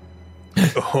save.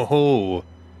 Oh,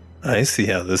 I see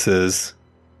how this is.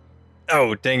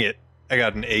 Oh, dang it. I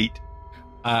got an 8.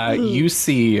 You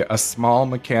see a small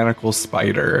mechanical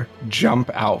spider jump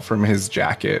out from his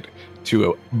jacket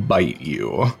to bite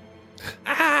you.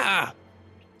 Ah!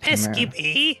 Pesky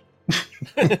bee!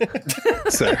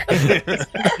 Sorry.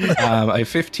 A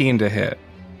 15 to hit.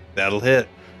 That'll hit.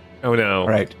 Oh, no. All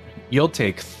right. You'll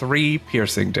take 3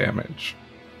 piercing damage.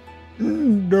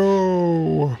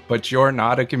 No. But you're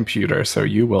not a computer, so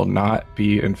you will not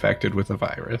be infected with a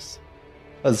virus.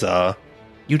 Huzzah.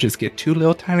 You just get 2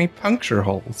 little tiny puncture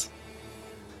holes.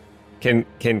 Can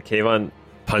Kayvon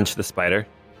punch the spider?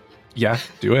 Yeah,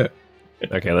 do it.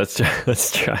 Okay, let's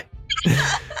try.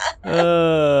 I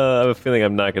have a feeling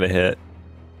I'm not going to hit.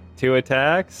 2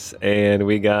 attacks, and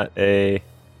we got a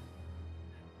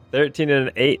 13 and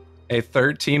an 8. A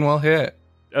 13 will hit.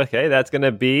 Okay, that's going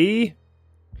to be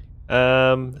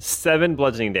 7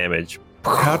 bludgeoning damage.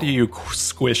 How do you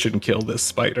squish and kill this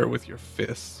spider with your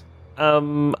fists?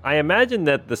 I imagine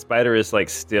that the spider is like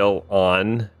still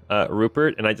on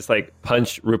Rupert, and I just like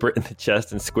punch Rupert in the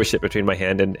chest and squish it between my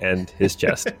hand and his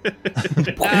chest.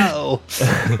 Ow.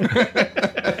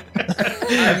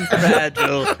 I'm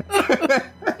fragile.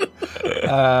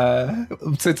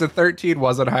 Since a 13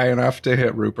 wasn't high enough to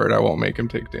hit Rupert, I won't make him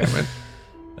take damage.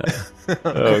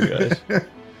 Oh gosh.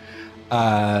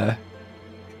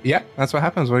 Yeah, that's what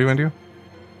happens. What do you want to do?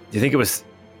 Do you think it was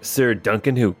Sir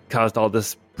Duncan who caused all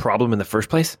this problem in the first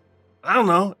place? I don't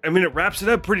know. I mean, it wraps it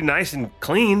up pretty nice and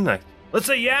clean. Let's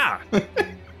say yeah.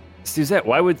 Suzette,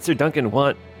 why would Sir Duncan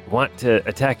want to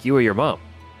attack you or your mom?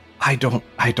 I don't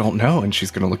know. And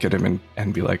she's gonna look at him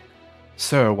and be like,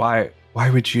 "Sir, why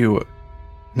would you?" And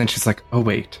then she's like, "Oh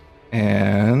wait,"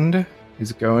 and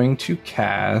he's going to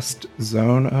cast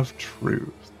Zone of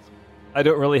Truth. I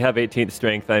don't really have 18th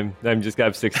strength. I'm just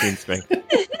got 16th strength.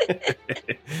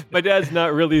 My dad's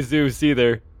not really Zeus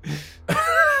either.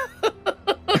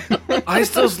 I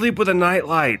still sleep with a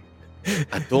nightlight.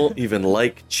 I don't even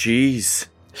like cheese.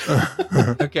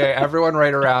 Okay, everyone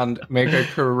right around, make a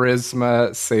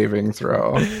charisma saving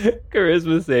throw.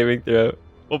 Charisma saving throw.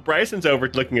 Well, Bryson's over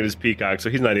looking at his peacock, so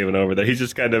he's not even over there. He's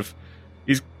just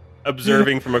he's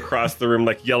observing from across the room,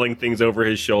 like yelling things over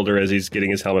his shoulder as he's getting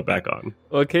his helmet back on.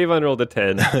 Well, Kayvon rolled a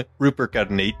 10. Rupert got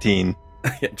an 18.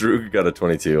 Yeah, Drew got a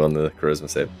 22 on the charisma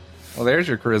save. Well, there's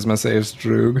your charisma saves,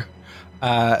 Droog.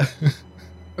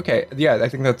 Okay, yeah, I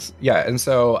think that's... Yeah, and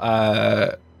so,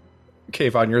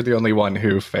 Kayvon, you're the only one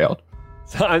who failed.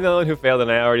 So I'm the one who failed,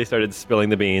 and I already started spilling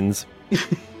the beans.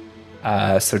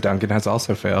 Sir Duncan has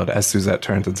also failed, as Suzette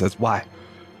turns and says, Why?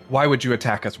 Why would you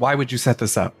attack us? Why would you set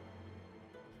this up?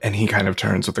 And he kind of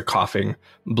turns with a coughing,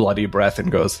 bloody breath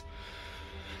and goes,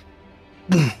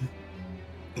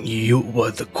 You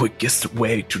were the quickest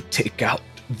way to take out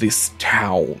this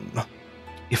town.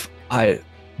 If I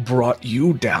brought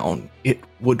you down, it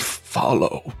would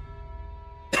follow.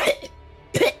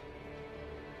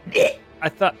 I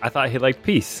thought he liked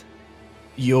peace.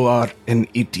 You are an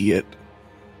idiot.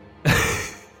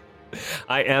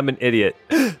 I am an idiot.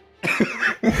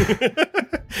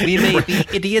 We may be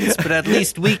idiots, but at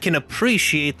least we can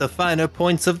appreciate the finer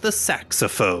points of the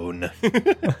saxophone.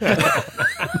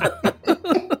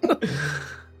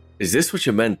 Is this what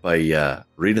you meant by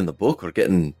reading the book or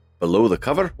getting below the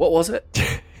cover? What was it?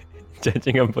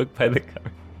 Judging a book by the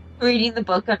cover. Reading the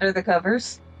book under the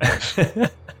covers.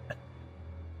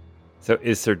 So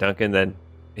is Sir Duncan then?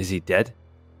 Is he dead?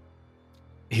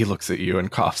 He looks at you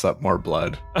and coughs up more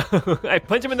blood. I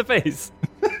punch him in the face.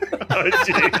 Oh,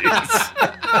 jeez.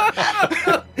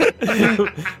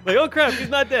 Like, oh crap, he's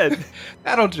not dead.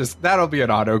 That'll be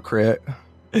an auto crit.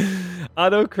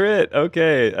 Auto crit.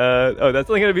 Okay. That's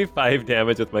only gonna be 5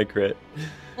 damage with my crit.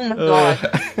 Oh my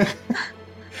god.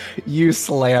 You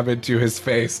slam into his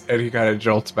face and he kind of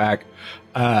jolts back.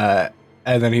 And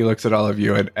then he looks at all of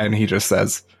you and he just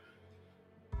says,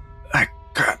 I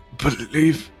can't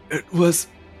believe it was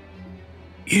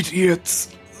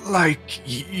idiots like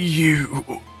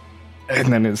you.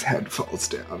 And then his head falls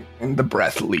down and the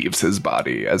breath leaves his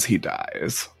body as he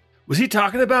dies. Was he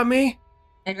talking about me?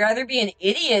 I'd rather be an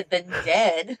idiot than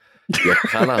dead. You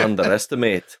cannot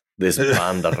underestimate this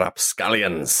band of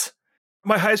rapscallions.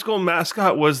 My high school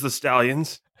mascot was the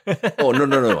Stallions. Oh,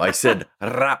 no. I said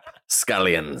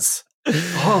rapscallions.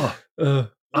 Oh,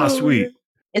 sweet.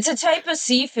 It's a type of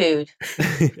seafood.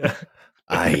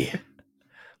 Aye.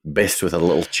 Best with a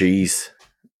little cheese.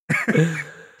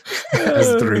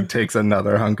 As Drug takes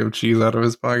another hunk of cheese out of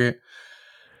his pocket.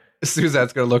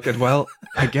 Suzette's gonna look at, well,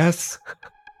 I guess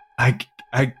I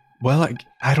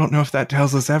don't know if that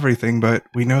tells us everything, but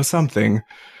we know something.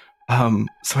 So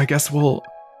I guess we'll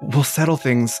settle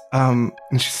things. And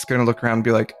she's gonna look around and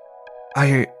be like,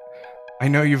 I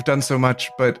know you've done so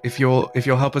much, but if you'll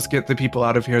help us get the people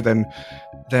out of here, then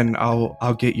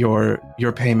I'll get your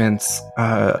payments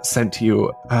sent to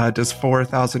you. Does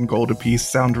 4,000 gold apiece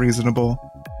sound reasonable?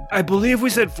 I believe we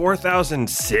said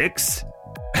 4,006.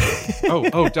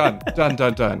 Oh, done.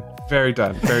 Very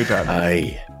done.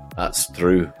 Aye, that's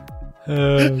true.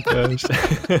 Oh gosh.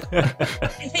 I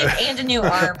think, and a new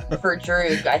arm for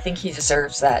Droog. I think he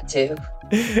deserves that too.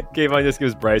 Kayvon just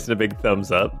gives Bryson a big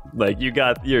thumbs up. Like, you're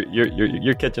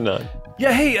catching on.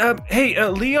 Yeah, hey,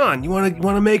 Leon, you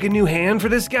wanna make a new hand for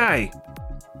this guy?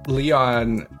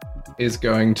 Leon is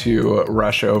going to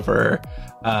rush over,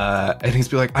 and he's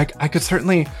be like, I could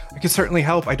certainly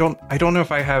help. I don't know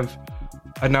if I have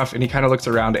enough. And he kind of looks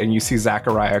around, and you see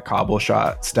Zachariah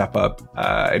Cobbleshot step up,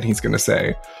 and he's going to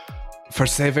say, for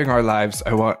saving our lives,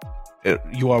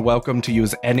 you are welcome to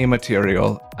use any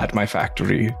material at my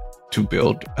factory to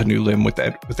build a new limb with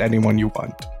anyone you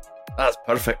want. That's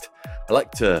perfect. I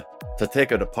like to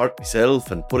take it apart myself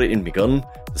and put it in my gun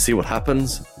to see what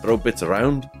happens, throw bits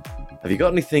around. Have you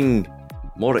got anything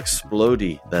more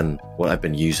explodey than what I've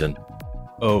been using?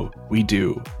 Oh, we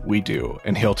do.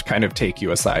 And he'll kind of take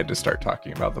you aside to start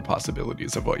talking about the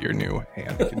possibilities of what your new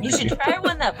hand can You do. should try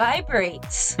one that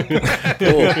vibrates.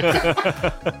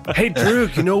 Hey, Drew,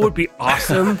 you know what would be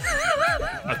awesome?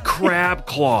 A crab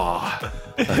claw.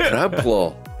 A crab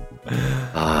claw.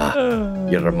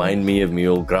 You remind me of me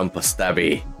old Grandpa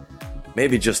Stabby.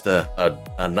 Maybe just a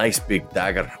nice big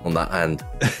dagger on that hand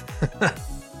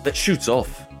that shoots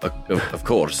off, of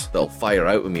course. That'll fire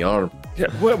out with my arm. Yeah,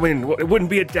 well, I mean, it wouldn't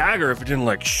be a dagger if it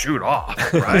didn't, shoot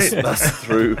off, right? That's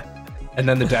true. And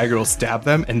then the dagger will stab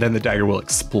them, and then the dagger will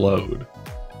explode.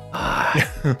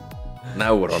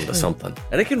 Now we're onto something.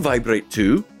 And it can vibrate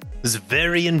too. It's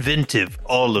very inventive,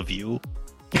 all of you.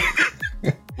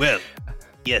 Well,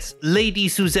 yes, Lady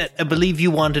Suzette, I believe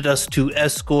you wanted us to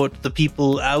escort the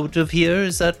people out of here.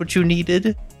 Is that what you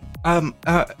needed?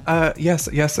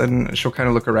 Yes, and she'll kind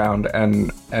of look around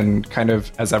and kind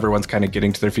of, as everyone's kind of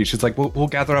getting to their feet, she's like, we'll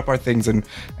gather up our things and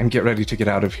get ready to get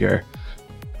out of here.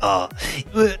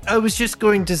 I was just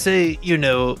going to say,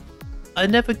 I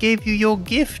never gave you your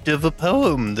gift of a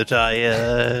poem that I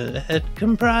had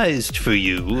comprised for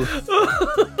you.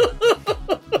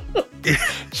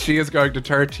 She is going to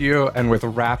turn to you and with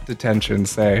rapt attention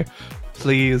say,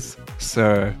 please,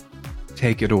 sir,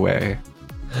 take it away.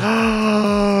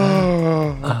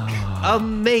 A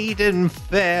maiden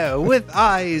fair with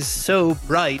eyes so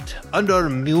bright, under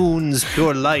moon's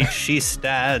pure light she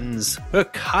stands. Her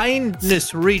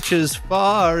kindness reaches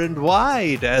far and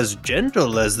wide, as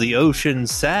gentle as the ocean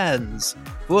sands.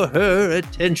 For her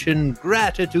attention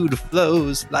gratitude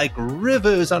flows like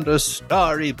rivers under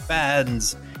starry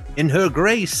bands. In her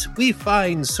grace we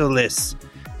find solace,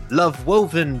 love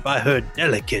woven by her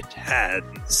delicate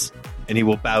hands. And he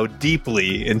will bow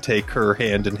deeply and take her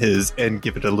hand in his and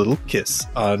give it a little kiss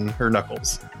on her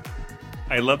knuckles.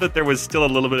 I love that there was still a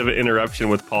little bit of an interruption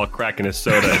with Paul cracking his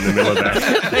soda in the middle of that.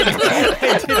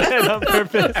 I did that on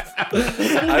purpose.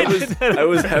 I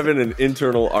was having an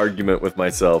internal argument with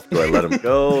myself. Do I let him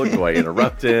go? Do I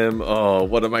interrupt him? Oh,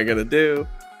 what am I going to do?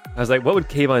 I was like, what would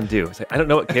Kayvon do? I was like, I don't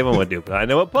know what Kayvon would do, but I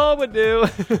know what Paul would do.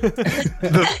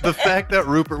 The fact that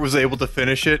Rupert was able to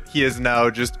finish it, he is now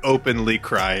just openly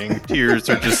crying. Tears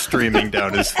are just streaming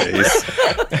down his face.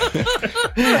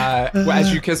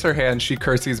 As you kiss her hand, she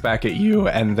curtsies back at you,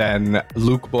 and then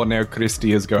Luc Bonner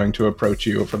Christie is going to approach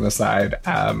you from the side,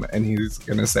 and he's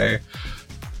going to say,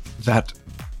 "That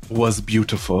was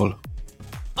beautiful."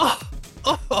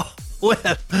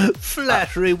 Well,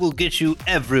 flattery will get you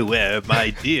everywhere, my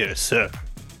dear sir.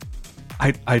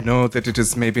 I know that it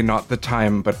is maybe not the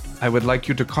time, but I would like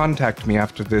you to contact me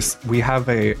after this. We have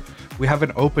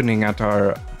an opening at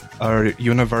our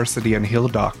university in Hill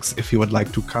Docks. If you would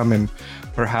like to come and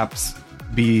perhaps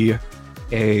be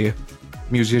a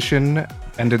musician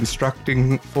and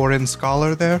instructing foreign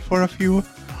scholar there for a few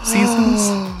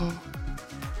seasons.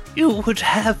 You would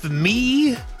have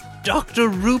me, Dr.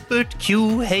 Rupert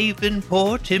Q.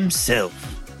 Havenport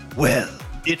himself. Well,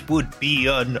 it would be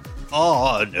an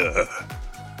honor.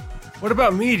 What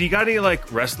about me? Do you got any,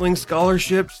 wrestling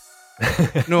scholarships?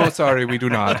 No, sorry, we do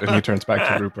not. And he turns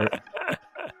back to Rupert.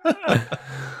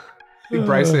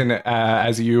 Bryson,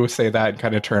 as you say that and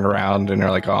kind of turn around and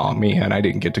are like, oh man, I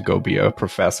didn't get to go be a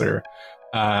professor.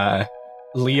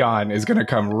 Leon is going to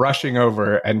come rushing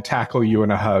over and tackle you in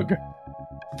a hug.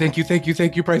 Thank you,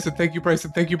 Bryson. Thank you,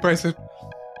 Bryson.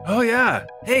 Oh, yeah.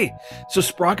 Hey, so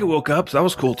Sprocket woke up, so that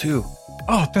was cool, too.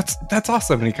 Oh, that's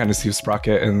awesome. And he kind of sees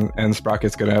Sprocket, and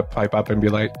Sprocket's going to pipe up and be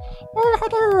like,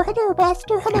 oh, hello,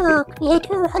 master, hello,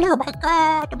 creator, hello, my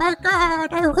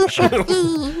God, I worship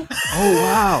thee. Oh,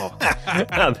 wow.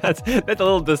 Wow, that's a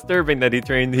little disturbing that he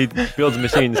builds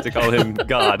machines to call him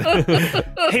God.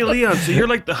 Hey, Leon, so you're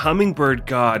like the hummingbird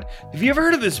god. Have you ever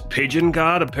heard of this pigeon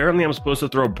god? Apparently I'm supposed to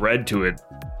throw bread to it.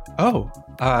 Oh,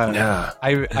 yeah.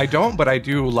 I don't, but I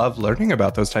do love learning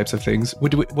about those types of things.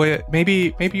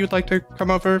 Maybe you'd like to come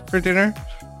over for dinner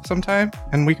sometime,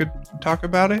 and we could talk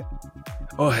about it.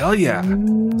 Oh, hell yeah.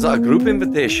 Is that a group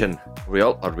invitation?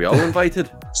 Are we all invited?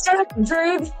 Shut up,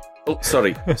 Drew. Oh,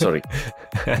 sorry.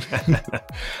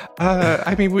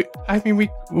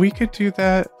 We could do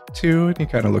that too. And he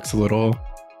kind of looks a little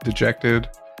dejected.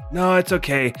 No, it's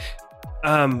okay.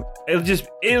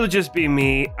 It'll just be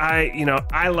me.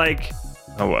 I like.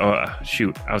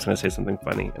 Shoot! I was gonna say something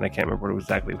funny, and I can't remember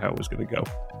exactly how it was gonna go.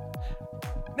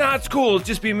 No, it's cool. It'll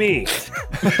just be me.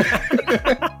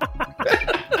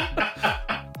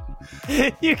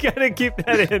 You gotta keep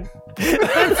that in.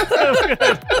 That's so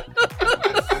good.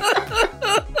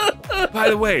 By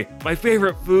the way, my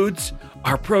favorite foods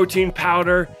are protein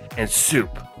powder and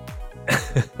soup.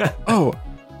 Oh,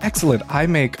 excellent! I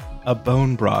make a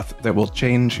bone broth that will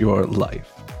change your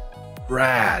life.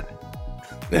 Rad.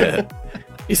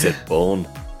 He said bone.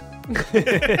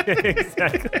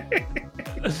 Exactly.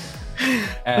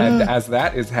 And as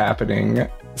that is happening,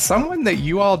 someone that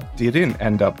you all didn't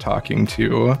end up talking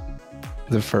to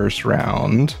the first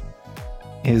round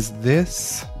is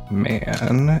this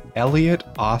man, Elliot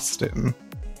Austin.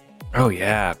 Oh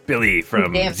yeah, Billy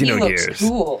from Damn, he looks Xenogears.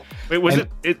 cool. Wait,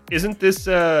 isn't this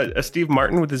a Steve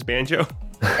Martin with his banjo?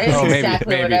 That's Oh, maybe,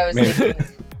 exactly what I was maybe. thinking.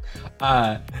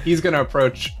 He's gonna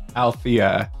approach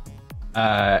Althea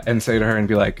and say to her and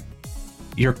be like,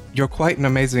 "You're quite an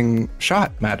amazing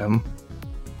shot, madam."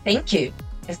 Thank you.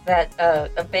 Is that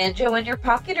a banjo in your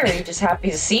pocket, or are you just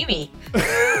happy to see me?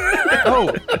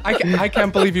 Oh, I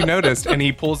can't believe you noticed. And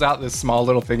he pulls out this small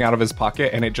little thing out of his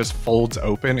pocket, and it just folds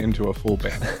open into a full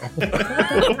banjo.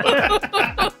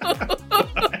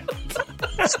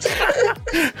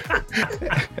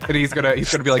 And he's gonna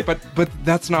be like, but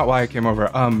that's not why I came over.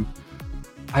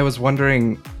 I was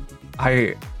wondering,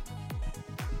 have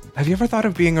you ever thought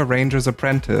of being a ranger's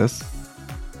apprentice?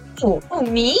 Oh,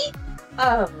 me?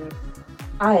 I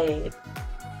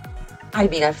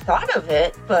mean, I've thought of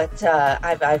it, but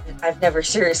I've never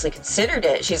seriously considered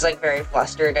it. She's like very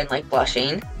flustered and like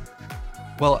blushing.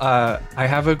 Well, I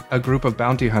have a group of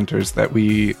bounty hunters that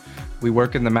we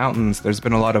work in the mountains. There's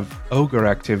been a lot of ogre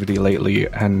activity lately,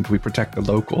 and we protect the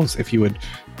locals. If you would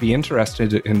be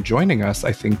interested in joining us,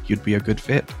 I think you'd be a good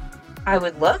fit. I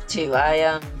would love to.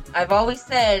 I've always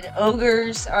said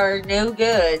ogres are no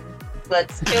good.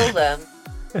 Let's kill them.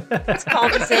 It's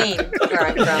called the same where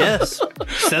I'm from. Yes,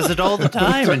 says it all the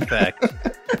time, in fact.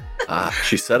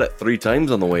 She said it 3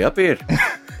 times on the way up here.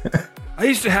 I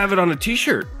used to have it on a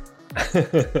t-shirt.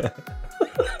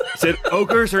 Said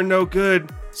ogres are no good,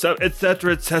 so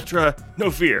etc. No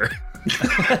fear.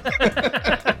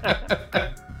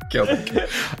 Killed him.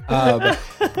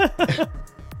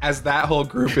 As that whole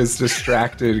group is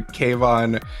distracted,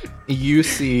 Kayvon, you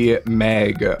see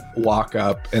Meg walk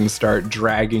up and start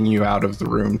dragging you out of the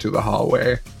room to the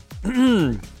hallway.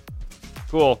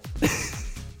 Cool.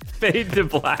 Fade to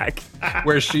black.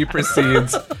 where she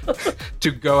proceeds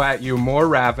to go at you more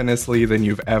ravenously than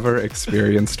you've ever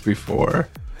experienced before.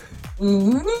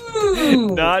 Ooh.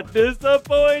 Not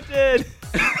disappointed.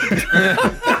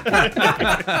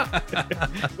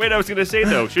 Wait, I was going to say,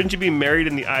 though, shouldn't you be married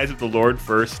in the eyes of the Lord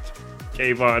first,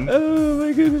 Kayvon? Oh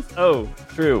my goodness. Oh,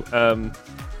 true.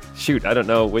 Shoot, I don't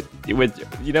know. With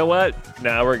you know what?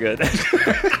 Now we're good.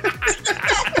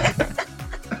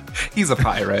 He's a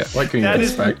pirate. What can you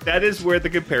expect? That is where the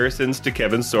comparisons to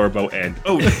Kevin Sorbo end.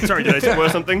 Oh, sorry, did I spoil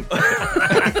something? To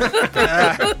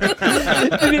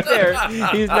be fair,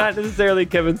 he's not necessarily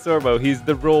Kevin Sorbo. He's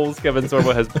the roles Kevin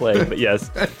Sorbo has played. But yes.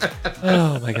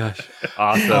 Oh my gosh.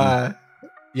 Awesome.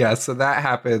 Yeah, so that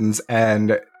happens,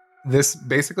 and this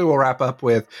basically will wrap up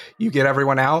with you get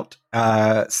everyone out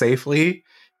safely.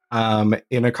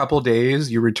 In a couple days,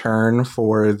 you return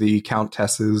for the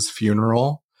Countess's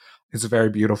funeral. It's very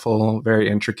beautiful, very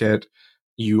intricate.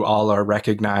 You all are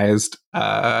recognized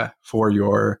for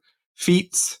your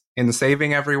feats in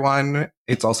saving everyone.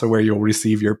 It's also where you'll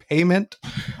receive your payment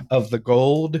of the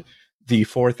gold, the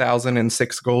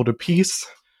 4,006 gold apiece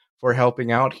for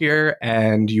helping out here.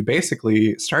 And you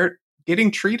basically start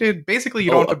getting treated. Basically,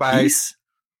 you don't have to buy... Piece?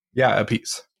 Yeah, a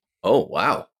piece. Oh,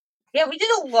 wow. Yeah, we did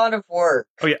a lot of work.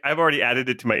 Oh, yeah, I've already added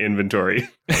it to my inventory.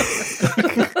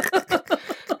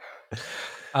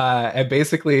 And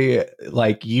basically,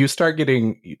 like, you start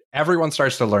getting, everyone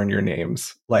starts to learn your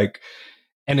names. Like,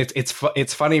 and it's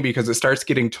funny because it starts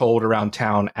getting told around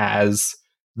town as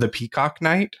the Peacock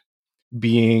Knight,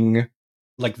 being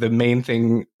like the main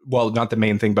thing. Well, not the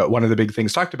main thing, but one of the big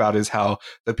things talked about is how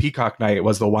the Peacock Knight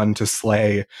was the one to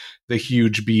slay the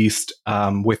huge beast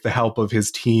with the help of his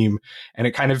team. And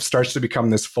it kind of starts to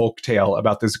become this folk tale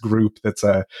about this group that's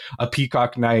a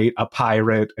Peacock Knight, a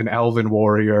pirate, an elven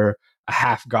warrior, a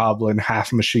half goblin,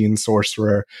 half machine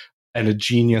sorcerer, and a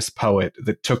genius poet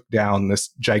that took down this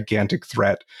gigantic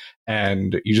threat.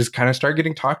 And you just kind of start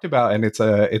getting talked about, and it's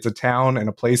a town and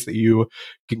a place that you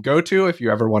can go to if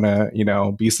you ever want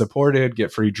to, be supported,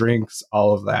 get free drinks,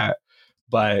 all of that.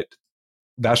 But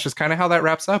that's just kind of how that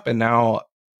wraps up. And now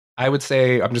I would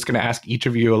say I'm just going to ask each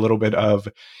of you a little bit of,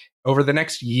 over the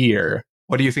next year,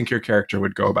 what do you think your character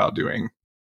would go about doing?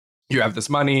 You have this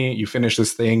money, you finish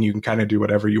this thing, you can kind of do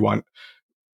whatever you want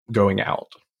going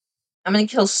out. I'm going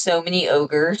to kill so many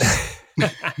ogres.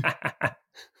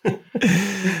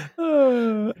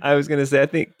 I was gonna say I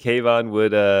think Kayvon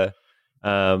would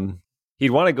he'd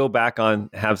want to go back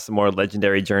on, have some more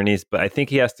legendary journeys, but I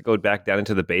think he has to go back down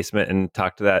into the basement and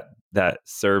talk to that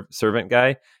servant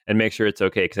guy and make sure it's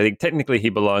okay, because I think technically he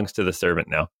belongs to the servant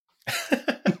now.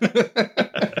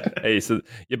 Hey, so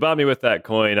you bought me with that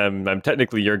coin. I'm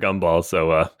technically your gumball.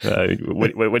 So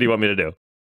what do you want me to do?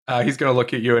 He's gonna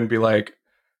look at you and be like,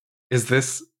 "Is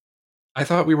this? I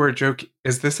thought we were joking.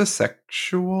 Is this a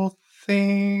sexual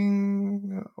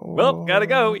thing?" Well, gotta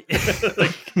go.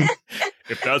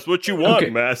 If that's what you want,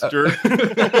 Okay. master.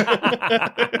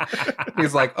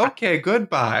 He's like, "Okay,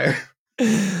 goodbye."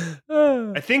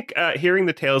 I think hearing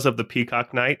the tales of the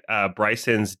Peacock Knight,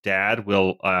 Bryson's dad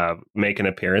will make an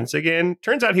appearance again.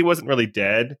 Turns out he wasn't really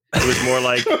dead. It was more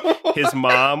like his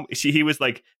mom. He was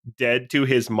like dead to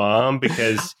his mom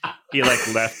because he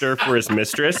like left her for his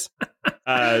mistress.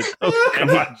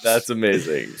 That's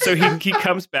amazing. So he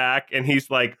comes back and he's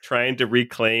like trying to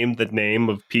reclaim the name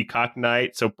of Peacock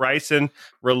Knight. So Bryson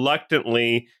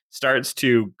reluctantly starts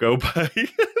to go by.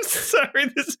 Sorry,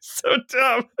 this is so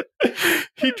dumb.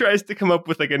 He tries to come up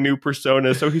with like a new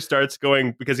persona. So he starts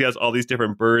going, because he has all these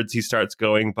different birds, he starts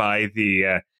going by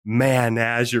the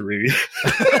menagerie.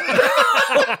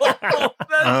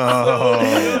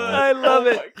 I love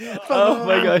it. Oh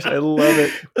my gosh, I love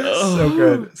it. So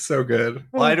good, so good.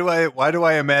 Why do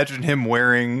I imagine him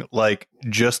wearing like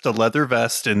just a leather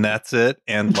vest and that's it,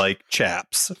 and like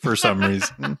chaps for some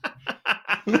reason?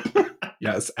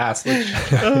 Yes,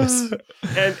 assless.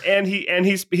 and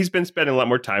he's been spending a lot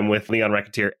more time with Leon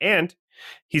Racketeer, and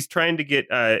he's trying to get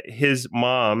his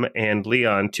mom and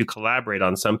Leon to collaborate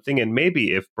on something, and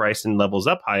maybe if Bryson levels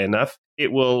up high enough,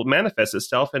 it will manifest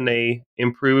itself in a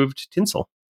improved tinsel.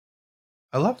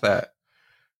 I love that.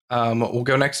 We'll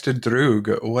go next to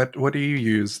Droog. What do you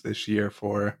use this year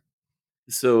for?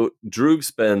 So Droog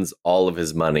spends all of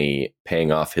his money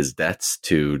paying off his debts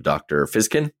to Dr.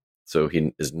 Fizkin. So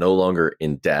he is no longer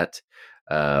in debt.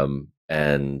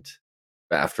 And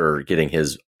after getting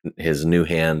his new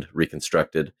hand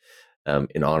reconstructed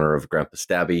in honor of Grandpa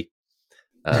Stabby,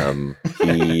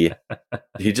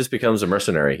 he just becomes a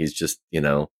mercenary. He's just,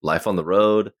 life on the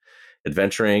road,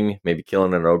 adventuring, maybe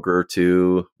killing an ogre or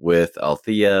two with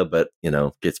Althea, but,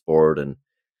 gets bored and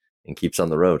and keeps on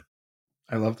the road.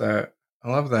 I love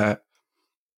that.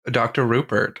 Dr.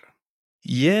 Rupert.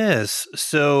 Yes.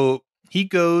 So he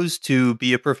goes to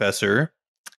be a professor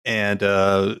and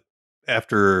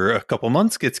after a couple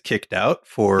months gets kicked out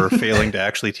for failing to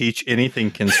actually teach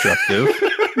anything constructive.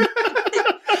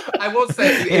 I will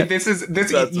say this.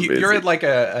 You're in like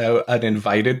an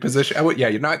invited position.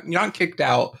 You're not kicked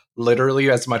out literally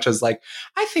as much as like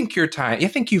I think your time. I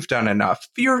think you've done enough.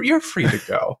 You're free to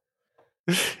go.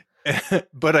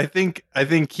 But I think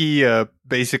he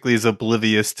basically is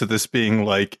oblivious to this being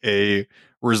like a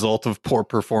result of poor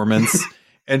performance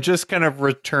and just kind of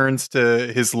returns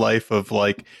to his life of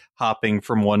like hopping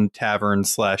from one tavern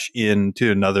 / inn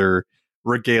to another,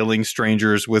 regaling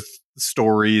strangers with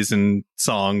stories and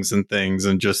songs and things,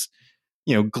 and just,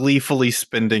 you know, gleefully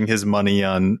spending his money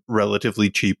on relatively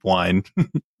cheap wine.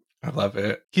 I love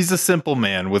it. He's a simple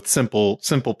man with simple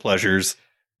pleasures.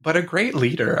 But a great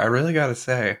leader, I really gotta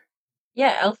say.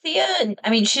 Yeah, Althea, I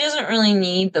mean, she doesn't really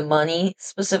need the money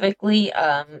specifically,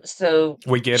 so...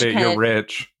 We get it, you're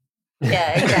rich.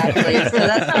 Yeah, exactly. So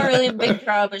that's not really a big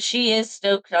draw, but she is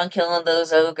stoked on killing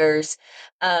those ogres.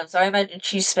 So I imagine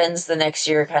she spends the next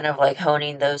year kind of like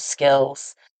honing those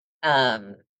skills.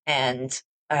 And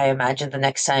I imagine the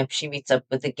next time she meets up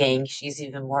with the gang, she's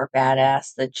even more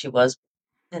badass than she was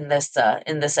in this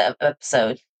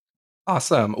episode.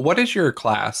 Awesome. What is your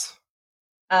class?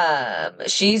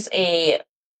 She's a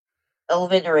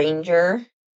Elven Ranger.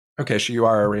 Okay, so you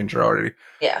are a ranger already.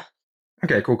 Yeah.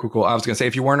 Okay, cool. I was going to say,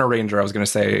 if you weren't a ranger, I was going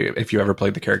to say, if you ever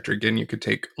played the character again, you could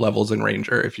take levels in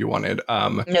ranger if you wanted.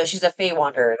 No, she's a Fey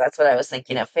Wanderer. That's what I was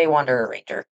thinking of. Fey Wanderer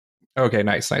Ranger. Okay,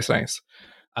 nice.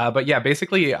 But yeah,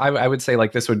 basically, I would say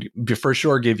like this would for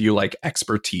sure give you like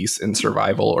expertise in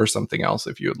survival or something else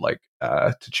if you would like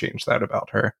to change that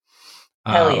about her.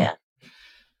 Hell yeah.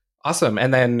 Awesome.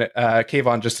 And then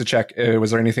Kayvon, just to check, was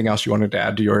there anything else you wanted to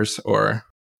add to yours or...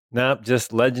 Nope,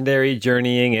 just legendary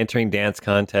journeying, entering dance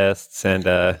contests, and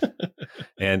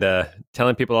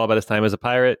telling people all about his time as a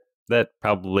pirate. That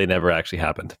probably never actually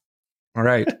happened. All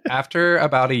right. After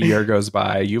about a year goes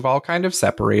by, you've all kind of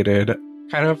separated,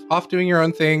 kind of off doing your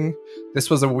own thing. This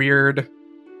was a weird,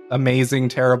 amazing,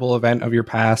 terrible event of your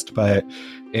past, but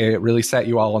it really set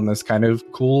you all on this kind of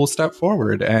cool step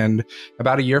forward. And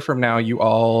about a year from now,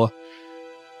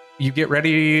 you get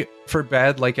ready for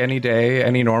bed like any day,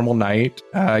 any normal night.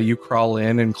 You crawl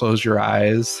in and close your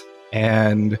eyes.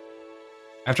 And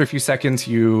after a few seconds,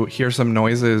 you hear some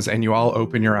noises and you all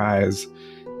open your eyes.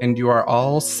 And you are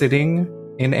all sitting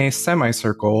in a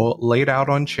semicircle laid out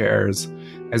on chairs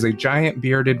as a giant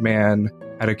bearded man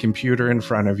at a computer in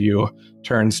front of you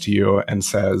turns to you and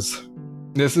says,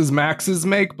 "This is Max's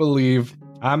make-believe.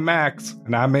 I'm Max,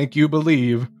 and I make you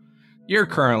believe. You're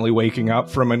currently waking up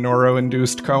from a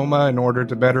neuro-induced coma in order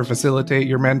to better facilitate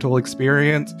your mental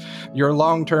experience. Your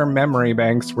long-term memory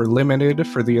banks were limited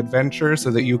for the adventure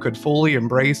so that you could fully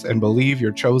embrace and believe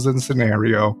your chosen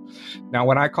scenario. Now,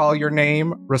 when I call your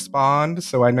name, respond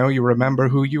so I know you remember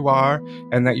who you are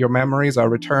and that your memories are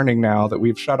returning now that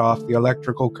we've shut off the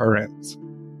electrical currents.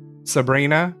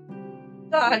 Sabrina?"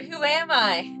 God, who am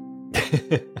I?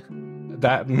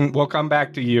 That will come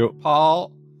back to you.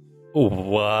 Paul?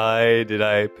 Why did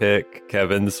I pick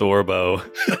Kevin Sorbo?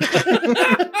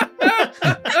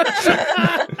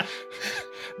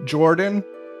 Jordan?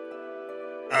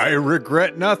 I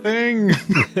regret nothing.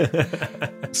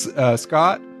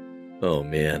 Scott? Oh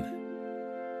man,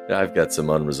 I've got some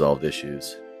unresolved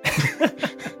issues.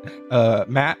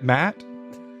 Matt?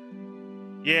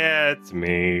 Yeah, it's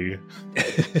me.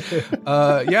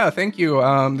 Yeah, thank you.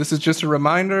 This is just a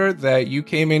reminder that you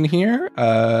came in here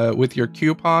with your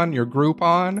coupon, your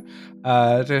Groupon,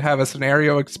 to have a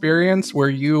scenario experience where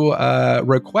you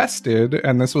requested,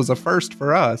 and this was a first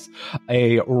for us,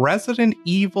 a Resident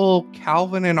Evil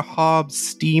Calvin and Hobbes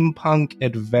steampunk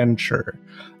adventure.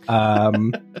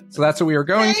 So that's what we were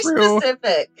going through.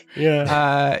 Specific.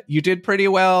 Yeah. You did pretty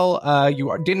well.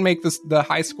 You didn't make the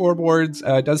high scoreboards.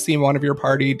 It does seem one of your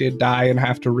party did die and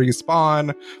have to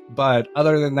respawn, but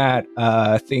other than that,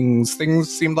 things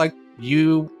seemed like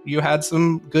you had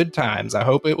some good times. I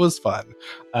hope it was fun.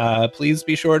 Please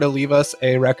be sure to leave us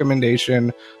a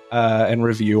recommendation and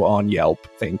review on Yelp.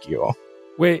 Thank you.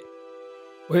 Wait.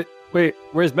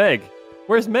 Where's Meg?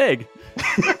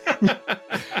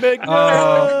 Meg,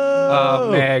 no!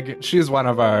 Meg, she's one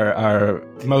of our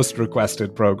most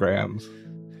requested programs.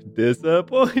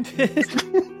 Disappointed.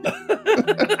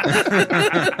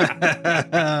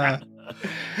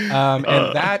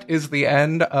 And that is the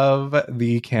end of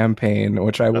the campaign,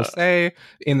 which I will say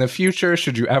in the future,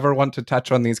 should you ever want to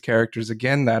touch on these characters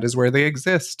again, that is where they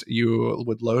exist. You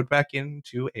would load back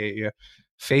into a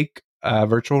fake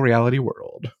virtual reality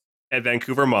world. At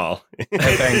Vancouver Mall.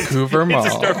 At Vancouver Mall.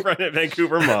 It's a storefront at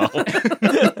Vancouver Mall.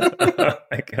 Oh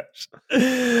my gosh.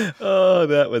 Oh,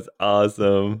 that was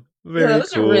awesome. Very that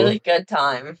was cool. a really good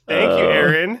time. Thank you,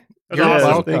 Aaron. That was You're awesome.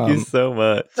 welcome. Thank you so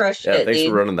much. Crushed Yeah, it, thanks dude.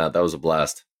 for running that. That was a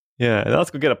blast. Yeah, and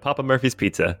let's go get a Papa Murphy's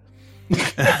pizza. You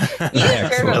deserve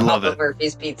I a love Papa it.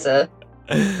 Murphy's pizza.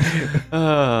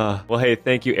 Well, hey,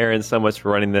 thank you, Aaron, so much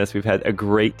for running this. We've had a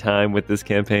great time with this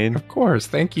campaign. Of course.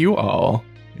 Thank you all.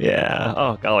 Yeah.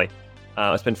 Oh, golly.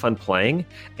 It's been fun playing.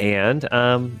 And,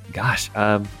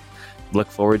 look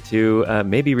forward to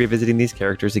maybe revisiting these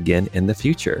characters again in the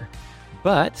future.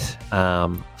 But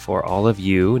for all of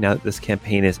you, now that this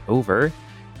campaign is over,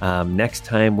 next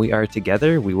time we are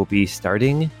together, we will be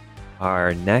starting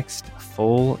our next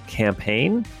full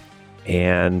campaign.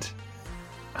 And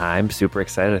I'm super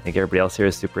excited. I think everybody else here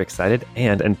is super excited.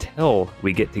 And until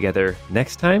we get together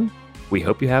next time, we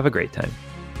hope you have a great time.